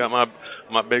 that's why I got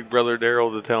my big brother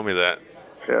Daryl to tell me that.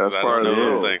 Yeah, that's part of the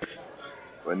rules. Things.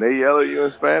 When they yell at you in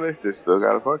Spanish, they still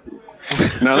gotta fuck you.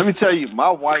 Now let me tell you, my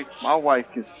wife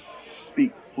can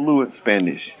speak fluent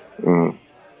Spanish, but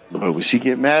when she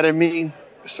get mad at me,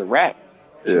 it's a wrap.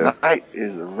 Tonight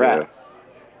is a wrap.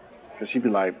 Cause she be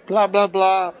like blah blah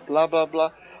blah blah blah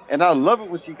blah, and I love it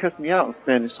when she cuss me out in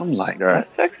Spanish. I'm like, that's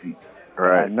sexy.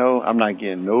 Right. I know I'm not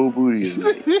getting no booty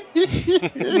tonight.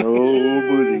 No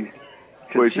booty.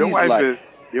 Wait, your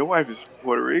wife is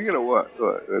Puerto Rican or what?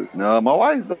 No, my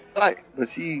wife's black, but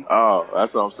she. Oh,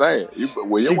 that's what I'm saying.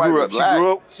 When your wife is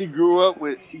black, she grew up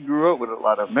with a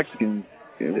lot of Mexicans,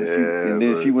 and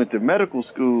then she went to medical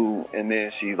school, and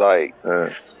then she like.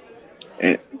 But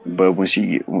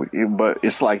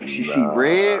it's like she see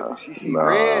red. When she see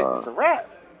red, it's a wrap.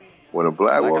 When a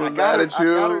black woman mad at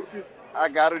you. I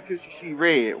got her till she see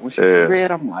red. When she see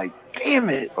red, I'm like, damn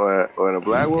it. When a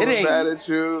black woman mad at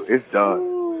you, it's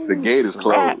done. The gate is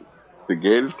closed. The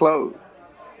gate is closed.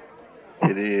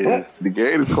 It is. The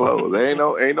gate is closed. There ain't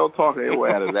no talking your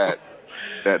way out of that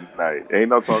night. Ain't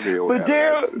no talking your way out of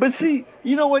that. But see,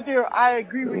 you know what, Daryl? I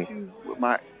agree with you with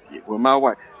my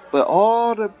wife. But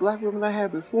all the black women I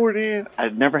had before then, I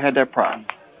never had that problem.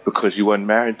 Because you wasn't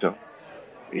married to them.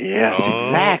 Yes,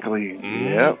 exactly.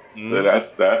 Yep. So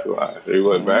that's why they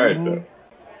wasn't married to them.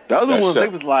 The other ones, they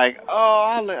was like, "Oh,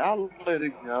 I'll let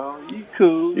it go. You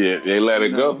cool." Yeah, they let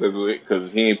it go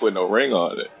because he ain't put no ring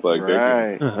on it. Like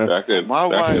right. My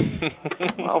wife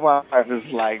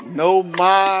is like, "No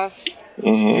mas.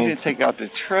 You didn't take out the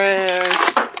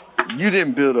trash. You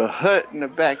didn't build a hut in the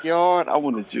backyard. I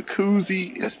want a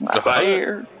jacuzzi. It's not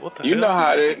there." You know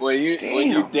how it is when you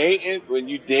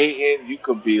dating, you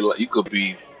could be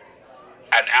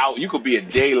an hour, you could be a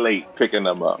day late picking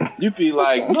them up. You be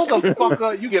like,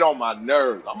 motherfucker, you get on my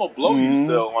nerves. I'm gonna blow you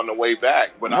still on the way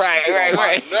back, but I get on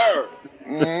my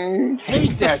nerves.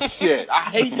 Hate that shit. I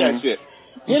hate that shit.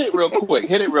 Hit it real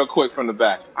quick from the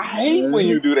back. I hate when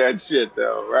you do that shit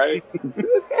though, right?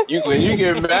 When you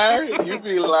get married, you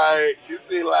be late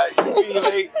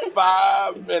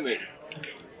 5 minutes.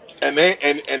 And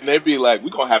they be like, we're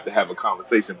gonna have to have a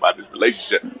conversation about this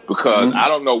relationship because I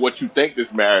don't know what you think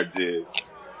this marriage is.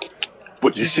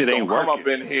 But you just don't come up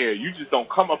in here. You just don't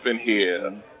come up in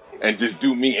here and just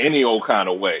do me any old kind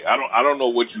of way. I don't know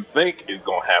what you think is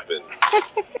gonna happen.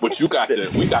 But we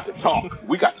got to talk.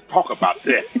 We got to talk about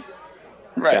this.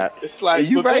 Right. Yeah. It's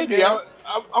like, but right, baby,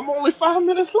 I'm only 5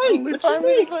 minutes late.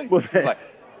 Like,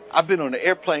 I've been on the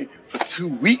airplane for 2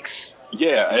 weeks.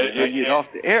 Yeah. I get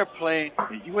off the airplane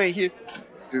and you ain't here.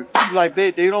 Like,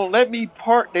 babe, they don't let me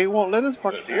park. They won't let us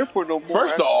park at the airport no more.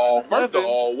 First of all,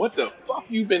 what the fuck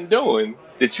you been doing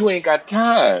that you ain't got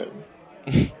time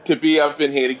to be up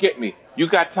in here to get me? You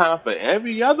got time for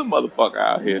every other motherfucker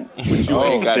out here, but you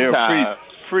ain't got time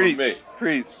for me.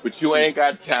 Preach. But you ain't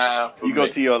got time for me. You go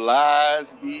to your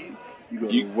lives, you go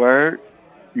to work,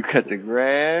 you cut the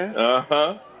grass.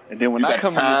 And then when I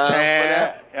come into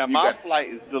town, and my flight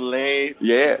is delayed.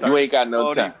 Yeah, 30, you ain't got no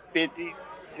 40, time. 50,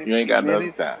 60 you ain't got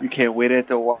minutes. no time. You can't wait at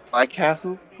the White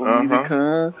Castle for me to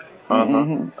come.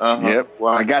 Yep.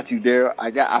 Well, I got you there.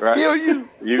 I feel you.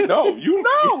 You know.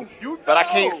 But I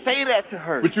can't say that to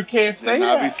her. But you can't say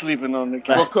that. I'll be sleeping on the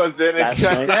couch. Because then it's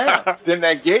shut down. Then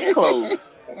that gate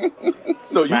closed.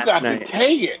 So you got to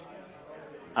take it.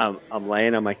 I'm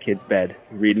laying on my kid's bed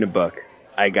reading a book.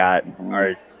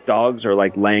 Our dogs are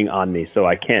like laying on me, so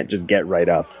I can't just get right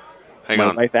up.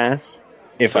 My wife asks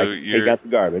if I take out the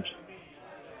garbage,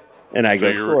 and I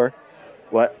go, sure.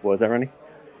 What was that, Ronnie?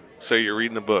 So you're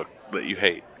reading the book that you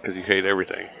hate because you hate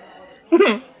everything.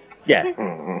 Yeah.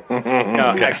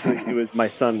 No, actually, it was my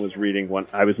son was reading one.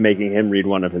 I was making him read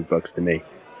one of his books to me.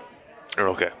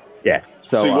 Okay. Yeah.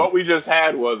 So see, what we just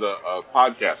had was a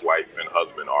podcast wife and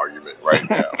husband argument right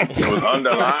now. It was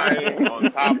underlying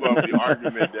on top of the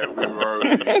argument that we were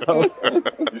already.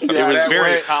 You see it was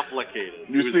very went? Complicated.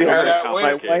 You see how that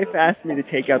went? My wife asked me to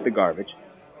take out the garbage.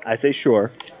 I say,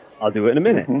 sure. I'll do it in a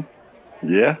minute.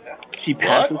 Yeah. She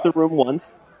passes the room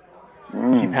once.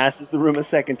 She passes the room a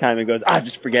second time and goes,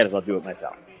 just forget it. I'll do it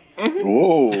myself.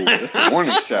 Whoa. That's the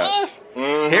warning shots.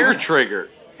 Hair trigger.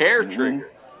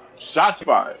 Shots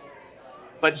fired.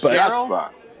 But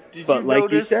Daryl, did you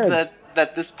notice that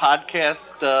this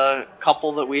podcast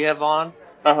couple that we have on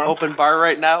Open Bar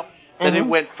right now, that it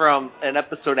went from an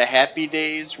episode of Happy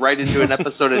Days right into an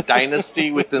episode of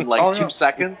Dynasty within 2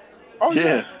 seconds?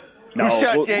 Yeah.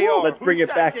 No, let's bring it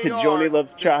back to Joni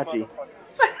Loves Chachi.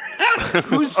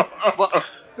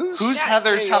 Who's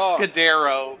Heather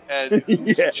Tuscadero and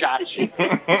who's Chachi?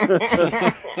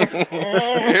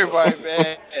 Everybody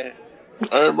mad.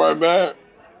 Everybody mad.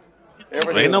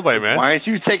 Ain't nobody mad. Why ain't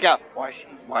you take out?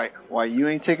 Why you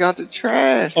ain't take out the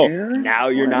trash? Oh, Aaron? now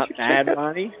you're Why not ain't you mad, take out-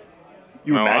 Ronnie?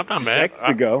 You were No, mad I'm not 2 mad. seconds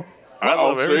ago. I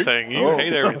love see? everything. You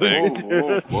hate everything.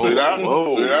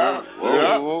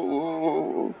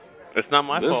 Whoa. It's not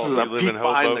my This fault. is You a live peek in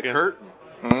behind the Hoboken.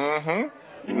 curtain.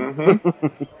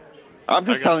 I'm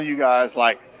just telling you guys,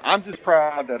 like, I'm just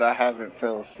proud that I haven't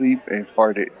fell asleep and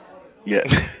farted yet.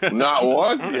 Not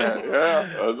once yet. Yeah.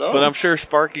 I know. But I'm sure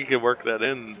Sparky could work that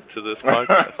into this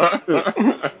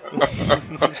podcast.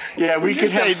 Yeah, we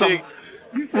could have some. Nick,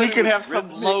 We could have some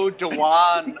low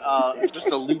Dewan, just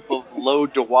a loop of low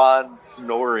Dewan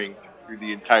snoring through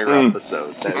the entire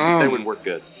episode. That would work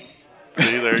good.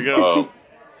 See, there you go.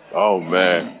 Oh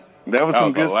man. That was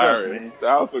some good hilarious. stuff, man.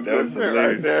 That was some good shit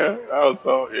right there. That was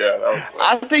so, that was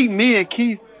fun. I think me and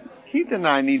Keith and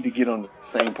I need to get on the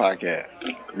same podcast.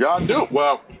 Y'all do.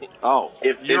 Well,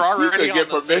 If if you're already Keith could on get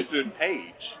the permission, same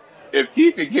page. if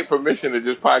Keith could get permission to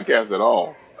just podcast at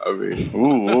all, I mean,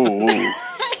 Ooh.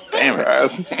 Damn it.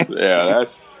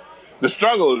 that's the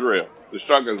struggle is real. The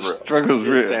struggle is real. Struggle's It's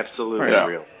real. absolutely Yeah.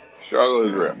 real. Struggle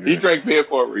is real. He drank beer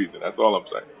for a reason. That's all I'm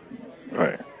saying.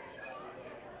 Right.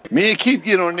 Me and Keith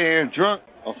get on there drunk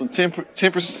on some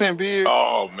 10% beer.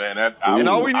 Oh man, I and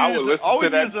all would we need listen to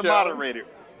that is a show. moderator.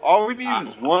 All we need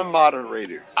is one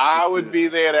moderator. I would be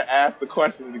there to ask the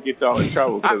questions to get y'all in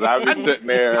trouble because I've been sitting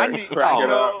there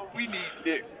cracking up. We need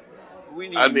Nick.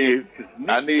 I need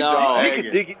y'all Nigga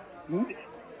hanging. dig it.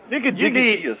 Nigga You dig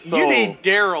it to your need soul.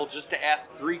 Daryl just to ask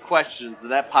 3 questions,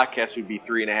 and that podcast would be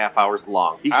 3.5 hours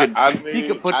long. He I could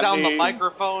need- put I down the need-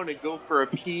 microphone and go for a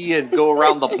pee and go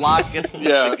around the block, get some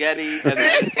spaghetti, and then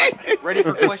it's like, ready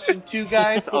for question 2,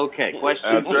 guys? Okay,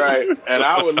 question That's 2. right. And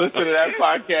I would listen to that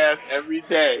podcast every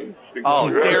day. Oh,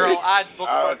 Daryl, I'd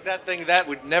bookmark that thing. That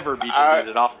would never be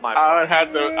deleted off my phone. I'd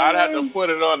have to put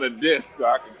it on a disc so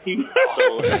I can keep it.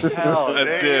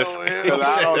 A disc. Because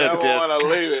I don't ever want to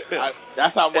leave it.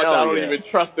 That's how much Hell I don't yeah. even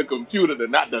trust the computer to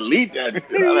not delete that. I'd have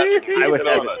to keep I would it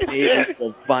have on a it made disc. into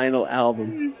a vinyl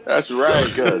album. That's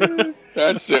right. Good.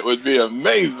 That shit would be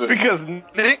amazing. Because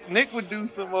Nick would do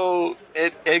some old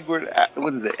Edward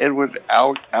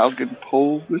Algan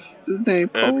Poe. What's his name?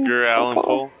 Edgar Allan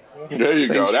Poe. There you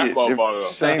Same go. That shit. motherfucker.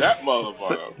 Same- That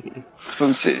motherfucker.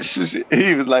 Some shit.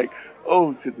 He was like,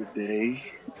 "Oh, to the day,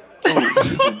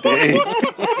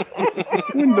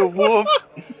 when the wolf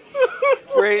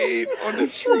sprayed on the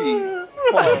tree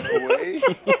far away.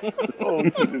 Oh,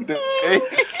 to the day."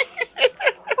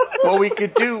 What we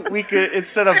could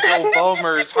instead of Bill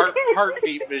Bomer's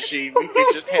heartbeat machine, we could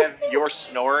just have your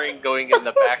snoring going in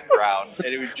the background, and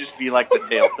it would just be like the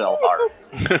Telltale Heart.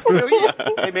 Hell yeah.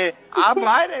 Hey man, I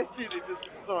buy that shit. It just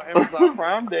it's on Amazon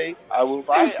Prime Day. I will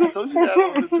buy it. I told you that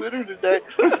on the Twitter today.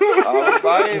 I will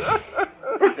buy it.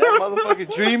 That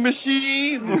motherfucking Dream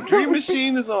Machine. The Dream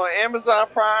Machine is on Amazon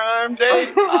Prime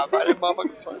Day. I buy that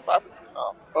motherfucker 25%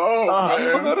 off. Oh, I'm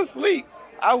man. gonna go to sleep.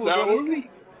 I will That go to would- sleep.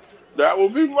 That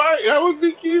would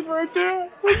be Keith right there.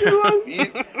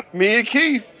 Me and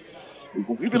Keith.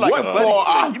 We be like What a for buddy flick.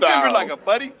 our You remember style? like a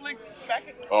buddy flick back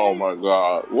in the Oh my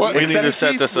God! What? We need to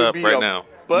set Keith this would up be right a now.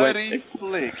 Buddy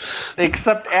flick.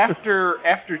 Except after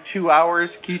 2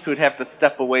 hours, Keith would have to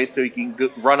step away so he can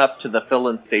run up to the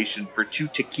filling station for 2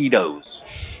 taquitos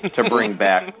to bring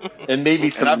back, and maybe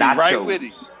some And I'd be nachos. right with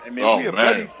him. And man, Oh, we a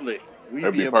man. buddy flick. We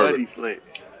That'd be be a perfect. buddy flick.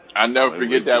 I never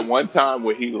forget that one time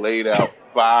when he laid out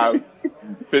 5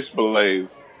 fish fillets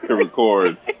to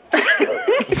record.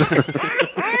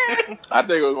 I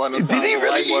think it was one of those times. Did he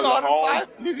really eat all wasn't home. the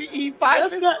 5? Did he eat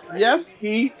 5? Yes,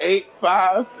 he ate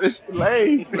 5 fish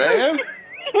fillets, man.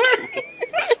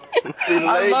 He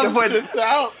laid love them when- shits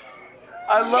out.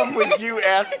 I love when you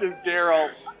asked him, Daryl,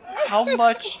 how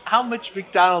much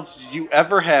McDonald's did you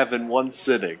ever have in one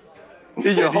sitting? In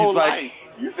your And whole he's like, life.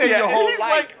 You said Yeah, your and whole he's life.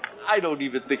 like, I don't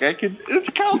even think I can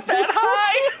count that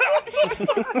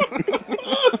high.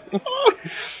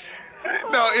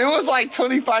 No, it was like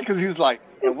 25 because he was like,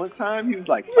 at one time he was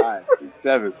like 5, 6,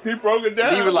 7. He broke it down.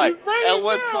 And he was like, broke it at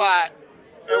one down.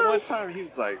 time he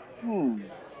was like,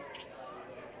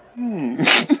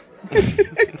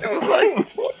 It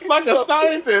was Like a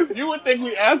scientist, you would think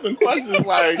we asking questions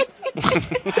like,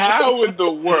 how would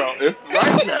the world, if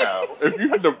you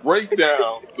had to break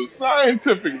down the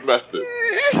scientific method,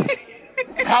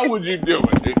 how would you do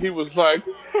it? And he was like,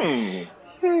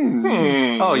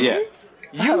 Oh, yeah.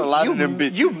 I had a lot of them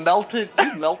bitches. You melted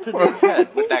his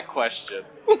head with that question.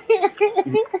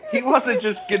 He wasn't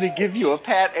just gonna give you a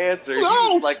pat answer. He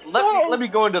was like, let me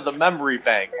go into the memory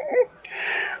bank.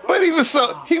 But he was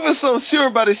so sure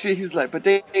about this shit. He was like, but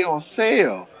they on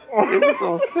sale. It was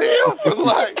on sale for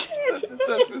like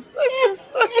such and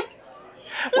such.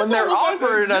 When they're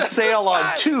offering a sale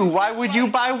on 2, why would you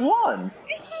buy 1?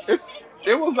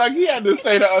 It was like he had to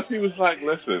say to us, he was like,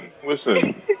 listen,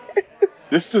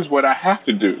 this is what I have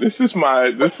to do. This is what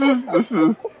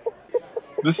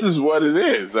it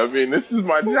is. I mean, this is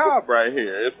my job right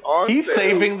here. It's on He's sale.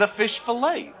 saving the fish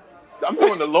fillets. I'm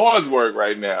doing the Lord's work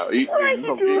right now. Eating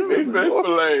some big fish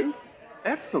fillets.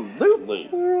 Absolutely.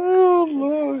 Oh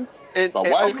Lord! And My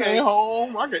wife came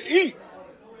home. I can eat.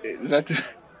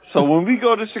 So when we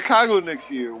go to Chicago next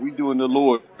year, we doing the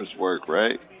Lord's work,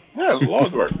 right? Yeah, the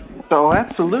Lord's work. Oh,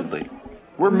 absolutely.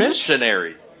 We're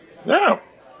missionaries. Yeah.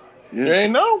 You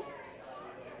ain't know?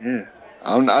 Yeah.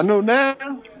 I know now.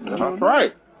 That's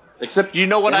right. Except you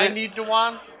know what I need,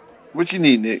 Dewan? What you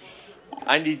need, Nick?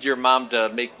 I need your mom to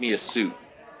make me a suit.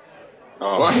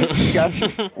 Oh, she got you.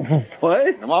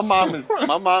 What? My mom is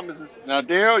now,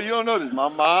 Daryl, you don't know this. My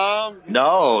mom.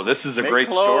 No, this is a great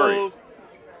story.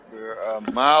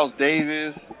 Miles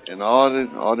Davis and all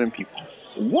them people.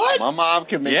 What? My mom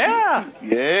can make you a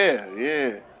suit.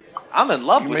 Yeah. I'm in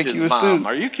love Can with make his you a mom. suit.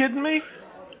 Are you kidding me?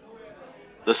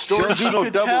 The story She she don't do no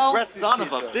could double tell, breasted son shit,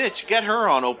 of a though. bitch, get her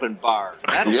on open bar.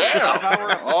 That'll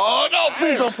Yeah. Oh no!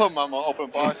 Please don't put my mom open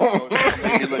bar. She's gonna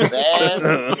make it look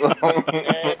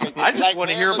bad. I just want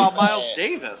to hear about Miles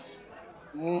Davis.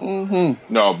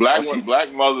 Mm-hmm. No, black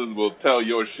mothers will tell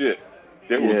your shit.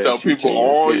 They will Yeah, tell she people tell your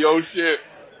all shit. your shit.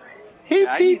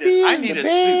 I need a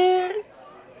suit.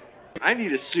 I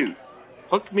need a suit.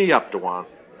 Hook me up, Dewan.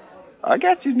 I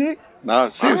got you, Nick. No,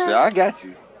 seriously, I got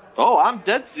you. Oh, I'm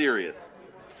dead serious.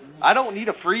 I don't need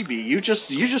a freebie. You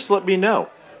just let me know.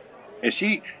 And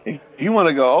if you want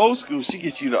to go old school, she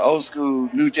gets you the old school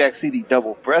New Jack City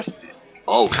double breasted.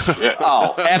 Oh shit.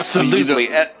 Oh, absolutely.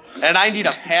 And I need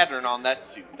a pattern on that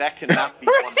suit. That cannot be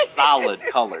one solid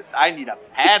color. I need a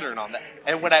pattern on that.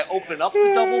 And when I open up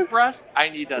the double breast, I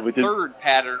need a third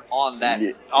pattern on that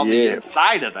the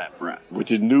inside of that breast. With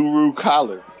the Nuru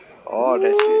collar. All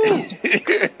that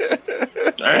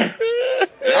shit.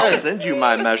 I'll send you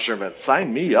my measurements.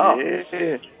 Sign me up.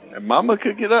 Yeah. And Mama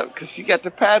could get up because she got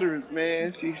the patterns,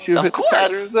 man. She'll Of hit course. the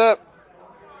patterns up.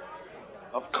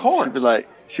 Of course.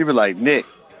 She'll be like, Nick,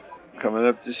 coming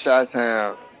up to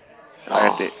Chi-Town.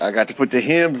 I got to put the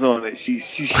hems on it. She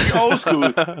old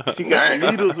school. She got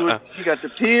the needles she got the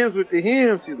pins with the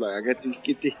hems. She's like, I got to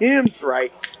get the hems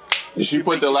right. Did she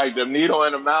put the needle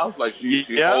in her mouth? Like she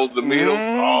holds the needle?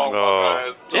 Mm-hmm. Oh, my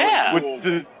God. So Yeah. cool.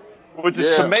 With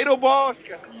the tomato ball? She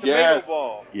got the tomato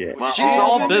ball. Yeah. She's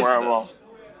all business.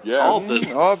 Yeah. All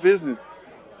business. All business.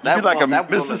 That Be like woman- a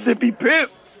Mississippi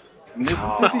pimp.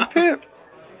 Mississippi pimp.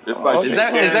 It's like Is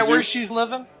that where she's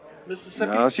living?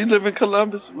 Mississippi? No, she live in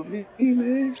Columbus with me,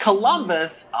 man.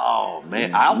 Columbus? Oh man,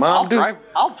 Yeah.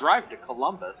 I'll drive to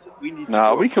Columbus if we need to.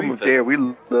 No, do a we come free up there. We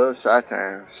love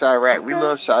Chi-Town. Chirac. We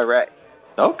love Chirac.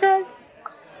 Okay.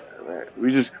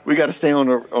 We got to stay on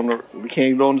the. We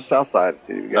can't go on the south side of the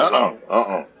city. We gotta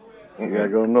go on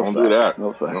the north Don't side. do that.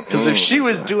 North side. Because if she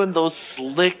was doing those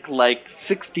slick, like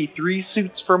 63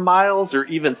 suits for Miles, or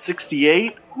even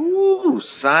 68, ooh,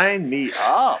 sign me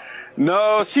up.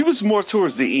 No, she was more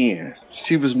towards the end.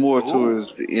 She was more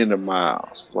towards the end of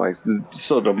Miles.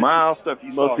 So the Miles stuff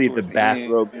you saw Mostly towards the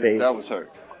bathrobe end, phase. That was her.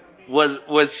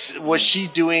 Was she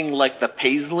doing like the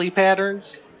paisley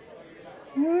patterns?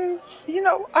 I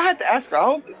had to ask her. I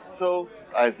don't think so.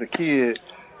 As a kid,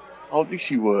 I don't think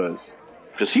she was.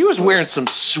 Because he was wearing some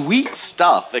sweet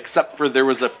stuff, except for there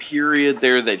was a period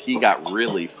there that he got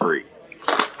really free.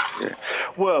 Yeah.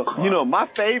 Well, my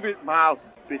favorite Miles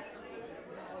was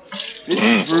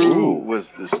Bitches Brew was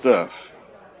the stuff.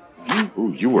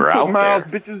 Ooh, you were out Miles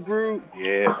there. Bitches Brew?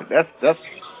 Yeah, that's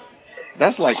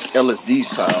like LSD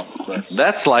style stuff.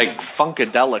 That's like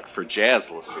funkadelic for jazz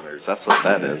listeners. That's what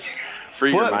that is.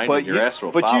 Free your mind and your ass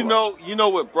will but follow. you know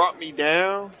what brought me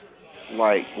down?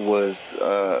 Was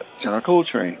John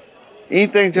Coltrane.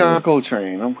 Anything John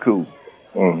Coltrane, I'm cool.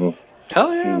 Mm-hmm.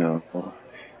 Hell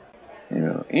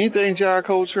yeah. Anything John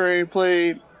Coltrane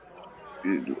played,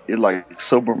 it like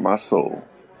sobered my soul.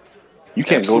 You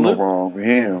can't go no wrong with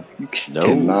him. You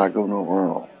cannot go no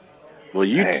wrong. Well,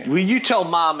 you tell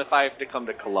Mom if I have to come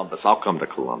to Columbus, I'll come to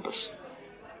Columbus.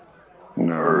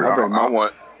 No, I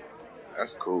want.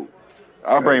 That's cool.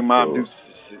 I'll bring Mom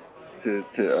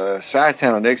to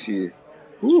Chi-Town next year.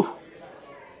 Ooh.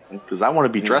 Because I want to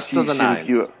be dressed to the nines.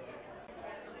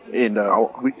 and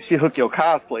she hook your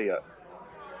cosplay up.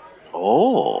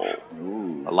 Oh,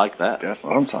 Ooh, I like that. that's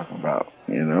what I'm talking about.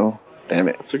 You know, damn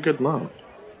it, That's a good mom.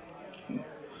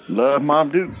 love Mom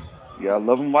Dukes. You gotta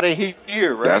love them while they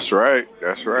here, right? That's right.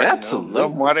 That's right. Absolutely.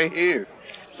 Love them while they here.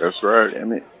 That's right.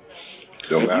 Damn it.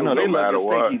 No matter, You know, they no love matter your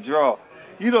what. stinky draw.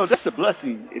 You know, that's the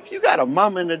blessing. If you got a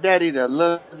mama and a daddy that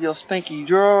love your stinky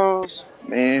draws,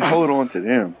 man, hold on to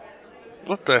them.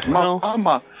 What the hell?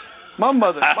 My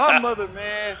mother,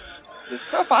 man, the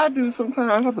stuff I do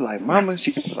sometimes, I'll be like, Mama,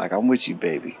 she be like, I'm with you,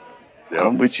 baby.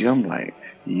 I'm with you. I'm like,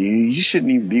 you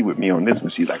shouldn't even be with me on this one.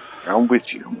 She's like, I'm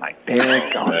with you. I'm like, damn.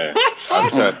 Man, I'm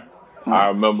telling you, I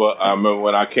remember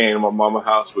when I came to my mama's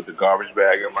house with the garbage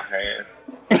bag in my hand.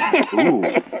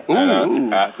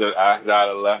 And after I'd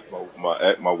left,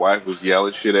 my wife was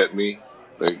yelling shit at me.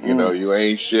 Like, you know, you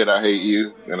ain't shit, I hate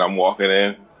you. And I'm walking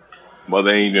in.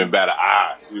 Mother ain't even bat an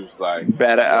eye. She was like,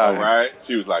 Bat an eye. all right?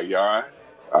 She was like, you all right?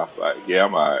 I was like, yeah,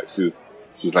 I'm all right. She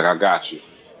was like, I got you.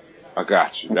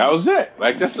 That was it.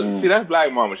 Like, see, that's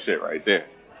black mama shit right there.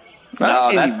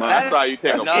 No, That's how you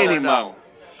take a any mom. mama.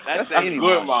 That's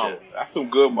good mama. That's some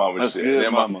good mama shit. Good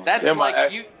Then mama. That's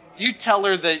like you tell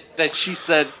her that she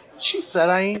said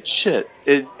I ain't shit.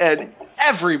 And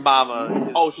every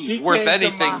mama she who's worth came to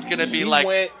anything's gonna be she like,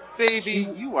 went- baby,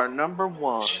 you are number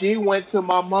one. She went to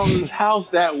my mother's house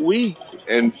that week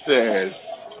and said,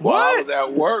 while I was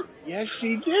at work, yes,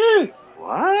 she did.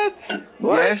 What?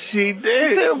 Yes, she did.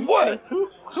 She said what?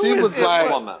 She was this like,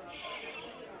 woman?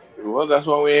 well, that's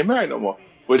why we ain't married no more.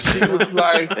 But she was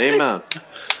like, Amen.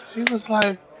 she was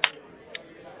like,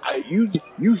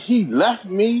 he left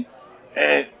me,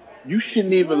 and you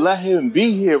shouldn't even let him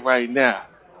be here right now.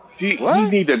 He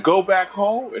need to go back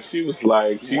home. And she was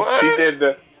like, she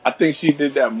did I think she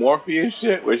did that Morpheus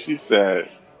shit where she said,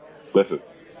 listen,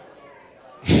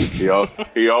 he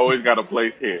always got a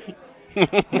place here.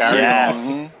 Carry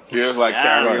on. She was like,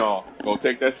 carry on. Go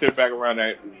take that shit back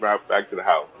back to the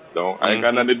house. I ain't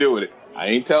got nothing to do with it. I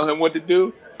ain't telling him what to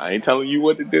do. I ain't telling you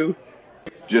what to do.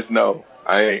 Just know,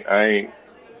 I ain't.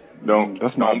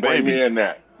 That's my don't blame baby. me in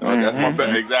that. No, that's my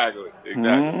baby. Exactly.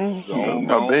 That's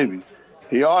my baby.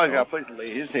 He always got a place to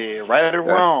lay his head, right or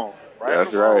wrong.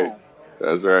 That's right.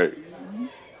 That's right.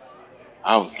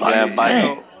 I was like,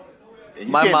 man. You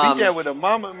My can't mom- beat that with a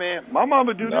mama, man. My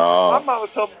mama do this. No. My mama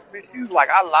told me, she was like,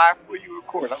 I lie for you in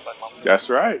court. I'm like, Mama. That's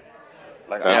right.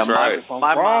 Like, That's right. If I'm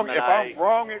My wrong, mom and I'm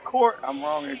wrong in court, I'm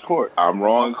wrong in court. I'm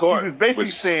wrong in court. She was basically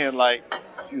saying, like,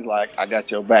 she's like, I got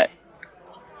your back.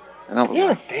 And I was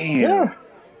like, damn.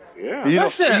 Yeah. You know,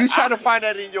 Listen, you try to find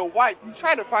that in your wife. You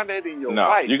try to find that in your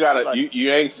wife. You gotta. Like,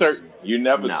 you ain't certain. You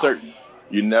never certain.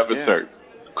 You never certain.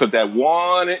 Cause that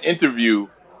one interview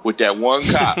with that one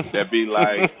cop that be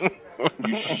like,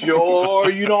 you sure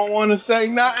you don't want to say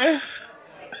nothing?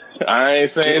 I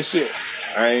ain't saying shit.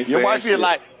 Your wife be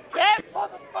like, that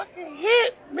motherfucker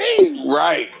hit me.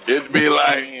 Right. It'd be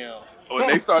like, when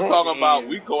they start talking about,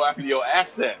 we go after your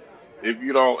assets. If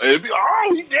you don't, it'd be,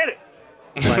 oh, he did it.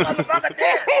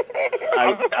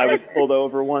 I was pulled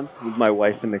over once with my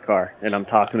wife in the car, and I'm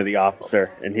talking to the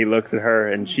officer, and he looks at her,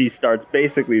 and she starts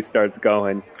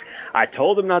going, I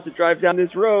told him not to drive down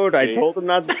this road. I told him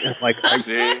not to. I'm like, are you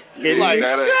kidding me?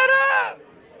 Shut up.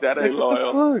 That ain't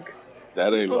loyal.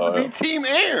 That ain't loyal. Supposed to be Team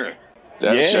Aaron.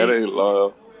 That ain't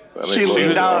loyal. She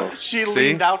leaned out. She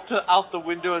leaned out the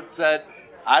window and said,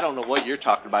 "I don't know what you're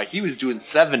talking about. He was doing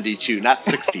 72, not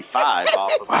 65."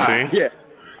 Officer. Yeah.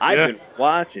 I've been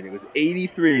watching. It was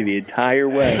 83 the entire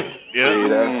way.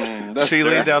 Yeah. She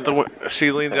leaned out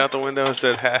the window and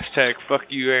said, hashtag fuck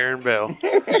you, Aaron Bell.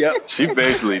 Yep. She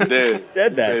basically did.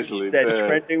 Said that. She said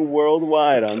trending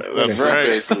worldwide on Twitter. That's right.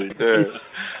 Basically did.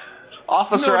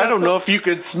 Officer, I don't know if you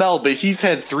could smell, but he's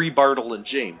had 3 Bartle and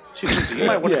James, too. So you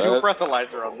might want to do a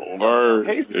breathalyzer on this. Word.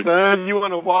 Hey, son, you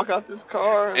want to walk out this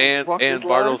car? And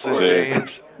Bartles and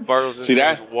James. Bartles and See,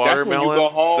 James that's watermelon. when you go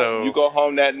home. So You go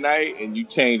home that night and you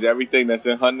change everything that's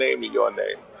in her name to your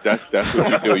name. That's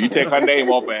what you do. You take her name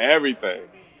off of everything.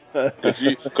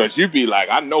 Cause you be like,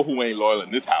 I know who ain't loyal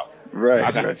in this house. Right.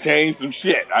 I gotta change some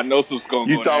shit. I know something's gonna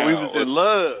go You thought down. we was in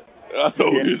love. I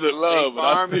thought we was in love, but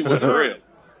I see what's real.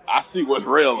 I see what's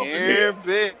real up in here.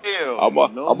 I'm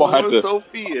gonna have to.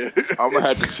 Sophia. I'm gonna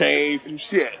have to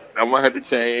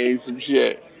change some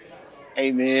shit.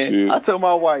 Hey man, Shoot. I told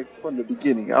my wife from the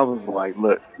beginning, I was like,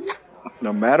 look,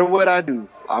 no matter what I do,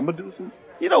 I'm gonna do some.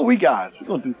 You know, we're gonna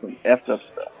do some effed up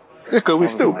stuff. Yeah, cause we I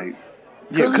was stupid. like,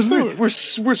 yeah,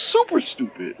 because we're super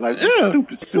stupid. Like we're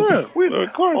stupid. Yeah, We're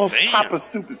of course. on top of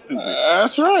stupid.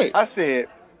 That's right. I said,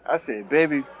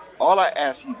 baby, all I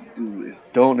ask you to do is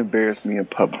don't embarrass me in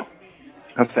public.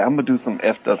 I said, I'm gonna do some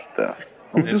effed up stuff.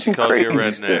 I'm do some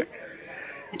crazy stuff.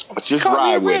 But just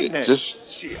ride with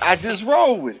it. I just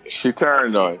roll with it. She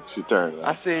turned on it.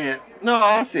 I said,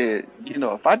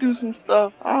 if I do some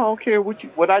stuff, I don't care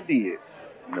what I did.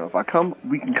 If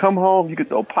we can come home, you can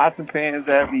throw pots and pans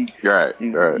at me. Right.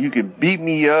 You can beat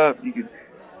me up.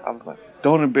 I was like,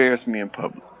 don't embarrass me in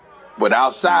public. But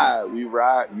outside, you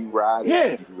ride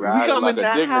Yeah. you ride like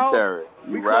a dignitary.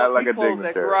 You ride like a dignitary.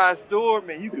 That garage door,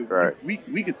 man, you could, we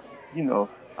could,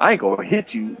 I ain't gonna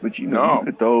hit you, but you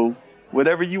could throw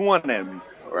whatever you want at me.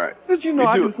 Right. Because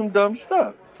I do some dumb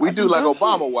stuff. We do like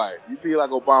Obama wife. You be like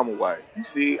Obama wife. You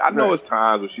see, I know it's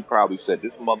times when she probably said,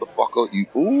 this motherfucker,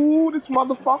 this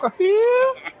motherfucker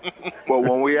here. But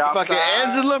when we outside. Fucking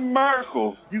Angela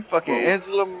Merkel. You fucking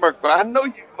Angela Merkel. I know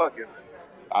you fucking.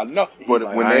 I know.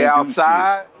 But when they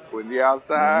outside,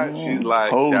 she's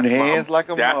like, holding hands like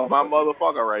a that's my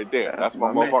motherfucker right there. That's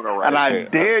my motherfucker right there. And I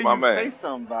dare you say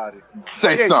something about it.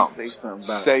 Say something.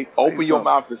 Open your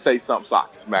mouth and say something so I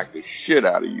smack the shit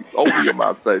out of you. Open your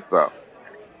mouth, say something.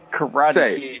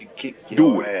 Karate kick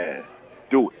your ass.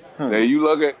 Do it. Now you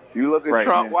look at right,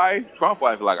 Trump wife. Trump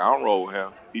wife like, I don't roll with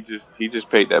him. He just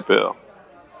paid that bill.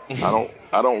 I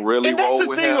don't really roll with him. And that's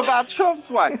the thing about Trump's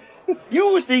wife.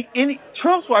 You would think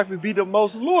Trump's wife would be the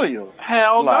most loyal.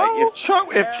 Hell no. If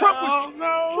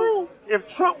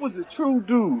Trump was a true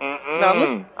dude. Now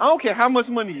listen, I don't care how much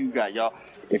money you got, y'all.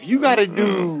 If you got a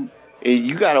dude and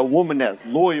you got a woman that's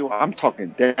loyal, I'm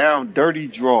talking down, dirty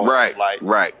draw. Right.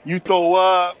 Right. You throw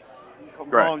up, you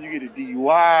come home, you get a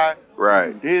DUI. Right.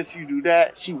 You do this, you do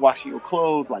that. She washing your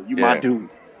clothes like you my dude.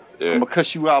 Yeah. I'm gonna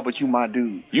cuss you out, but you my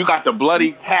dude. You got the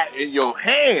bloody hat in your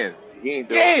hand.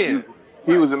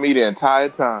 He was with me the entire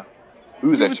time. We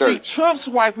was at church. Trump's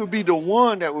wife would be the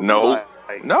one that would be like,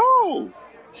 no.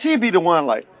 She'd be the one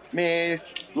like, man,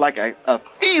 like a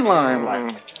feline,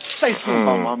 like, say something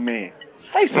about my man.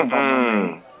 Say something about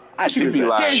my man. She'd be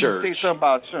like, say something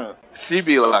about Trump. She'd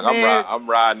be like, I'm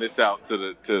riding this out to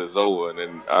the Zoa, and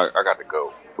then I got to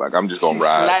go. Like, I'm just gonna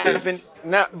ride this.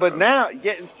 Now,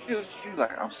 still, she's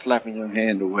like, I'm slapping your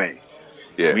hand away.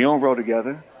 Yeah. We don't roll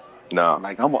together. No.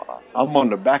 Like, I'm on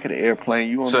the back of the airplane.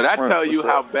 You on so the that front. tell you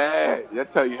how bad.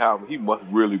 That tell you how he must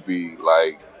really be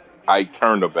like Ike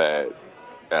Turner bad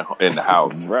in the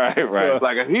house. Right.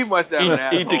 Like if he must have an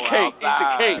asshole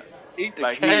eat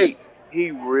the cake.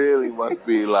 He really must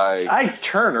be like Ike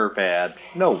Turner bad.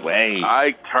 No way.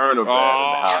 Ike Turner bad in the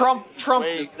house. Trump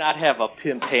does not have a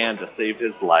pimp hand to save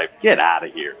his life. Get out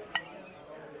of here.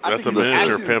 That's a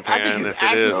miniature pimp hand if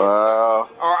it is.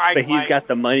 But he's got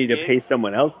the money to pay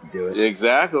someone else to do it.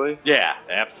 Exactly. Yeah,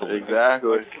 absolutely.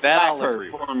 Exactly. That I'll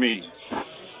agree for me.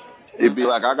 It'd be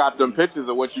like, I got them pictures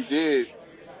of what you did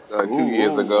 2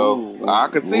 years ago. I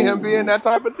could see him being that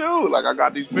type of dude. Like, I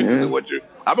got these pictures of what you...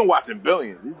 I've been watching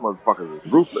Billions. These motherfuckers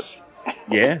is ruthless.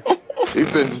 Yeah. These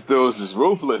bitches dudes is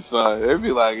ruthless, son. They'd be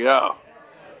like, yo...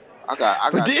 I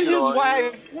got but then his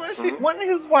wife,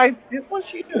 was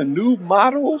she a new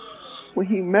model when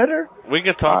he met her? We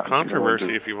can talk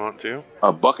controversy if you want to.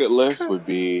 A bucket list would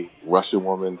be Russian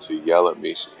woman to yell at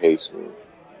me, she hates me,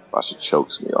 while she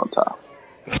chokes me on top.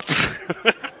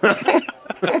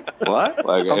 What?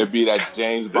 Like, it'd be that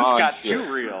James Bond got shit.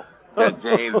 too real. That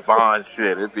James Bond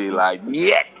shit. It'd be like,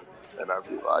 yet! And I'd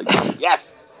be like,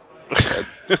 yes!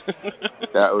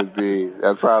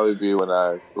 That'd probably be when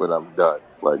I'm done.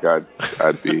 Like I'd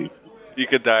be. You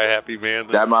could die a happy man.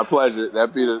 That'd my pleasure.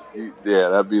 That'd be the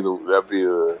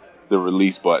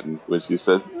release button when she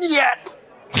says yet.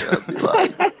 I'd be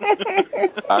like,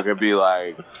 I could be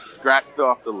like scratched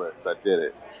off the list. I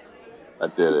did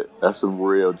it. That's some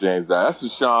real James Bond. That's some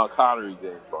Sean Connery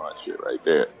James Bond shit right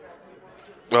there.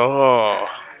 Oh.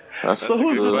 So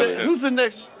who's the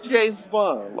next James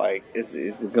Bond? Like, is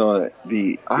it gonna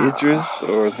be Idris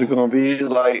or is it gonna be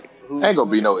like? Ain't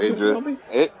gonna be no Idris.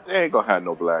 They ain't gonna have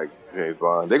no black James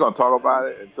Bond. They gonna talk about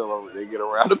it until they get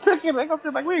around to picking. They gonna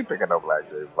feel like we ain't picking no black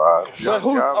James Bond.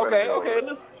 Okay.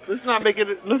 Let's not make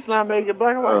it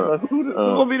black and white. Who's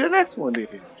gonna be the next one then?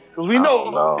 Because we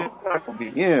know it's not gonna be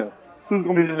him. Who's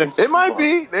gonna be the next? It might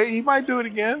be. He might do it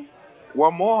again.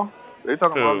 One more. They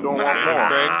talking about doing one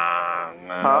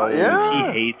more. He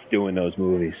hates doing those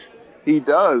movies. He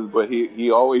does, but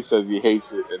he always says he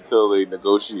hates it until they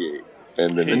negotiate,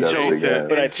 and then he does it again.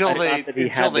 But until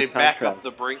they back up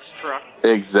the Brinks truck.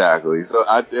 Exactly. So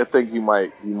I think he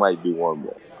might do one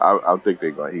more. I think he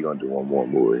gonna do one more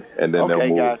movie, and then they'll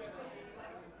move. Guys.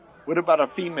 What about a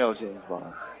female James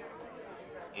Bond?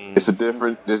 It's a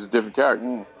different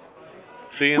character.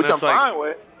 See, which I'm fine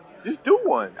with. Just do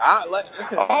one.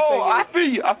 I feel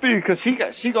you. Because she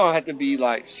gonna have to be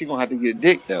like, she gonna have to get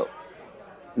dick though.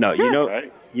 No, you know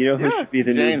right? who should be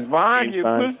the James new Bond James get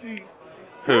Bond? pussy.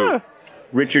 Who? Yeah.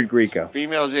 Richard Grieco.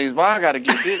 Female James Bond got to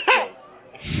get dick.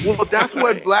 Well, that's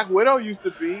what Black Widow used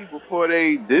to be before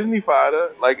they Disneyfied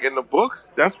her. Like in the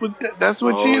books, that's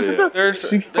what she used to do. There's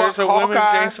She a fucked woman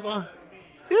Hawkeye. James Bond.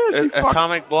 Yeah, she fucked.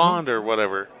 Atomic Blonde or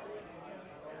whatever.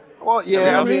 Well, yeah,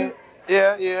 Have I you mean,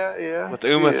 yeah. With She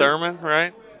Uma is. Thurman,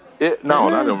 right? No,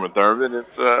 not Uma Thurman.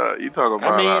 It's you talking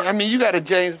about? I mean, you got a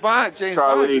James Bond. James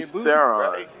Charlize Bond get booty, Theron.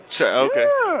 right? Okay.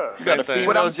 Yeah. You got a Same thing. female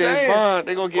What I'm James saying- Bond.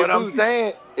 They gonna get What I'm booty.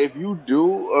 saying, if you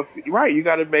do right, you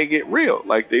got to make it real.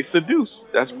 Like they seduce.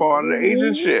 That's part of the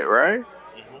agent shit, right?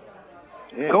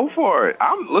 Yeah. Go for it.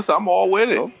 I'm all with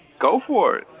it. Go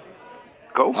for it.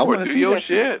 Go I for wanna it. Do see your that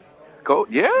shit. Go.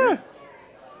 Yeah.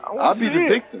 I'll be the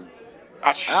victim.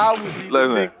 I would be the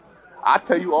Listen, victim. I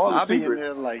tell you all the I'll be in there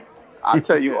secrets. like I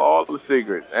tell you all the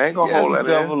secrets. I ain't gonna hold that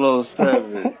in.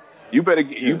 007. You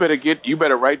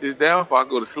better write this down before I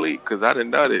go to sleep, cause I done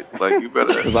done it. Like you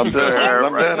better. 'Cause I'm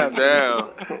done. Write this down.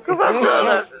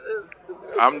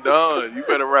 I'm done. You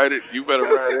better write it. You better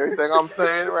write everything I'm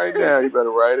saying right now. You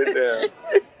better write it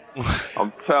down.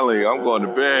 I'm telling you, I'm going to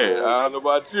bed. I don't know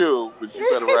about you, but you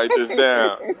better write this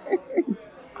down.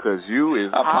 Cause you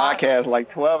is I hot. podcast like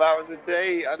 12 hours a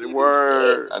day. I need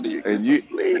Word. I need to get And some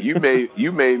sleep.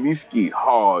 you made me skeet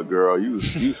hard, girl. You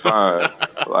fine.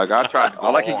 Like I tried to go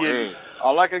All I can all give in.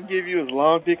 All I can give you is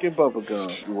long dick and bubble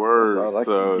gum. Word. That's all I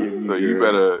So can give you, you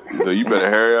girl. better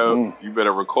hurry up. You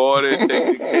better record it,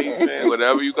 take the case, man,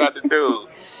 whatever you got to do.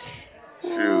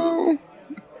 Shoot.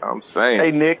 I'm saying.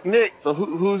 Hey, Nick. So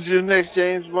who's your next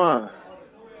James Bond?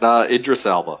 Idris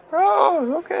Elba.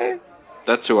 Oh, okay.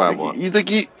 That's who I want. You think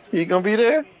he gonna be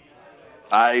there?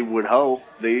 I would hope.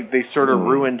 They sort of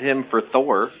ruined him for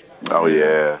Thor. Oh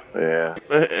yeah.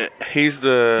 He's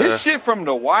the His shit from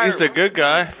The Wire. he's the good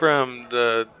guy from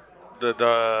the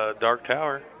Dark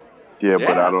Tower. Yeah,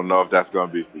 but I don't know if that's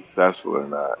gonna be successful or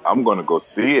not. I'm gonna go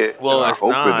see it. Well, and I it's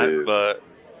hope not, it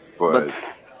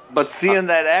is. But seeing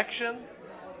that action,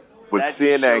 But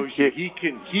seeing that shows you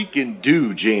kid, he can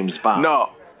do James Bond. no.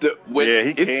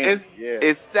 He can.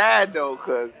 It's sad though,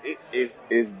 cause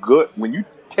it's good when you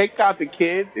take out the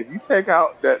kid. If you take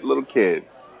out that little kid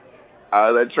out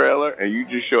of that trailer and you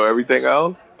just show everything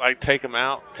else, Like take him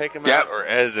out, Yep. or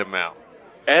edit him out.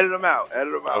 edit them out.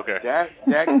 Okay.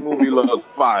 That movie looked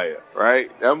fire, right?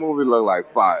 That movie looked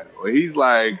like fire. When he's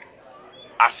like,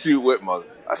 I shoot with my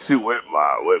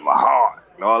heart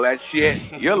and all that shit.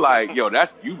 You're like, yo,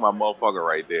 that's you, my motherfucker,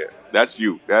 right there. That's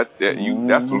you.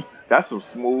 That's some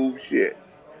smooth shit.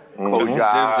 Close your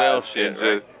eyes. Denzel shit, and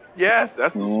right? Yes,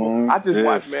 that's some smooth. I just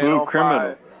watched Man Smooth on Criminal.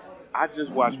 Fire. I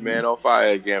just watched Man on Fire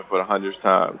again for the 100th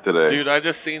time today. Dude, I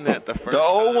just seen that the first The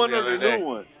old time one the or other the day. new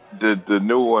one? The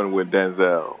new one with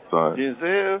Denzel, son.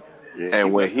 Denzel. Yeah,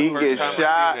 And when That's the he first gets time I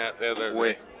shot, seen that the other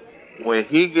when day. when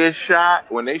he gets shot,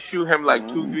 when they shoot him like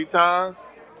 2-3 times,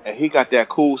 and he got that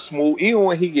cool smooth. Even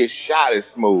when he gets shot, it's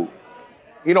smooth.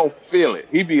 He don't feel it.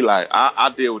 He be like,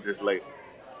 I'll deal with this later.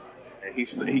 And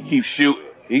he keeps shooting.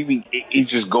 He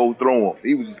just go through them.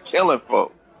 He was just killing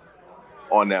folks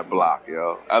on that block,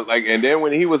 yo. And then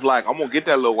when he was like, I'm gonna get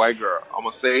that little white girl. I'm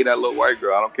gonna save that little white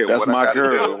girl. I don't care That's what I my gotta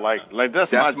girl. do. Like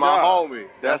that's That's my job. homie.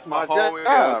 That's my homie.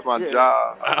 job. That's my Yeah.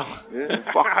 job.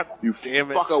 Yeah. You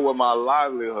Damn it. fucking with my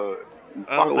livelihood. You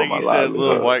I don't fucking with think my he said livelihood.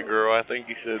 little white girl. I think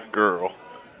he said girl.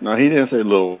 No, he didn't say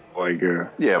little white girl.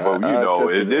 Yeah, but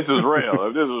I if this is real, he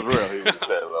would have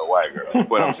said little white girl.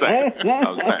 But I'm saying.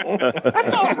 That's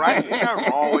all right. Ain't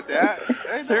nothing wrong with that.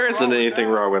 There isn't anything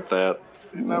wrong with that.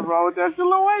 Ain't nothing wrong with that. She's a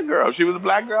little white girl. If she was a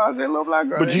black girl, I'd say little black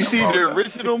girl. But Ain't you nothing see wrong the with that.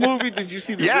 original movie? Did you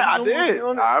see the Yeah, I original did. movie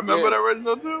on it? I remember Yeah. the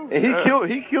original too. And Yeah.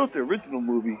 he killed the original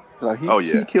movie. Like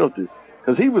he killed it.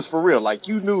 Because he was for real. Like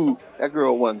you knew that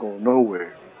girl wasn't going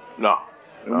nowhere. No.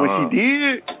 And when she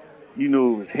did, you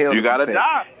knew it was hell. You to gotta the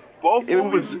die. Both It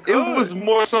movies was good. it was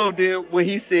more so than when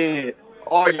he said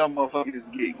all y'all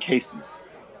motherfuckers getting cases.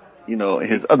 You know, in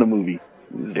his other movie.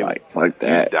 It was like, fuck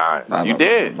that. You dying. Nah, You nah,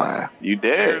 did. nah, nah. You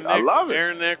did. I love it.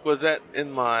 Aaron Nick, was that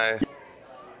in my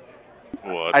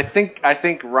what? I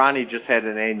think Ronnie just had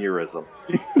an aneurysm.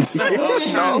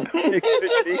 No.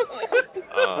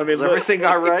 I mean, Is everything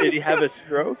all right? Did he have a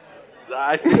stroke?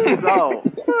 I think so.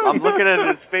 I'm looking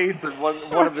at his face, and one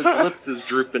of his lips is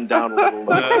drooping down a little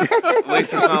bit. At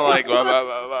least it's not like blah, blah,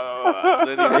 blah, blah, blah.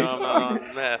 Then he's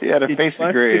on meth. He had a face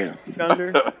to gram.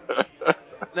 Thunder?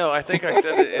 No, I think I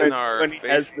said it in our When he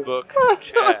has the- Facebook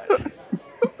chat.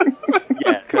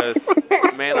 Yeah. Because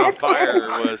Man on Fire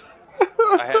was,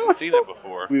 I hadn't seen it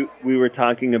before. We were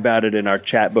talking about it in our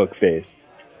chat book phase.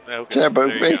 Okay, Chat book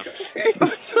there you go.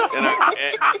 face.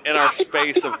 In our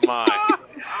space of mind.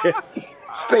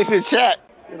 Space in chat.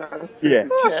 You know, Yeah.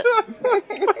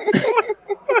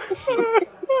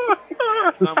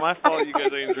 It's not my fault you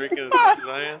guys ain't drinking as much as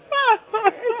I am.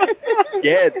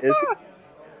 Yeah, it is.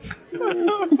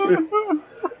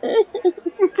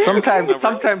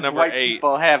 Sometimes number white 8,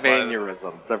 people have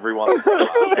aneurysms every once in a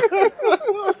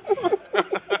while.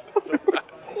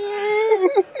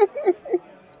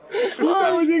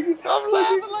 I'm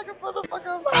laughing like a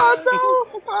motherfucker. I know.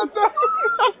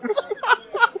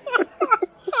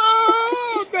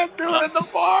 Oh, that dude in the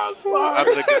bar. I'm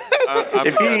sorry.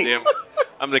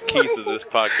 I'm the Keith of this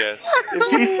podcast.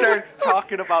 If he starts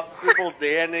talking about Sybil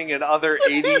Danning and other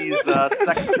 80s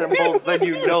sex symbols, then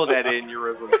you know that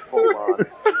aneurysm's full on.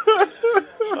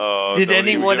 Oh, Did don't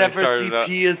anyone even ever see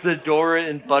Pia Zadora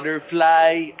and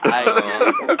Butterfly?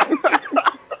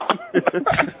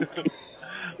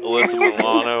 Alyssa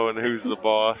Milano and Who's the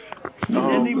Boss? Did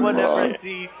anyone ever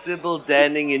see Sybil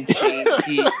Danning and Jane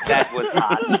Heat? That was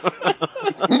hot.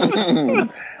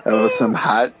 That was some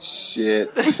hot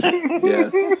shit.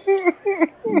 Yes.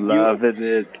 Loving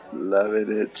it.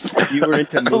 You were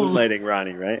into moonlighting,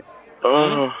 Ronnie, right?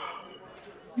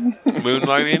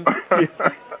 Moonlighting?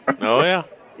 Oh, yeah.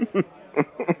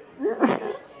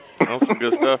 That was some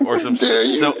good stuff. Or some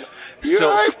silk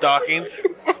stockings.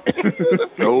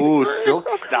 Oh, silk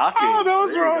stockings. Oh, that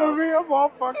was wrong with me. I'm all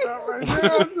fucked up right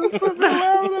now. I'm just fucking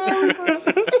laughing at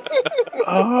everything.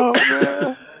 Oh,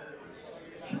 man.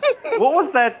 What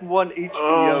was that one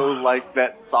HBO, like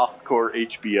that softcore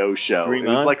HBO show? Dream it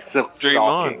was On? like silk Dream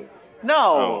stockings.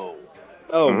 No.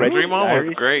 Oh, Red Dream On was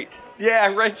Diaries? great.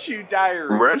 Yeah, Red Shoe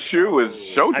Diary. Red Shoe was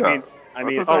Showtime. I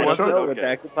mean, Oh, I was don't it? know, but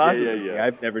back to positive. Yeah.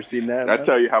 I've never seen that. I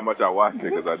tell you how much I watched it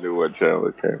because I knew what channel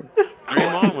it came.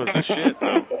 Dream On was the shit,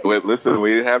 though. Wait, listen,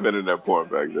 we didn't have internet porn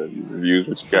back then. You just use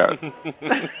what you got.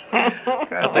 I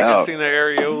think I've seen the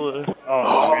areola.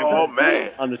 Oh,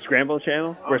 man. On the Scramble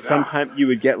channels, where sometimes you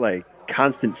would get like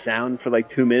constant sound for like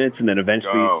 2 minutes, and then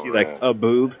eventually you'd see like a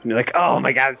boob, and you're like, oh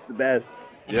my god, it's the best.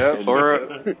 Yep. Or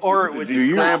it would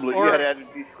Descramble it. or You had to add a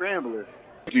descrambler.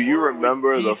 Do you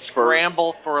remember the first?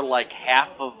 scramble for like half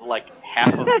of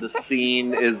the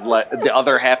scene is like the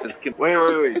other half is.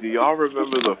 Wait. Do y'all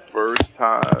remember the first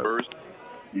time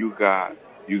you got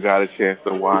a chance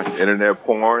to watch internet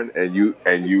porn and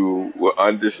you were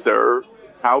undisturbed?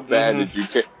 How bad did you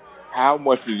get? How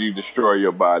much did you destroy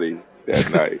your body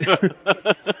that night?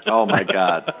 Oh my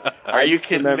god! Are you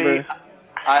kidding me?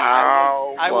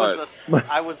 I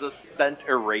was a spent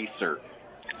eraser.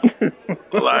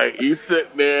 Like, you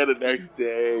sit there the next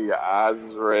day, your eyes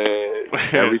is red,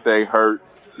 everything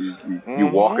hurts, you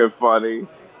walking funny.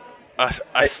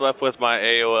 I slept with my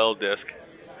AOL disc.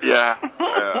 Yeah.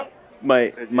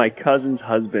 My cousin's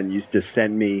husband used to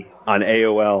send me on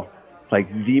AOL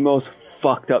like the most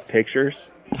fucked up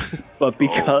pictures, but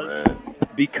because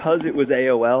it was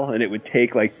AOL and it would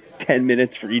take like 10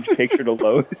 minutes for each picture to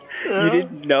load, you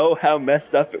didn't know how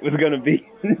messed up it was going to be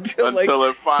until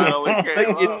it finally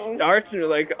came like it starts and you're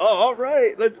like, oh, all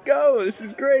right, let's go, this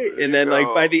is great, and then like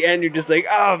by the end you're just like,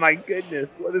 oh my goodness,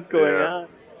 what is going on?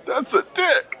 That's a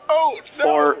dick. Oh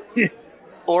no.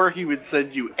 Or he would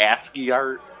send you ASCII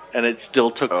art and it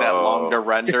still took that long to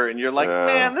render, and you're like,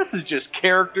 man, this is just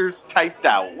characters typed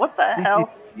out. What the hell?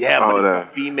 Yeah, but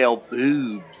it's female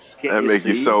boobs. That make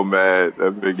you so mad.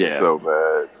 That make you so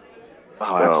mad.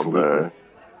 Oh, absolutely. Man.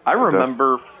 I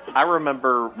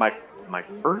remember my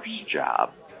first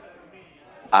job.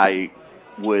 I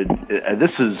would.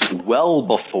 This is well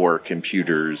before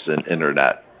computers and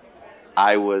internet.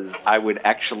 I would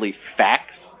actually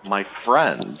fax my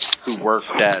friend who worked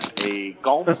at a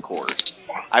golf course.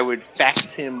 I would fax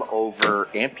him over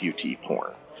amputee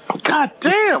porn. God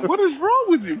damn, what is wrong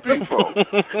with you people?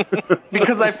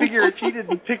 Because I figure if he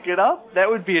didn't pick it up, that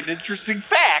would be an interesting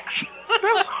fax.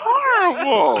 That's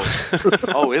horrible.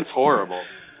 Oh, it's horrible.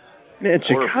 Man,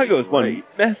 Chicago's one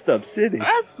messed up city.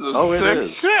 That's some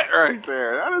sick shit right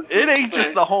there. It ain't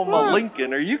just the home of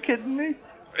Lincoln. Are you kidding me?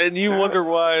 And you wonder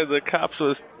why the cops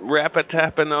was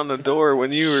tapping on the door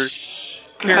when you were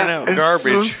carrying out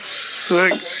garbage.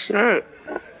 Sick shit.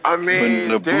 I mean, when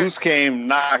the booze came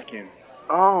knocking.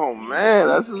 Oh man,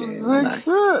 that's some sick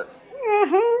shit.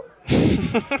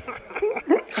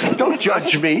 Mm-hmm. Don't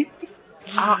judge me.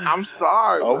 I'm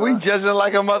sorry. Oh, we judging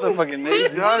like a motherfucking nigga.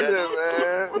 We judging,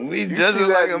 man. We judging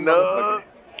like a motherfucker.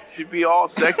 She'd be all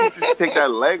sexy if you take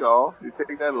that leg off. You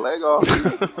take that leg off.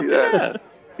 You see that?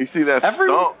 You see that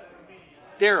stump?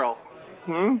 Daryl.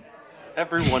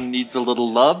 Everyone needs a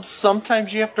little love.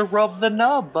 Sometimes you have to rub the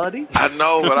nub, buddy. I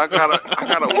know, but I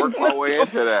gotta work my way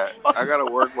into that.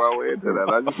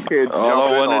 I just can't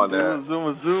jump in on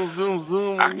that.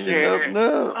 Zoom. I can't.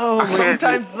 No. Oh,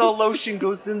 sometimes the lotion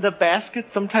goes in the basket.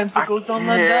 Sometimes it goes on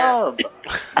the nub.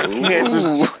 I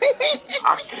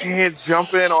can't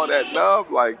jump in on that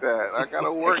nub like that. I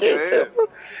gotta work it in.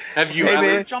 Have you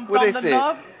ever jumped on the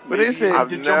nub? What they say?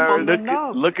 I've never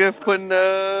looking for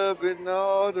nub in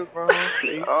all the wrong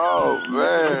places. Oh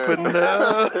man!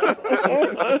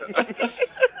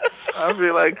 I'd be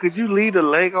like, could you leave the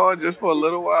leg on just for a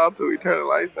little while till we turn the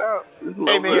lights out? Just a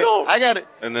little bit. I got it.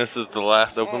 And this is the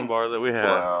last open bar that we have.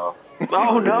 Wow.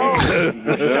 Oh no!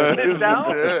 Shut it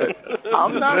down.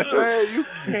 I'm not saying you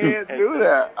can't do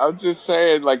that. I'm just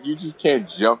saying like you just can't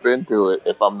jump into it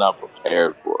if I'm not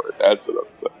prepared for it. That's what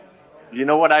I'm saying. You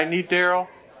know what I need, Daryl?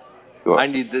 What? I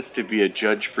need this to be a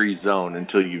judge-free zone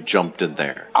until you jumped in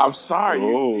there. I'm sorry,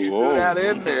 you threw that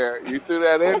in there.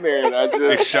 And I just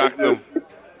It shocked them.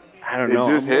 I don't know.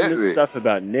 It just I'm hit learning me. stuff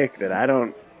about Nick that I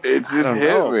don't. It just don't hit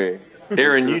know. me.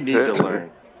 Aaron, you Just need hit to me.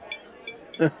 learn.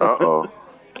 Uh-oh.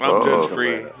 I'm Oh, judge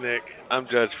free, man. Nick. I'm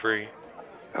judge free.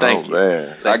 Thank you.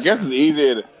 Man. I guess it's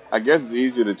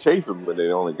easier to chase them when they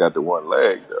only got the one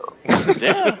leg though.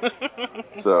 Yeah.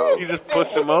 So You just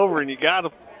push them over and you got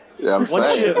them. yeah, I'm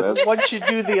saying Once you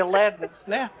do the Aladdin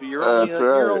snap, you're That's right.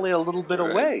 you're only a little bit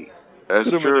away. that's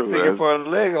true. the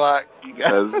leg lock.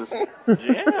 That's just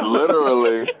Yeah.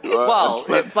 literally. Well,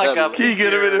 it's like a Can you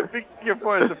get him in a figure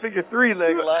 4? It's a figure 3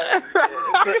 leg lock.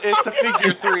 it's a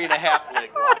figure 3.5 leg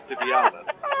lock, to be honest.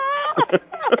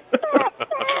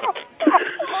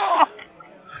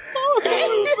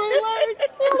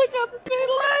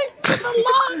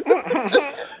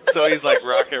 So he's like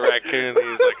Rocket Raccoon.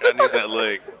 He's like, I need that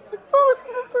leg.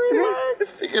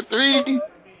 Figure 3.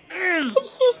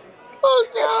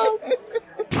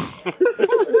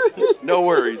 No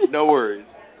worries, no worries.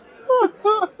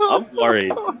 I'm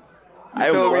worried. I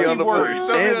Throw me worry on the for bus.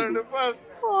 Sandy.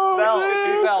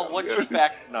 Val, what's your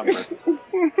fax number?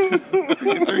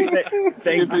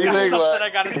 Thank I you. got something I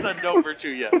gotta send over to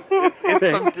you.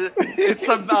 It's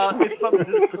some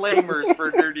disclaimers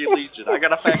for Nerdy Legion. I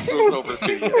gotta fax those over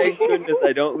to you. Thank goodness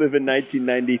I don't live in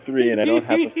 1993 and I don't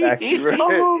have a fax machine.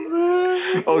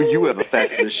 Oh, you have a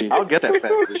fax machine. I'll get that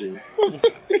fax machine.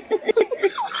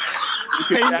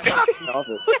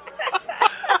 Office.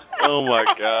 Oh my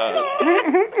god.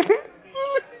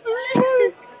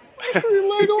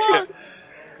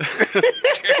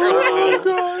 Oh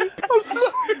god. I'm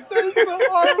sorry. That's so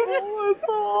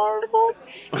horrible.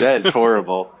 That is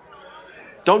horrible.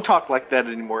 Don't talk like that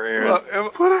anymore, Aaron. Am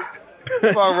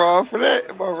I wrong for that?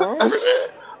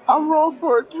 I'm wrong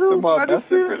for it too. Am I just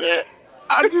see that.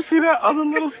 I just see that other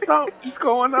little stump just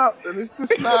going up, and it's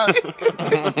just not.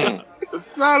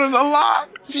 It's not in a lock.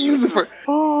 She used it for.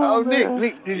 Oh, man.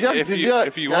 Nick, did If you y'all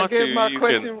want get to, my you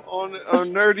question on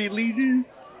Nerdy Legion?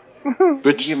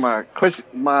 But Get my question,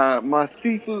 my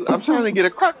seafood. I'm trying to get a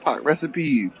crock pot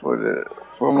recipe for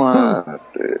my.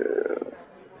 Damn.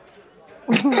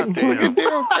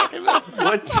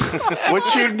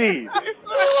 what you need?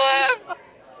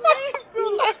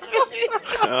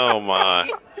 Oh my.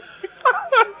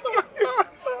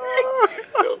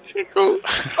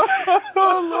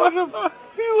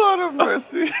 Lord of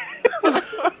mercy.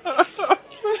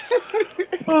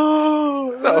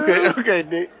 Okay,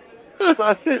 Nick. So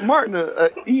I sent Martin an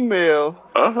email.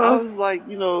 I was like,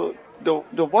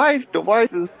 the wife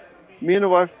is, me and the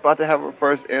wife about to have our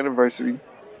first anniversary.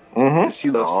 Mm-hmm. She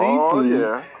loves seafood.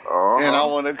 Yeah. And I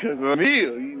want to cook a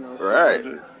meal, Right.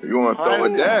 So You want to throw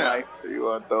it down.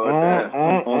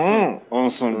 on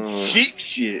some cheap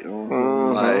shit. On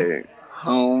some, like,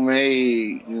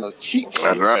 homemade, cheap shit.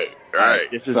 That's right. Right.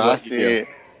 This is So what you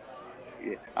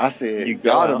do. I said, You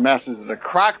go y'all the out. masters of the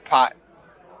crock pot.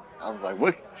 I was like,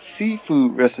 what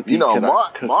seafood recipe can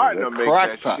I cook Martin in will a make crock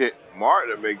that pot? shit.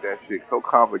 Martin will make that shit so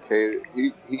complicated.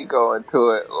 He go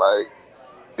into it like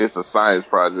it's a science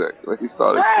project. Like he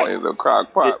started explaining the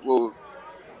crock pot moves.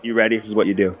 You ready? This is what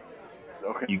you do.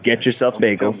 Okay. You get yourself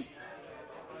bagels.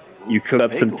 You cook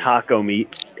up some taco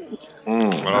meat.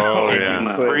 Oh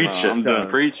yeah. Preach I'm it. done.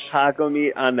 Preach. Taco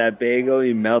meat on that bagel.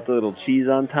 You melt a little cheese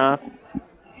on top.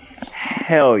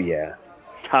 Hell yeah.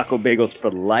 Taco bagels for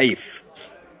life.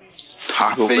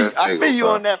 Taco Bell I feel you bagels,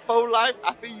 on that faux life.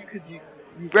 I feel you because you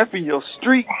repping your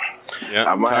street.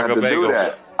 Yeah. I might have to do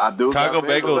that. I do Taco got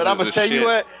bagels. But I'm is gonna a tell you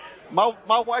shit. what,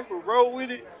 my wife would roll with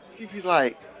it. She'd be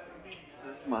like,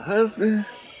 "That's my husband."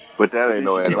 But that ain't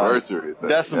no She's like, anniversary.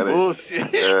 That's some That ain't-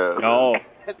 bullshit. Yeah. No.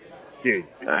 Dude,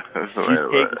 That's no you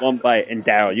anniversary. take one bite and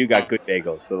Daryl, you got good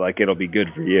bagels, so like it'll be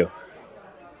good for you.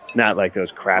 Not like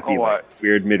those crappy,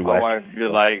 weird Midwest. My wife be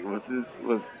like,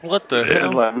 what the it's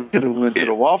hell? like we could have went to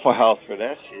the Waffle House for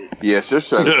that shit. Yeah, she'll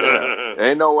shut it down.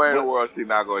 Ain't no way in the world she's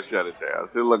not gonna shut it down.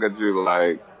 She'll look at you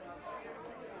like,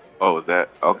 oh, is that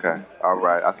okay? All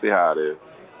right, I see how it is.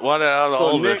 What out of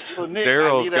all this?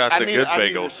 Daryl's got the good I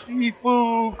need a bagels.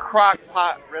 seafood crock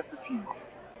pot recipe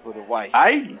for the wife.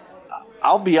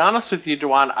 I'll be honest with you,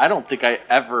 Dewan. I don't think I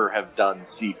ever have done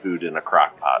seafood in a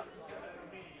crock pot.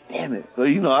 Damn it! So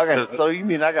you mean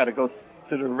I gotta go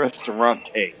to the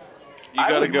restaurante? You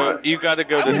gotta go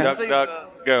to Duck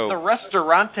Go. The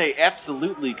restaurante,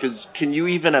 absolutely. Because can you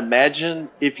even imagine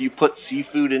if you put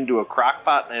seafood into a crock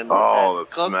pot and the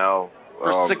cook smells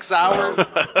for 6 hours?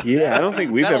 Yeah, I don't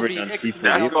think we've That'll ever be done seafood.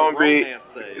 That's gonna be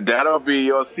that'll be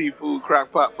your seafood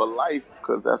crock pot for life,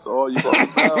 because that's all you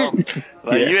gonna smell.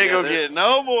 You ain't gonna get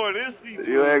no more of this seafood.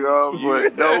 You ain't gonna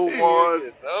put no more.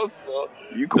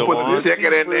 You can put some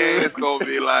chicken in there. It's gonna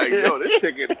be like, yo, this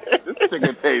chicken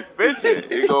tastes fishy.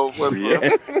 You gonna put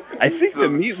I think the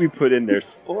meat we put in there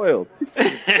spoiled.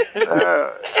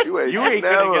 You ain't gonna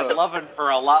get loving for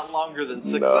a lot longer than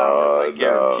 6 hours. I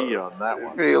guarantee you on that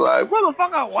one. Be like,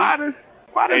 motherfucker, why this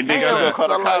gonna call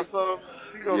the cops on him?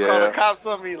 She gonna call the cops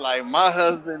on me like my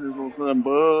husband is on some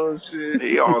bullshit.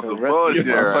 He on some bullshit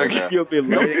right now. You'll be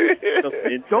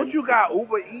like, don't you got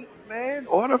Uber Eats, man?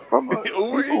 Order from a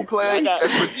seafood place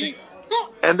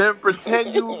and then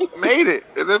pretend you made it.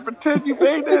 And then pretend you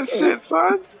made that shit,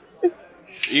 son.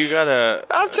 You gotta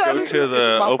go to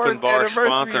the open bar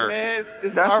sponsor.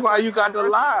 That's why you got to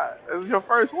lie. It's your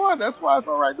first one. That's why it's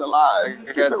alright to lie.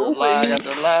 Get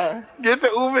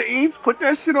the Uber Eats. Put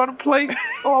that shit on the plate,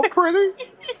 all pretty.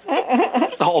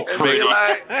 All pretty.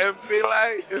 And be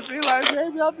like,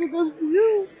 baby, I think this for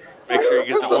you. Make sure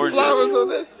you get the oranges. Flowers on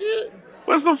that shit.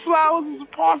 Put some flowers and some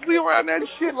parsley around that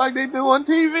shit like they do on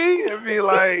TV, and be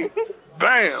like,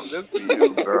 bam, that's for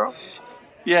you, girl.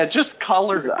 Yeah, just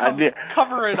cover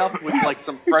it up with like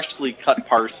some freshly cut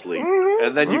parsley,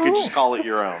 and then you can just call it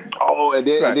your own. Oh, and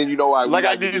then you know why? Like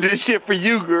I did this shit for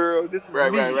you, girl. This is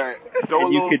right. Throw a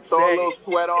little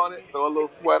sweat on it. Throw a little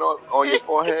sweat on your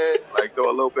forehead. Like throw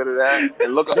a little bit of that,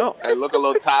 and look a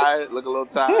little tired. Like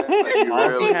you all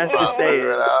really he has to say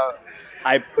is,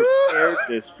 I prepared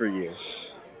this for you.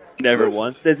 Never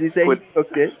once does he say he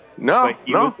cooked it. No, but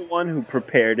he was the one who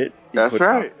prepared it. He That's put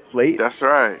right. It on a plate. That's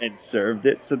right. And served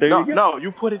it. So there you go. No,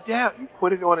 you put it down. You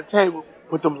put it on the table.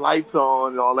 Put them lights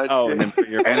on and all that shit.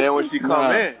 And then when she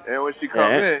come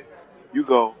in, you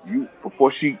go.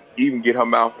 Before she even get her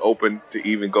mouth open to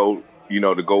even go,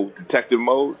 to go detective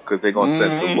mode, because they're gonna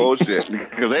send some bullshit.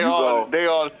 Because they all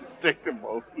detective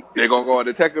mode. They're gonna go in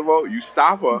detective mode. You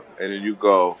stop her, and then you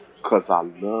go, "Cause I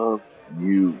love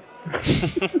you."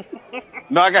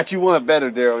 No, I got you one better,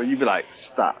 Daryl. You be like,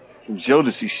 stop. Some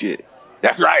Jodeci shit.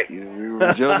 That's right. You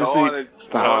remember Jodeci?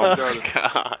 Stop. Oh,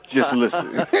 God. Just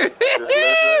listen. And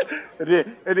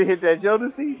then hit that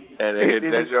Jodeci. And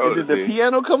then the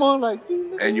piano come on like.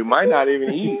 And you might not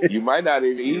even eat. Right.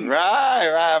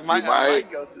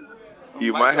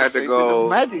 You might have to go.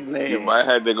 Magic land. You might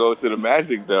have to go to the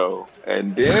magic though,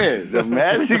 and then the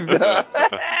magic though.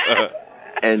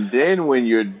 And then when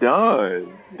you're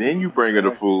done, then you bring her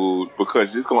the food,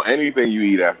 because anything you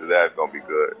eat after that is gonna be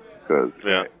good, because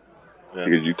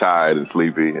you're tired and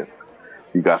sleepy and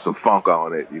you got some funk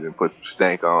on it. You didn't put some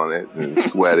stank on it and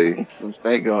sweaty. Some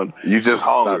stank on. You just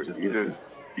hungry.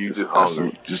 You just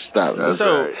hungry. Just stop. That's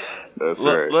right. That's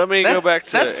right. Let me go back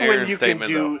to Aaron's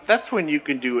statement though. That's when you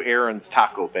can do Aaron's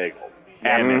taco bagels.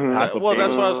 That's what I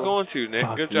was going to, Nick.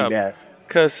 Good job.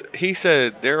 Because he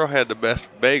said Daryl had the best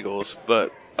bagels,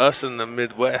 but us in the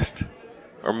Midwest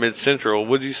or Mid-Central,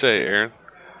 what did you say, Aaron?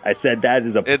 I said that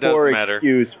is a poor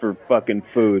excuse for fucking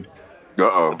food.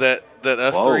 Uh-oh. That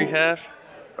us three have?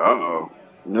 Uh-oh.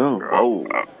 No.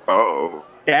 Uh-oh.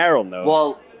 Daryl knows.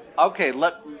 Well, okay,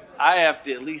 I have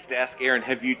to at least ask Aaron,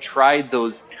 have you tried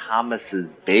those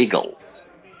Thomas's bagels?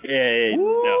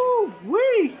 No.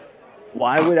 Wee.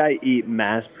 Why would I eat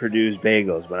mass-produced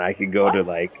bagels when I could go to,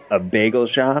 like, a bagel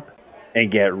shop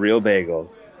and get real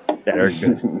bagels that are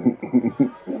good?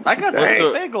 I got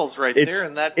those bagels right there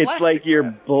in that It's like your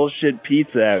bullshit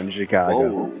pizza out in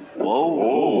Chicago.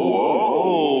 Whoa.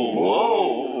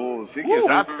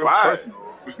 That's fine.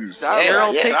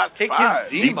 Daryl, take his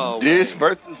Zima. Dish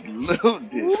versus little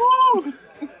dish.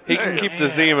 He can keep the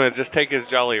Zima, just take his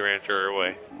Jolly Rancher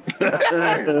away.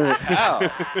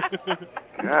 God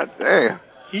damn.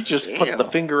 He just put the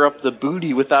finger up the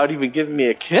booty without even giving me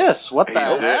a kiss. What the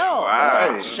hell?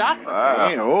 Wow. Shot the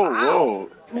Whoa.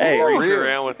 Hey, reach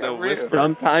around with no whisper.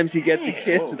 Sometimes you get the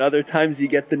kiss and other times you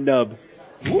get the nub.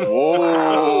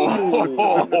 Whoa.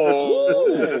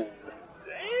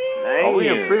 Are we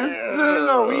in prison?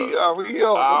 Are we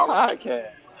on the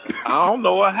podcast? I don't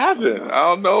know what happened. I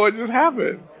don't know what just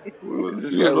happened. We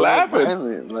was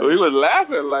laughing. We was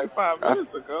laughing like 5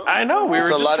 minutes ago. I know. We were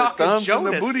There's just a lot of talking thumbs in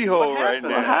Jonas. the booty hole right What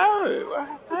now. happened? What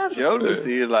happened? Jonas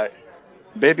is like,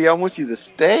 baby, I want you to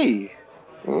stay.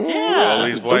 All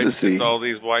these white, Jodeci. it's all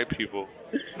these white people.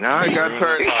 Now I got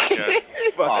turned.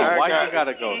 Why you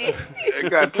gotta go there? It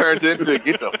got turned into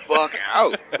get the fuck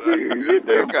out.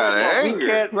 They got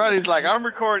angry. Ronnie's like, I'm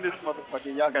recording this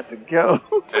motherfucker. Y'all got to go.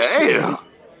 Damn.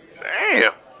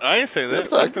 I ain't saying that.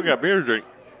 That's I like- still got beer to drink.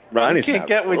 Ronnie's Can't not.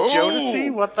 get with Oh.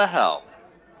 Jodeci? What the hell?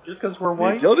 Just because we're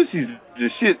white? Jodeci's the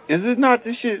shit. Is it not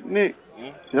the shit, Nick?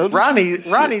 Jodeci's the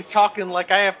shit. Ronnie's talking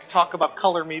like I have to talk about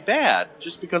Color Me Bad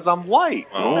just because I'm white.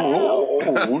 No.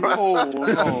 Where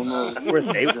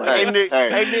they were. Hey, Nick.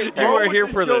 You were here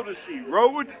for the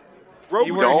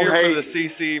you Don't were here hate. for the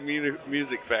CC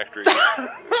Music Factory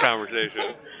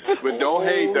conversation. But don't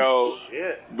hate though.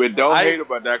 But don't hate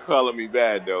about that Color Me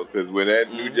Bad though, because when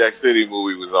that New Jack City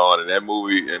movie was on and that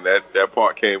movie and that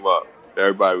part came up,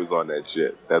 everybody was on that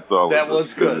shit. That song That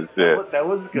was good. as shit. That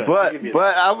was good.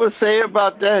 But I would say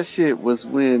about that shit was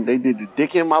when they did the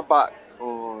Dick in My Box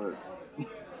on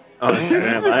Oh,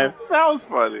 Saturday Night Live? That was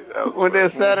funny. when they're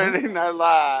Saturday Night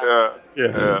Live.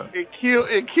 Yeah. It killed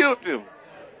him.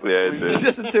 Yeah, it did.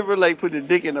 Justin Timberlake put the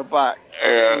dick in a box.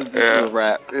 It was a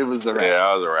rap. It was a rap. Yeah,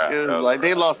 that was a rap. It was That was like a they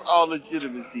rap. lost all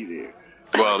legitimacy there.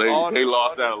 Well, they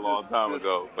lost that a long time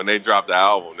ago. When they dropped the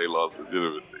album, they lost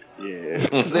legitimacy. Yeah,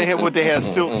 they had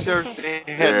silk shirts. They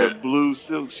had the blue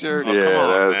silk shirt. Oh, Yeah, come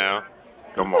on that's- now.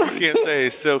 Come You on. can't say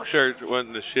silk shirts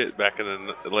wasn't the shit back in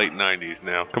the late 90s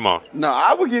now. Come on. No,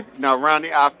 I would get now,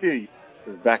 Ronnie. I feel you.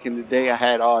 'Cause back in the day, I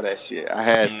had all that shit. I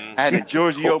had the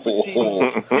Giorgio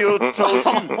Bettini heel toe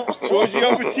shoes.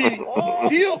 Giorgio Bettini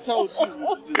heel toe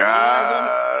shoes.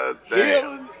 God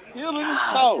damn. Heel in the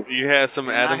toe. You had some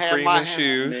And Adam I had Freeman my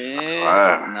shoes. Man,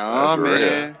 That's man.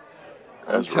 rare.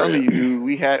 I'm That's telling rare. you,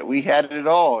 we had it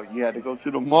all. You had to go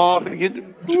to the mall to get the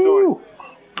joints.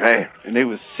 Man, And they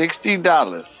was $60.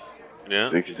 Yeah.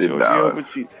 $60.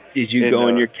 Did you And, go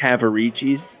in your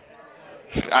Cavaricis?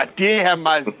 I did have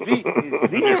my Z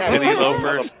Penny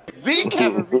loafers. Z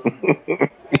Cavalry.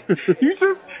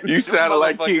 You sounded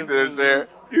like Keith in there.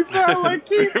 You sounded like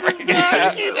Keith. It's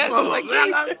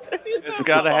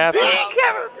got to happen.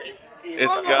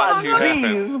 It's got to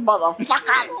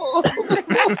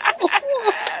happen.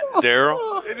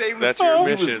 Daryl, that's your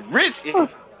mission. Rich.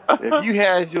 If you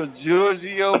had your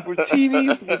Giorgio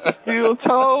Bertinis with the steel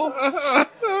toe,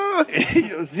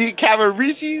 your Z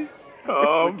Cavaricis,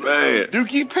 Oh man.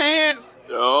 Dookie pants,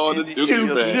 Oh, the and Dookie your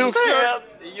pants. silk shirt,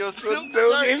 and your silk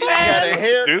shirt, you got a Dookie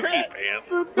haircut. pants.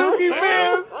 Dookie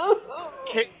pants.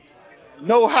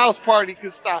 No house party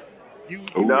could stop you.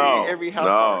 You No, made every house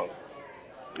no. party.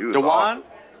 He was Dewan, awesome.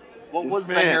 what was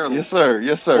the Man, hair like? Yes, sir.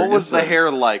 Yes, sir. What was yes, the sir.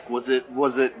 hair like? Was it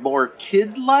more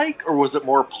kid-like or was it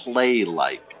more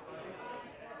play-like?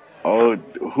 Oh,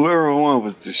 whoever won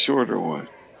was the shorter one.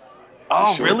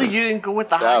 Oh, Sure. really? You didn't go with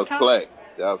the That high was top? play.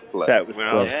 That was play. That was Well,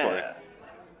 close. Yeah.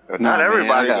 Not Nah, man,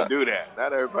 everybody I got- can do that.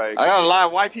 Not everybody. I got a lot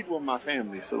of white people in my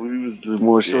family, so we was the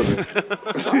more shorter. You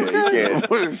can't.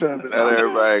 Not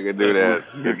everybody can do that.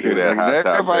 Can do that high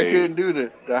top Everybody fade. couldn't do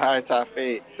the high top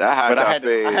fade. That high But top I had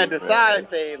fade. I had the man. side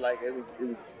fade, like it was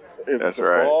That's a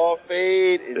right. ball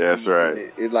fade. That's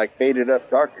right. It like faded up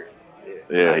darker.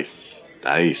 Yeah.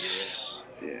 Nice.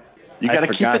 Yeah. You I gotta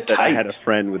keep forgot it that I tight. had a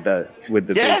friend with the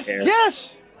Yes, big hair.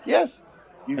 yes.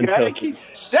 You Until gotta keep.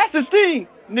 That's the thing,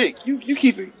 Nick. You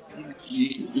keep it.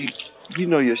 You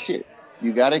know your shit.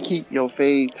 You gotta keep your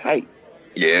fade tight.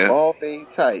 Yeah. Ball fade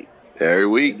tight. Every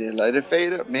And week. then let it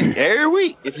fade up, man. Every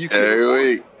week, if you can. Every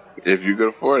week. If you can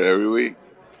afford it, every week.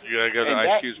 You gotta go to And Ice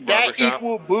that, Cube's that barbershop.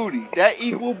 equal booty. That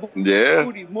equal Yeah.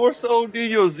 booty more so than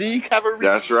your Z Cavalry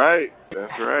That's right.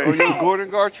 That's or right. your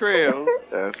Gordon Gartrell.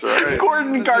 That's right.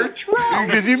 Gordon Gartrell.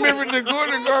 Because you remember the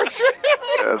Gordon Gartrell?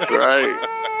 That's right.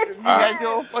 You had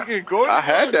your fucking Gordon. I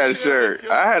had that shirt.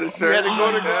 I had a You shirt. had the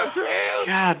Gordon Gartrell.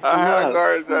 God I had a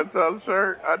bless. Garden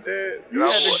shirt. I did. You had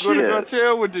the Gordon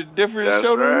Gartrell with the different That's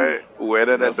shoulder. right. Wear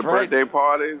that at That's the right. birthday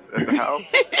parties at the house.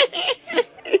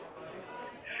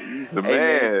 The Hey,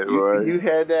 man, boy. you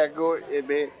had that going,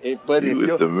 man. But You if was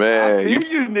your, the man. I feel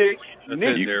you, Nick. That's Nick,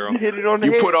 it, you Daryl. hit it on the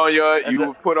You head. put on your That's you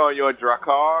a- put on your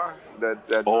Dracar.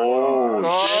 That Oh,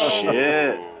 Dracar.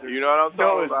 shit. You know what I'm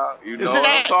talking about. You know what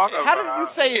I'm talking How about. did you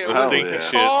say it? The Was stinky it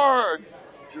shit. Dracar?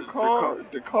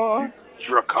 Dracar? Dracar.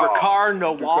 Dracar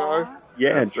Noir.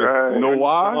 Yeah, That's right. You know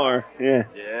why? Yeah.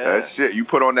 That shit. You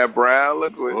put on that brown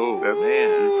liquid. Oh, man.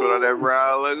 man. You put on that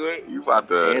brown liquid. You about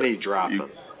to. Panty dropping.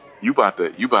 You about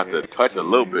to touch a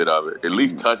little bit of it. At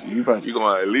least touch it. You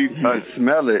gonna at least You touch can it.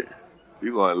 smell it.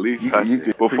 You gonna at least touch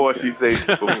it before she say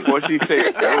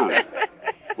stop.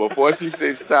 Before she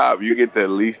say stop, you get to at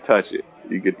least touch it.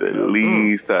 You get to at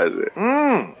least touch it.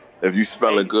 If you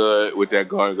smell it good with that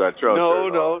Garden Gartrell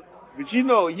shirt. No. But you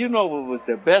know what was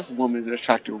the best woman's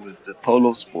attractor was the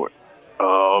Polo Sport.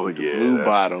 Oh with the yeah, blue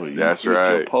bottle. That's with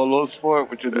right. Your Polo Sport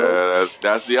with your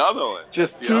that's the other one.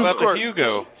 Just that's two What about the skirts.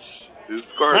 Hugo? Two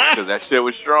skirts because that shit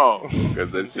was strong.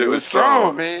 Because that shit It was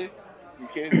strong, man. You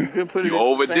couldn't put it. You in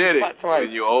overdid the same it. spot twice.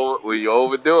 When you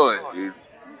overdo it,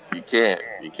 you can't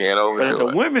But overdo if the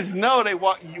it. women's know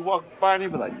you walk by and they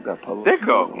be like, you got Polo. They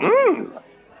go,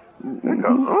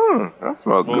 that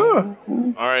smells good.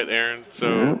 All right, Aaron.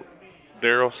 So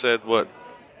Daryl said what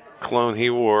cologne he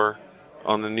wore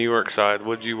on the New York side.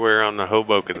 What'd you wear on the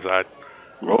Hoboken side?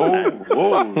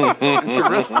 Whoa.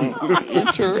 Interesting.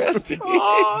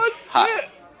 Oh shit!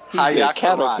 He said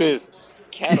cattle piss.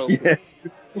 Cattle piss.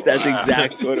 That's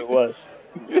exactly what it was.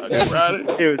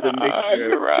 It was a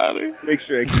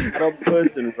mixture of cattle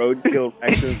puss and roadkill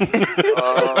rectum.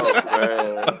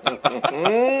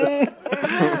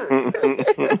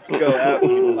 Go out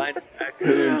and find a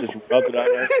raccoon and just rub it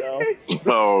on ourselves.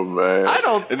 Oh man! I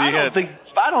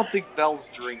don't think Belle's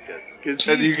drinking because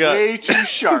he's way too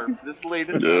sharp this late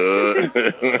at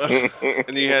night.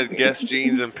 And you had Guess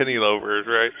jeans and penny loafers,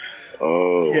 right?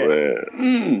 Oh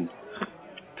man!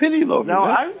 Penny loafers. No,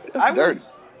 I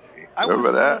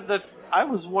Remember that? I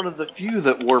was one of the few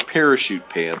that wore parachute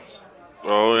pants.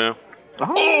 Oh yeah.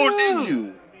 Oh, did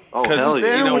you? Oh hell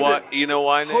yeah! You know why? You know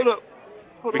why, Nick? Hold up.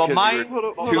 Because mine-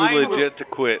 you were too legit to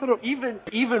quit. Even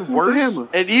the worse, hammer?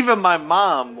 and even my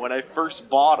mom when I first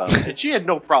bought them, and she had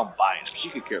no problem buying them. She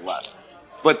could care less.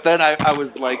 But then I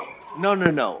was like,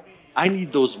 no, I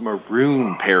need those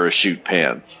maroon parachute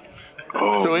pants.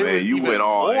 Oh So it man, was you even went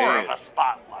all more in. of a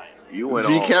spotlight. You went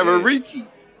Z all in. Cavarici.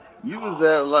 You was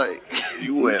at like.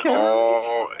 You went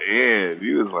all in.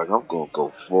 You was like, I'm gonna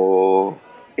go full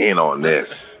in on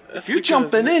this. If you're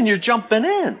jumping in, you're jumping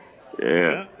in.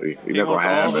 Yeah, we never gonna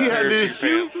have You that. had the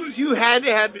shoes. You had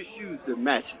to have the shoes to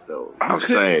match it though. I'm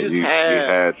saying you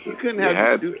had to. You couldn't You have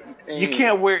had the to. dookie pants.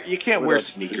 You can't wear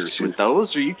sneakers with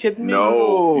those. Are you kidding me?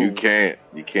 No, you can't.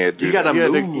 You can't do You gotta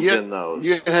that. move in those.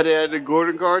 You had to have the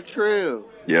Gordon Gartrells.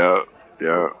 Yeah.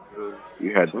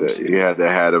 You had to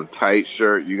have a tight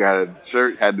shirt.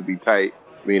 Shirt had to be tight,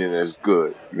 meaning it's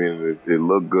good, meaning it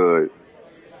looked good.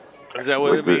 Is that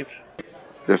what it means?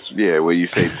 That's where you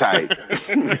say tight. Keep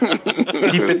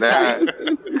it tight.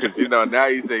 Because now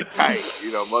you say tight.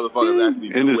 Motherfuckers actually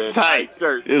do And it's wear tight.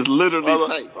 shirts. It's literally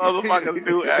tight. Motherfuckers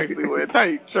do actually wear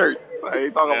tight shirts. I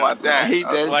ain't talking about that. I hate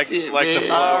that Like shit, the man.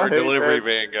 flower I hate delivery that.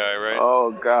 van guy, right?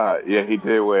 Oh God, yeah, he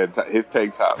did wear his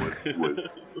tank top was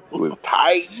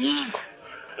tight.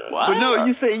 But no,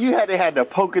 you say you had to have the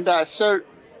polka dot shirt.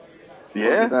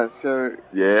 Yeah, Polka dot shirt.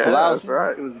 yeah, Blousy. that's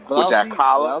right. It was With blousy. that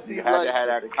collar, Blousy you had to have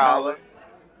that collar,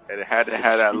 and it had to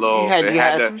have that little. You had to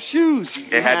have to. some shoes.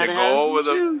 It had to go over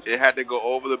the. It had to go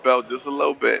over the belt just a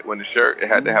little bit. When the shirt, it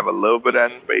had to have a little bit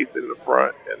of that space in the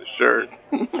front, and the shirt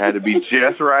had to be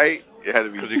just right. It had to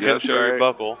be Because just you couldn't show right. your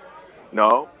buckle.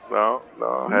 No,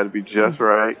 it had to be just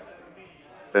right.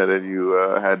 And then you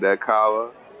had that collar,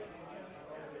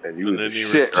 and you And was the then you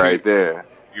were shit right there.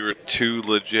 You were too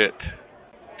legit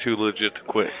to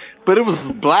quit. But it was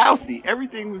blousy.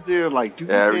 Everything was there like dookie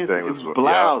pants. Everything It was- was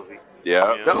blousy.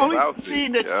 Yeah, The only blousy.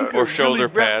 thing that you could Or shoulder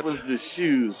really rep pads. was the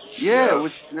shoes. Yeah, Yeah.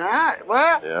 which not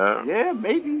well. Yeah. Yeah,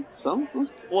 maybe some.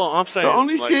 Well, I'm saying The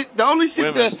only shit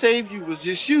women. that saved you was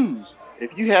your shoes.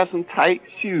 If you had some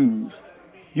tight shoes,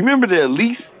 you remember the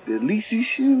Elise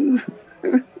shoes?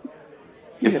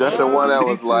 Is that the one that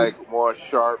was like more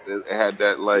sharp? It had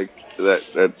that like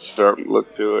that sharp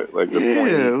look to it, like the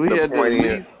pointy. we the had pointy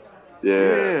the Elise.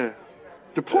 Yeah.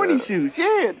 The pointy Yeah. shoes.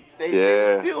 Yeah, they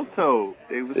were steel toed.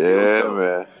 They were steel Yeah, toed.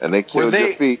 man. And they killed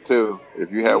your feet too.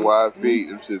 If you had wide feet,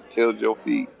 it just killed your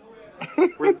feet.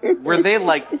 Were they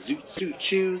like zoot suit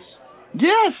shoes?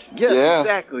 Yes, Yeah.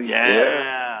 exactly.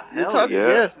 Yeah. You're Hell talking, yeah.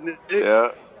 yes. Yeah.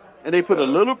 And they put a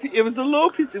little piece, it was a little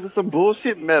piece, it was some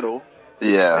bullshit metal.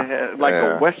 Yeah. It had like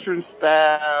a Western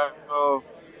style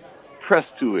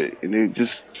press to it. And it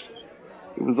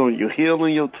was on your heel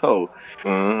and your toe.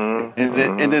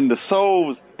 Mm-hmm. And then the sole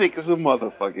was thick as a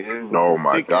motherfucker. It was Oh a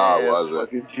my thick God, ass was it?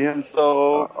 fucking gym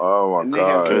sole. Oh my And they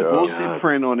God. had some yeah. bullshit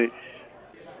print on it.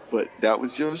 But that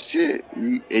was your shit.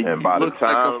 And you by the looked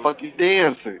like time- a fucking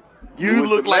dancer. You You was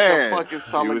looked the like man. a fucking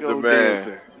You was the Samago man.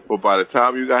 dancer. But by the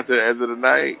time you got to the end of the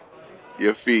night,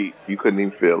 your feet, you couldn't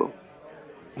even feel them.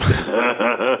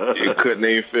 You couldn't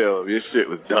even feel them. Your shit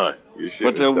was done.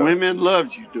 But the women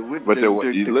loved you. The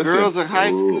listen, girls in high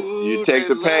school. You take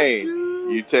the pain.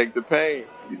 You take the pain.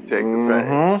 You take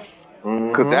the pain.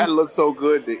 Because that looked so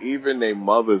good that even their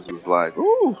mothers was like,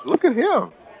 ooh, look at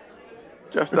him.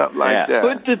 Dressed up like that.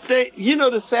 But the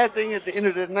sad thing at the end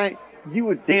of the night, you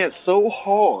would dance so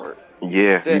hard.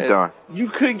 Yeah, you done. You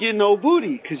couldn't get no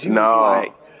booty because you was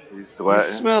like, you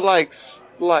sweating. You smell like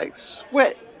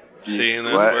sweat. Seeing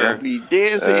You be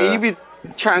dancing and you be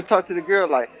trying to talk to the girl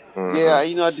like, yeah,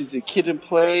 I did the kid and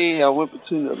play. I went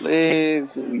between the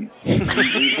legs and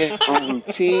we did on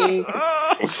routine.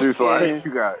 She was like,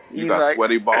 you got like,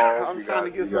 sweaty balls. I'm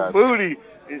trying to get some booty.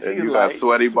 And you got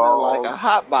sweaty balls. Like a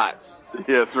hot box.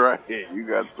 Yes, right. You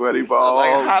got sweaty balls.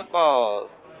 Like hot balls.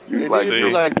 You like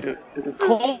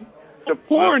the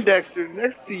porn Dexter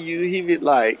next to you, he be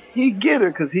like, he get her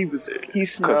because he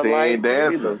smelled like ain't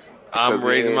dancing. I'm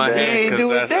raising my hand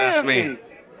because that's me.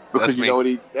 Because you know what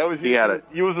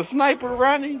you was a sniper,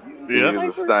 Ronnie? Yeah. He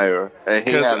was a sniper. And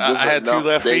he had just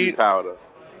enough baby powder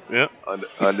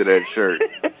under that shirt.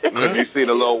 Because you see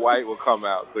the little white will come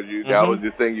out. Because that was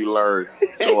the thing you learned.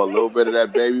 Throw a little bit of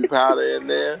that baby powder in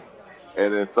there.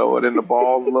 And then throw it in the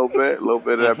balls a little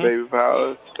bit of that baby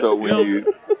powder. So when you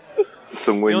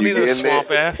need get a in swamp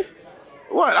there, ass.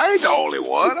 What? I ain't the only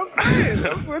one. I'm saying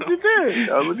that's what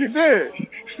you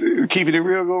did. Keeping it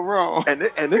real go wrong.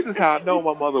 And this is how I know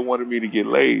my mother wanted me to get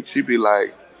laid. She'd be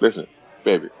like, "Listen,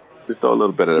 baby, just throw a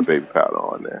little bit of that baby powder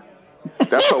on there."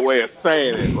 That's her way of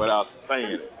saying it without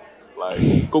saying it.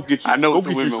 Like, go get you. I know go what get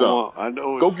the you women some. want. I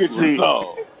know. Go get you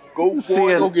some.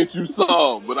 Go get you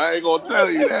some. But I ain't gonna tell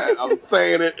you that. I'm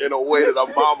saying it in a way that a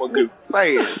mama can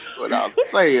say it without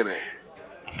saying it.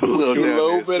 Put a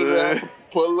little bit of that.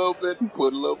 Put a little bit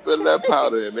of that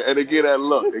powder in there, and it give that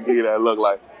look.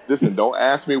 Like, listen, don't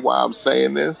ask me why I'm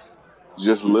saying this.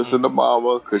 Just listen to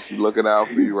mama, cause she's looking out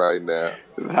for you right now.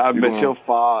 I met your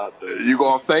father. You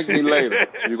gonna thank me later.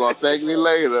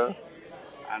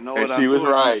 I know and what she I'm was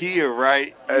doing. right. Here,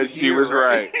 right? And she was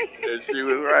right.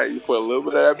 You put a little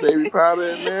bit of that baby powder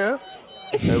in there,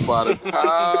 and by the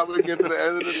time we get to the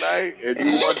end of the night, and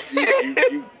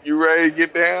you ready to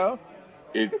get down,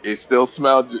 it still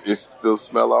smell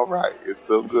all right. It's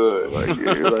still good. Like,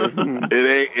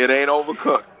 it ain't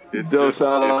overcooked. It don't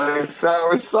sound like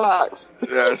sour socks.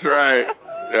 That's right.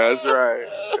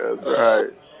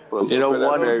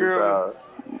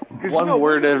 One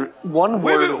word of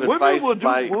advice.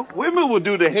 Women will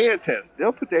do the hand test.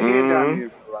 They'll put their hand down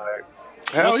here like,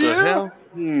 hell yeah.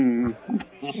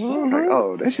 Like,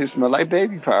 oh, that shit smell like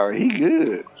baby powder. He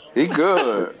good.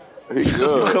 You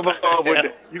come up with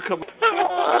it. You come.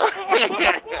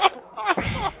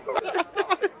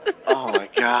 Oh my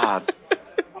god.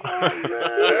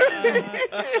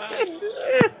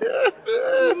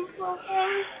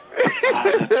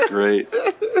 That's great.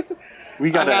 We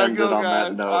gotta end it on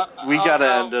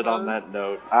that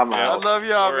note. I'm out. I love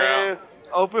y'all, man.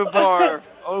 Open bar.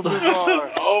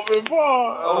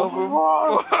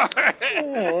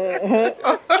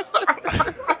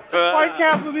 White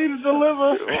Castle need to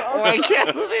deliver.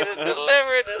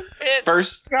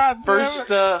 First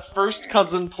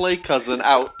cousin play cousin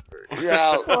out.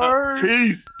 Yeah.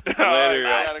 Peace. Later,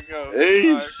 I gotta go.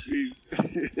 Peace.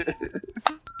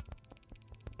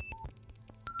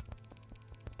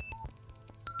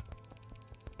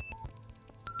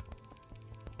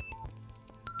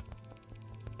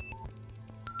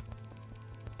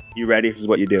 You ready? This is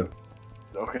what you do.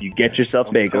 Okay. You get yourself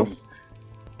bagels.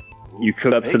 You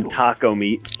cook up some taco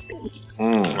meat.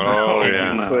 Oh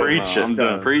yeah.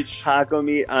 Preach taco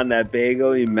meat on that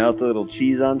bagel. You melt a little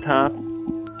cheese on top.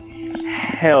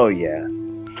 Hell yeah.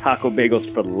 Taco bagels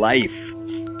for life.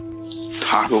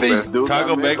 Taco bagels.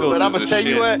 But I'm gonna tell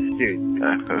you what, dude.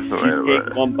 You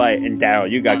take one bite and Daryl,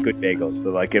 you got good bagels,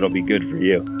 so like it'll be good for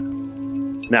you.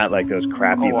 Not like those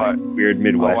crappy, weird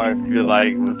Midwest. I feel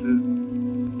like with this.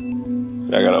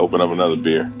 I gotta open up another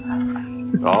beer.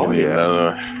 Oh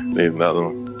yeah. Need another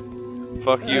one.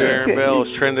 Fuck you, Aaron Bell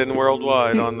is trending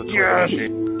worldwide on the Twitter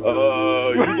machine. You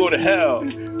go to hell.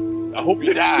 I hope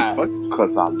you die.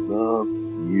 Because I love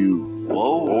you.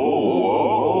 Whoa.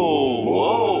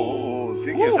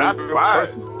 See, that's fine.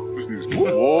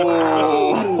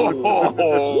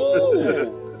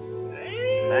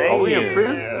 Are we in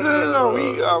prison or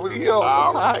are we on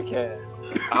the podcast?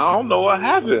 I don't know what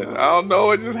happened. I don't know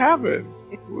what just happened.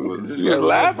 We was just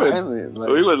laughing.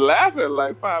 We was laughing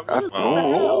like 5 minutes.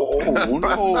 No.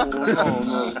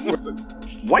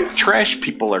 White trash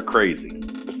people are crazy.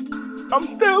 I'm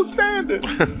still standing.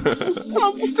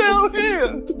 I'm still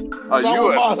here. Are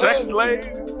you a sex slave?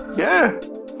 Yeah.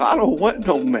 I don't want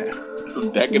no man.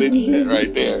 Some decadent shit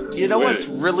right there. You know what's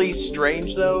really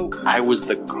strange though? I was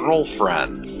the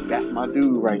girlfriend. That's my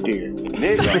dude right there.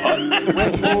 Nick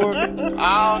Wetmore.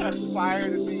 I'll aspire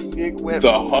to be Nick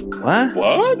Wetmore.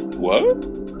 What?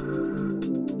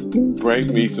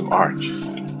 Bring me some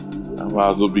arches. I might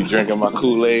as well be drinking my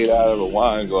Kool-Aid out of a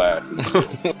wine glass.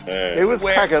 It was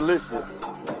crackalicious.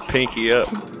 Pinky up.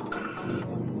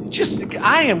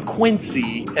 I am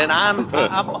Quincy, and I'm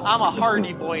a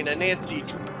Hardy Boy and a Nancy.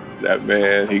 That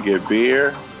man, he get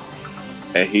beer,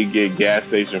 and he get gas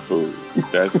station food.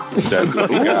 That's what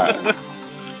he got.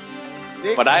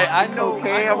 But I know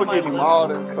cocaine. I'm gonna give him all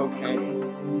the cocaine.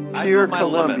 Pure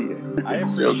Colombian. I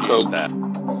appreciate that.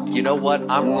 You know what?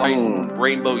 I'm writing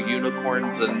rainbow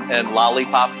unicorns and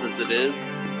lollipops as it is.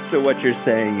 So what you're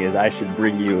saying is I should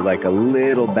bring you like a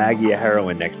little baggie of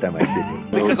heroin next time I see you.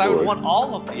 Because I would want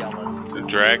all of the LSD. The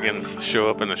dragons show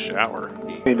up in the shower.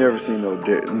 Ain't never seen no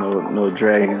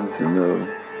dragons and no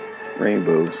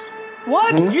rainbows.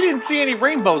 What? You didn't see any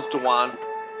rainbows, Dewan.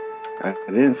 I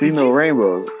didn't see no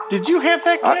rainbows. Did you have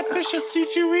that catfish at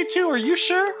C2E2? Are you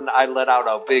sure? I let out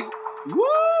a big woo!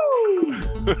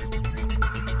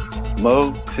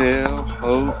 Motel,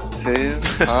 hotel,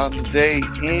 Holiday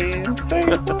Inn.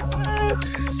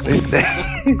 They stay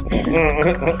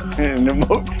in the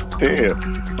motel.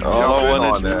 Oh, I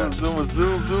want to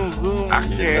zoom. I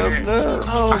can't.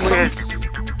 Oh, man.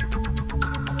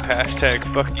 Hashtag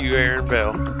fuck you, Aaron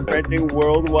Bell. Trending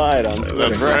worldwide on Twitter.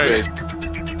 That's right.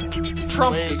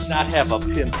 Trump does not have a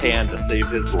pimp hand to save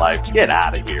his life. Get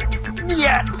out of here.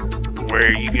 Yet. Where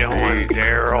are you going,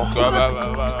 Daryl?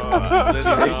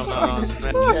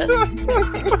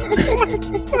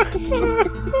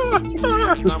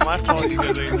 It's not my fault you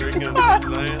guys ain't drinking.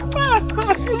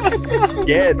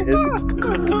 Yeah, it is.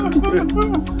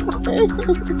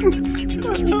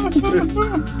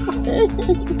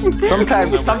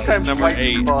 Sometimes number white 8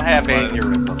 people have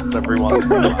aneurysms every once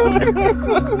in a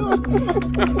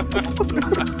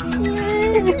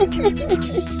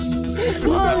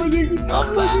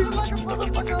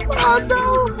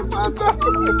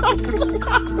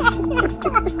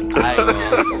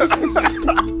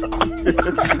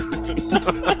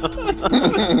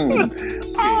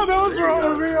Oh, don't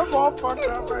throw me. I'm all fucked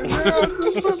up right now.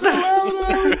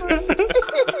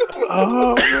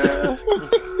 Oh, man.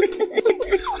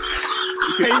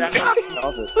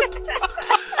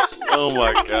 Oh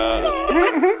my god.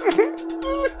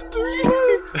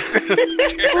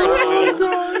 Oh,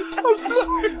 God. I'm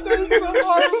sorry.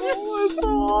 That's so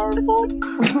horrible.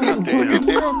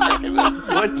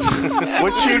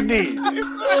 What you need?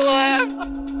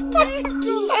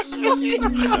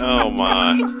 Oh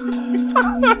my.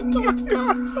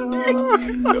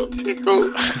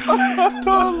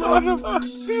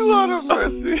 Lord of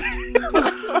mercy.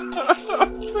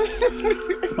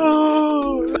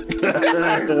 Oh.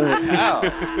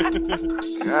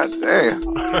 God damn.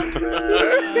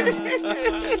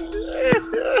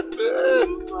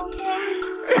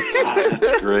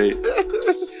 That's great.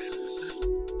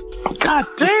 God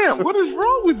damn, what is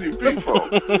wrong with you people?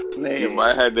 Man. You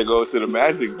might have to go to the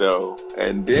Magic Dough.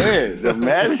 And then The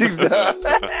Magic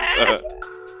Dough.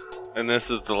 And this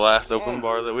is the last open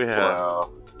bar that we have.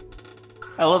 Wow.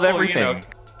 I love everything. You know,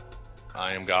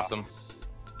 I am Gotham.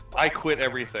 I quit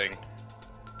everything.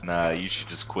 Nah, you should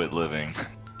just quit living.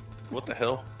 What the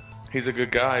hell? He's a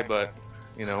good guy, but,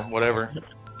 you know, whatever.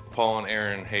 Paul and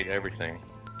Aaron hate everything.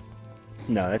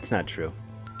 No, that's not true.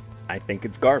 I think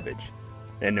it's garbage.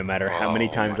 And no matter how many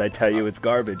Oh times my I tell you God. it's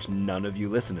garbage, none of you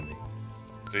listen to me.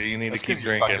 So you need That's to keep 'cause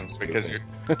you're drinking fucking because you're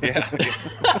yeah.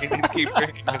 You need to keep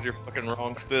drinking because you're fucking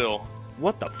wrong still.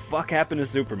 What the fuck happened to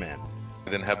Superman?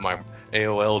 I didn't have my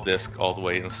AOL disc all the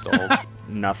way installed.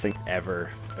 Nothing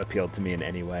ever appealed to me in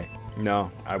any way.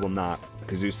 No, I will not.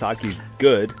 Because Usaki's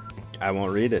good, I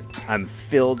won't read it. I'm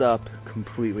filled up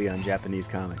completely on Japanese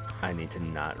comics. I need to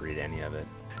not read any of it.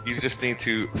 You just need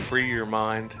to free your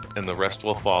mind, and the rest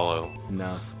will follow.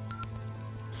 No.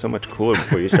 So much cooler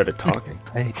before you started talking.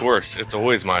 Of course, it's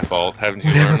always my fault. Haven't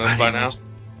you learned this by now?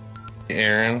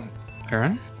 Aaron,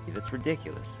 Aaron? That's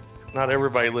ridiculous. not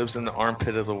everybody lives in the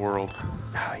armpit of the world.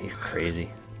 Oh, you're crazy.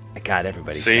 God,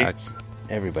 everybody See? sucks.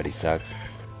 Everybody sucks.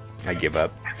 I give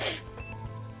up.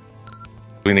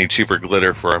 We need cheaper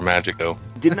glitter for our magic, though.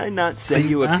 Didn't I not send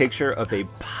you a Zima? picture of a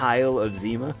pile of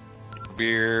Zima?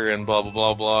 Beer and blah, blah,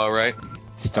 blah, blah, right?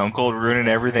 Stone Cold ruining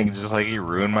everything just like he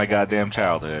ruined my goddamn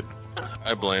childhood.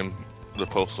 I blame the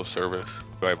Postal Service.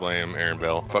 I blame Aaron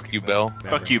Bell. Fuck you, Bell.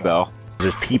 Fuck you, Bell.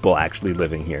 There's people actually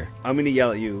living here. I'm gonna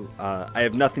yell at you. I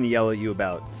have nothing to yell at you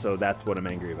about, so that's what I'm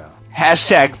angry about.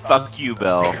 Hashtag fuck you,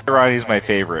 Bill. Ronnie's my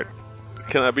favorite.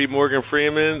 Can I be Morgan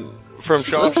Freeman from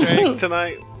Shawshank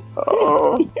tonight?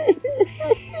 Oh.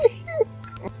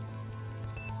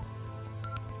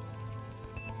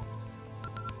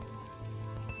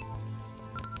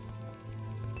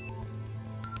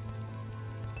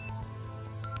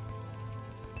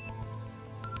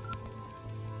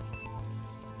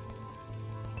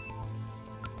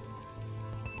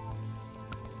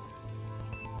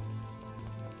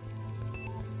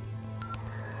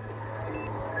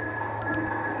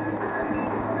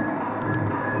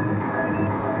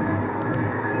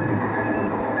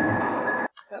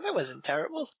 That wasn't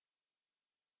terrible.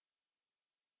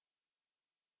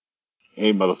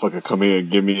 Hey, motherfucker, come here and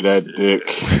give me that dick.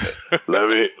 let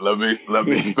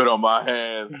me spit on my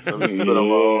hand. Let me spit on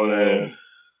my own hand.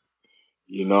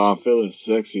 You know, I'm feeling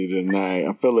sexy tonight.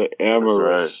 I'm feeling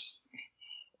amorous.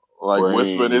 Like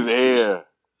whisper in his ear.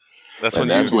 That's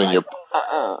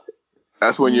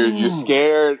when you're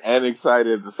scared and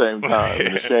excited at the same time,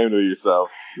 and ashamed of yourself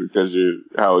because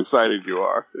how excited you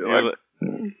are. You're like,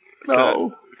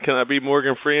 no. Can I be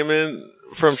Morgan Freeman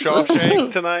from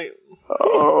Shawshank tonight?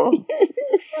 Oh.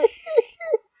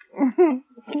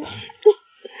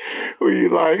 Were you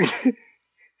like?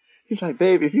 He's like,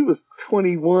 babe, if you was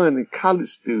 21 and college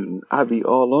student, I'd be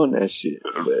all on that shit.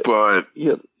 But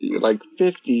you're like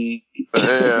 50.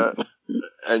 Yeah.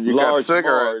 And you got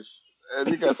cigarettes. And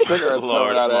you got cigarettes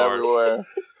coming out of everywhere.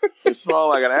 You smell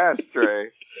like an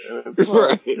ashtray.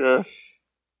 Right. Yeah.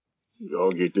 You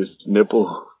gonna get this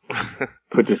nipple.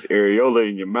 Put this areola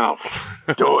in your mouth.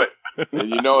 Do it. And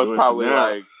you know it's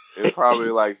probably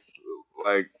like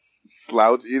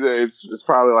slouch. Either it's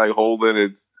probably like holding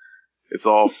it's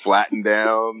all flattened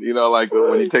down. You know, like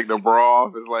when you take the bra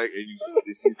off, it's like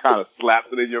and she kind of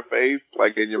slaps it in your face,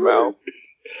 like in your mouth.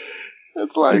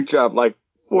 It's like you drop like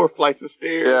 4 flights of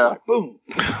stairs. Yeah. Like, boom.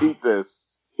 Eat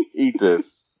this.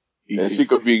 And she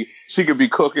could be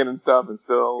cooking and stuff, and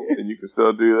you can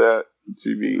still do that.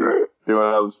 She'd be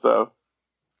doing other stuff.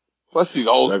 Plus, she's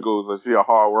old school, so she's a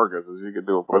hard worker, so she can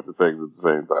do a bunch of things at the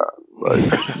same time.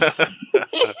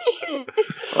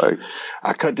 Like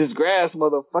I cut this grass,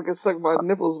 motherfucker. Suck my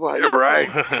nipples, while right.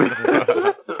 I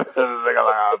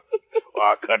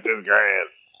cut this grass.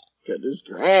 Cut this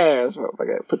grass,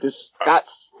 motherfucker. Put this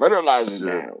Scott's fertilizer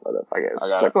down, motherfucker.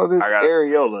 Suck on this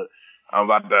areola. I'm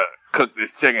about to cook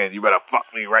this chicken. You better fuck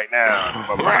me right now.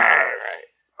 Right.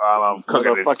 While I'm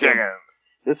cooking this chicken.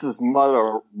 This is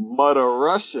Mother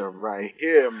Russia right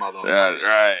here, motherfucker. That's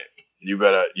right. You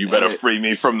better free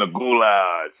me from the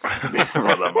goulash,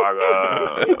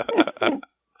 motherfucker.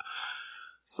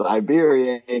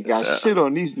 Siberia ain't got shit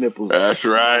on these nipples. That's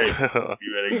right.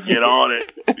 You better get on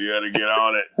it.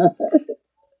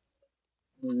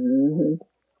 Mm-hmm.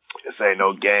 This ain't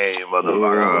no game,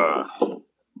 motherfucker. All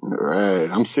right.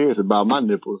 I'm serious about my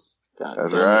nipples.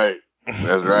 That's right.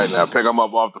 That's right. Now pick them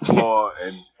up off the floor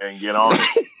and get on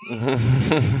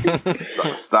it.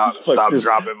 Stop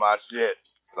dropping my shit.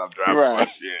 Stop dropping my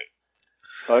shit.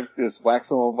 Fuck this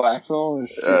wax on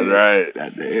shit. That's right.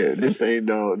 Goddamn, this ain't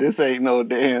no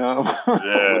damn.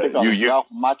 Yeah. You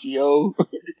Machio.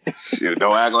 Shit,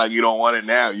 don't act like you don't want it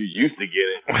now. You used to get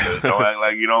it. Don't act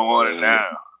like you don't want it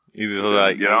now. You just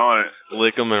like get on it.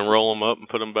 Lick them and roll them up and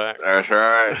put them back. That's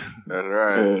right. That's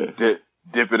right.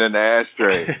 Dip it in the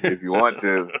ashtray if you want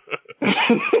to.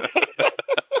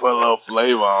 Put a little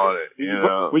flavor on it, you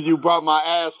know. When you brought my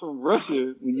ass from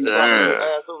Russia, when you brought my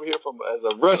ass over here as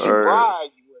a Russian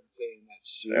bride, you wasn't saying that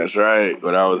shit. That's right.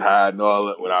 When I was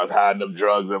hiding them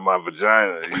drugs in my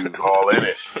vagina, you was all in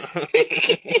it.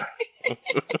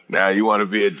 Now you want to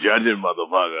be a judging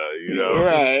motherfucker, you know.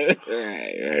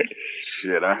 Right.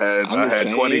 Shit, I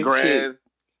had 20 grand.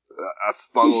 I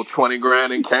smuggled 20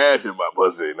 grand in cash in my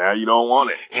pussy. Now you don't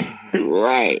want it.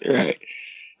 Right.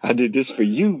 I did this for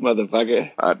you,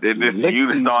 motherfucker. I did this for you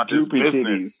to start this business.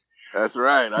 Titties. That's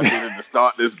right. I did it to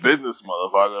start this business,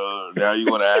 motherfucker. Now you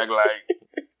want to act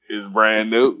like it's brand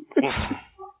new.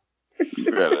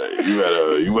 You better hit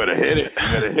it. You better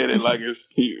hit it like it's.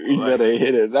 You better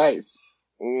hit it nice.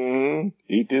 Mm-hmm.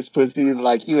 Eat this pussy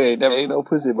like you ain't no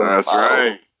pussy,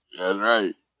 motherfucker. That's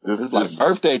right. This like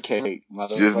birthday cake,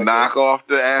 motherfucker. Just knock off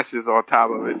the ashes on top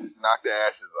of it. Just knock the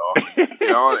ashes off.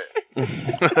 Get on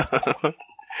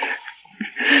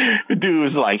it. Dude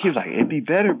was like, it'd be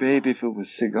better, babe, if it was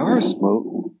cigar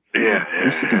smoke. Yeah.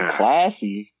 It should be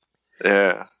classy.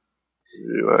 Yeah.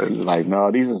 She's like, no,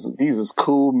 these is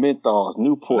cool menthols,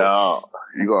 Newports. No,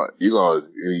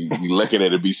 you looking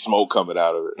at it be smoke coming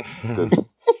out of it.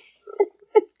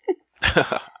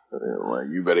 Like,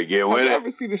 you better get with it. You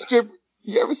ever see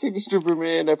the stripper,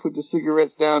 man, that put the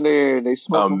cigarettes down there and they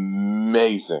smoke them?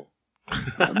 Amazing.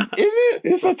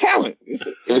 It's a talent.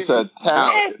 It's a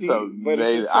talent. Nasty, it's amazing. but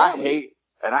it's a I talent.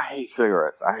 hate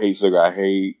cigarettes. I hate cigarettes. I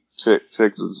hate chicks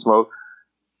that smoke.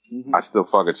 Mm-hmm. I still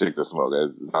fuck a chick to smoke.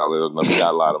 It's not little enough. I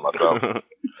gotta lie to myself.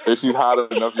 If she's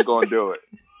hot enough, you're gonna do it.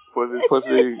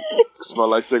 Pussy, smell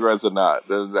like cigarettes or not.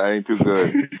 That ain't too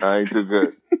good. I ain't too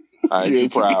good. I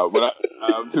ain't too proud, but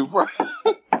I'm too proud.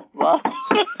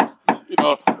 You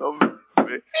know,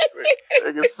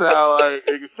 it can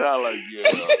sound like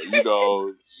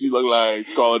she look like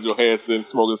Scarlett Johansson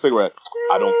smoking cigarettes.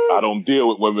 I don't deal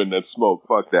with women that smoke.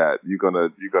 Fuck that. You're gonna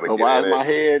get why in is my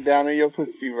head down in your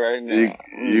pussy right now?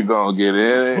 You're gonna get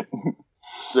in it.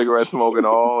 Cigarette smoking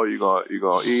all. You're gonna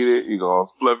eat it. You're gonna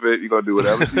flip it. You're gonna do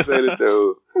whatever she say to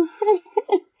do.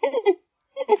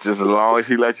 Just as long as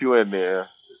she lets you in there,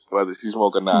 whether she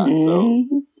smoke or not. Mm-hmm.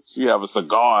 So she have a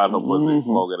cigar in her pussy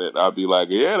smoking it. I'll be like,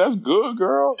 yeah, that's good,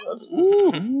 girl.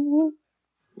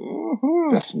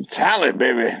 That's some talent,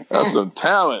 baby. That's some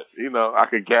talent. You know, I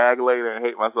could gag later and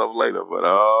hate myself later, but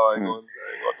I ain't gonna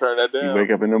turn that down. You wake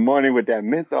up in the morning with that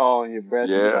menthol in your breath.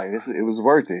 Yeah. You're like, it was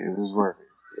worth it. It was worth it.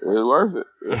 It was worth it.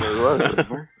 It was worth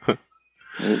it.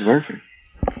 It was worth it.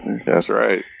 That's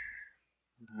right.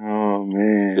 Oh,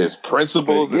 man. There's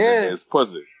principles and then there's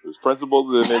pussy. There's principles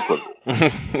and then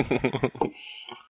there's pussy.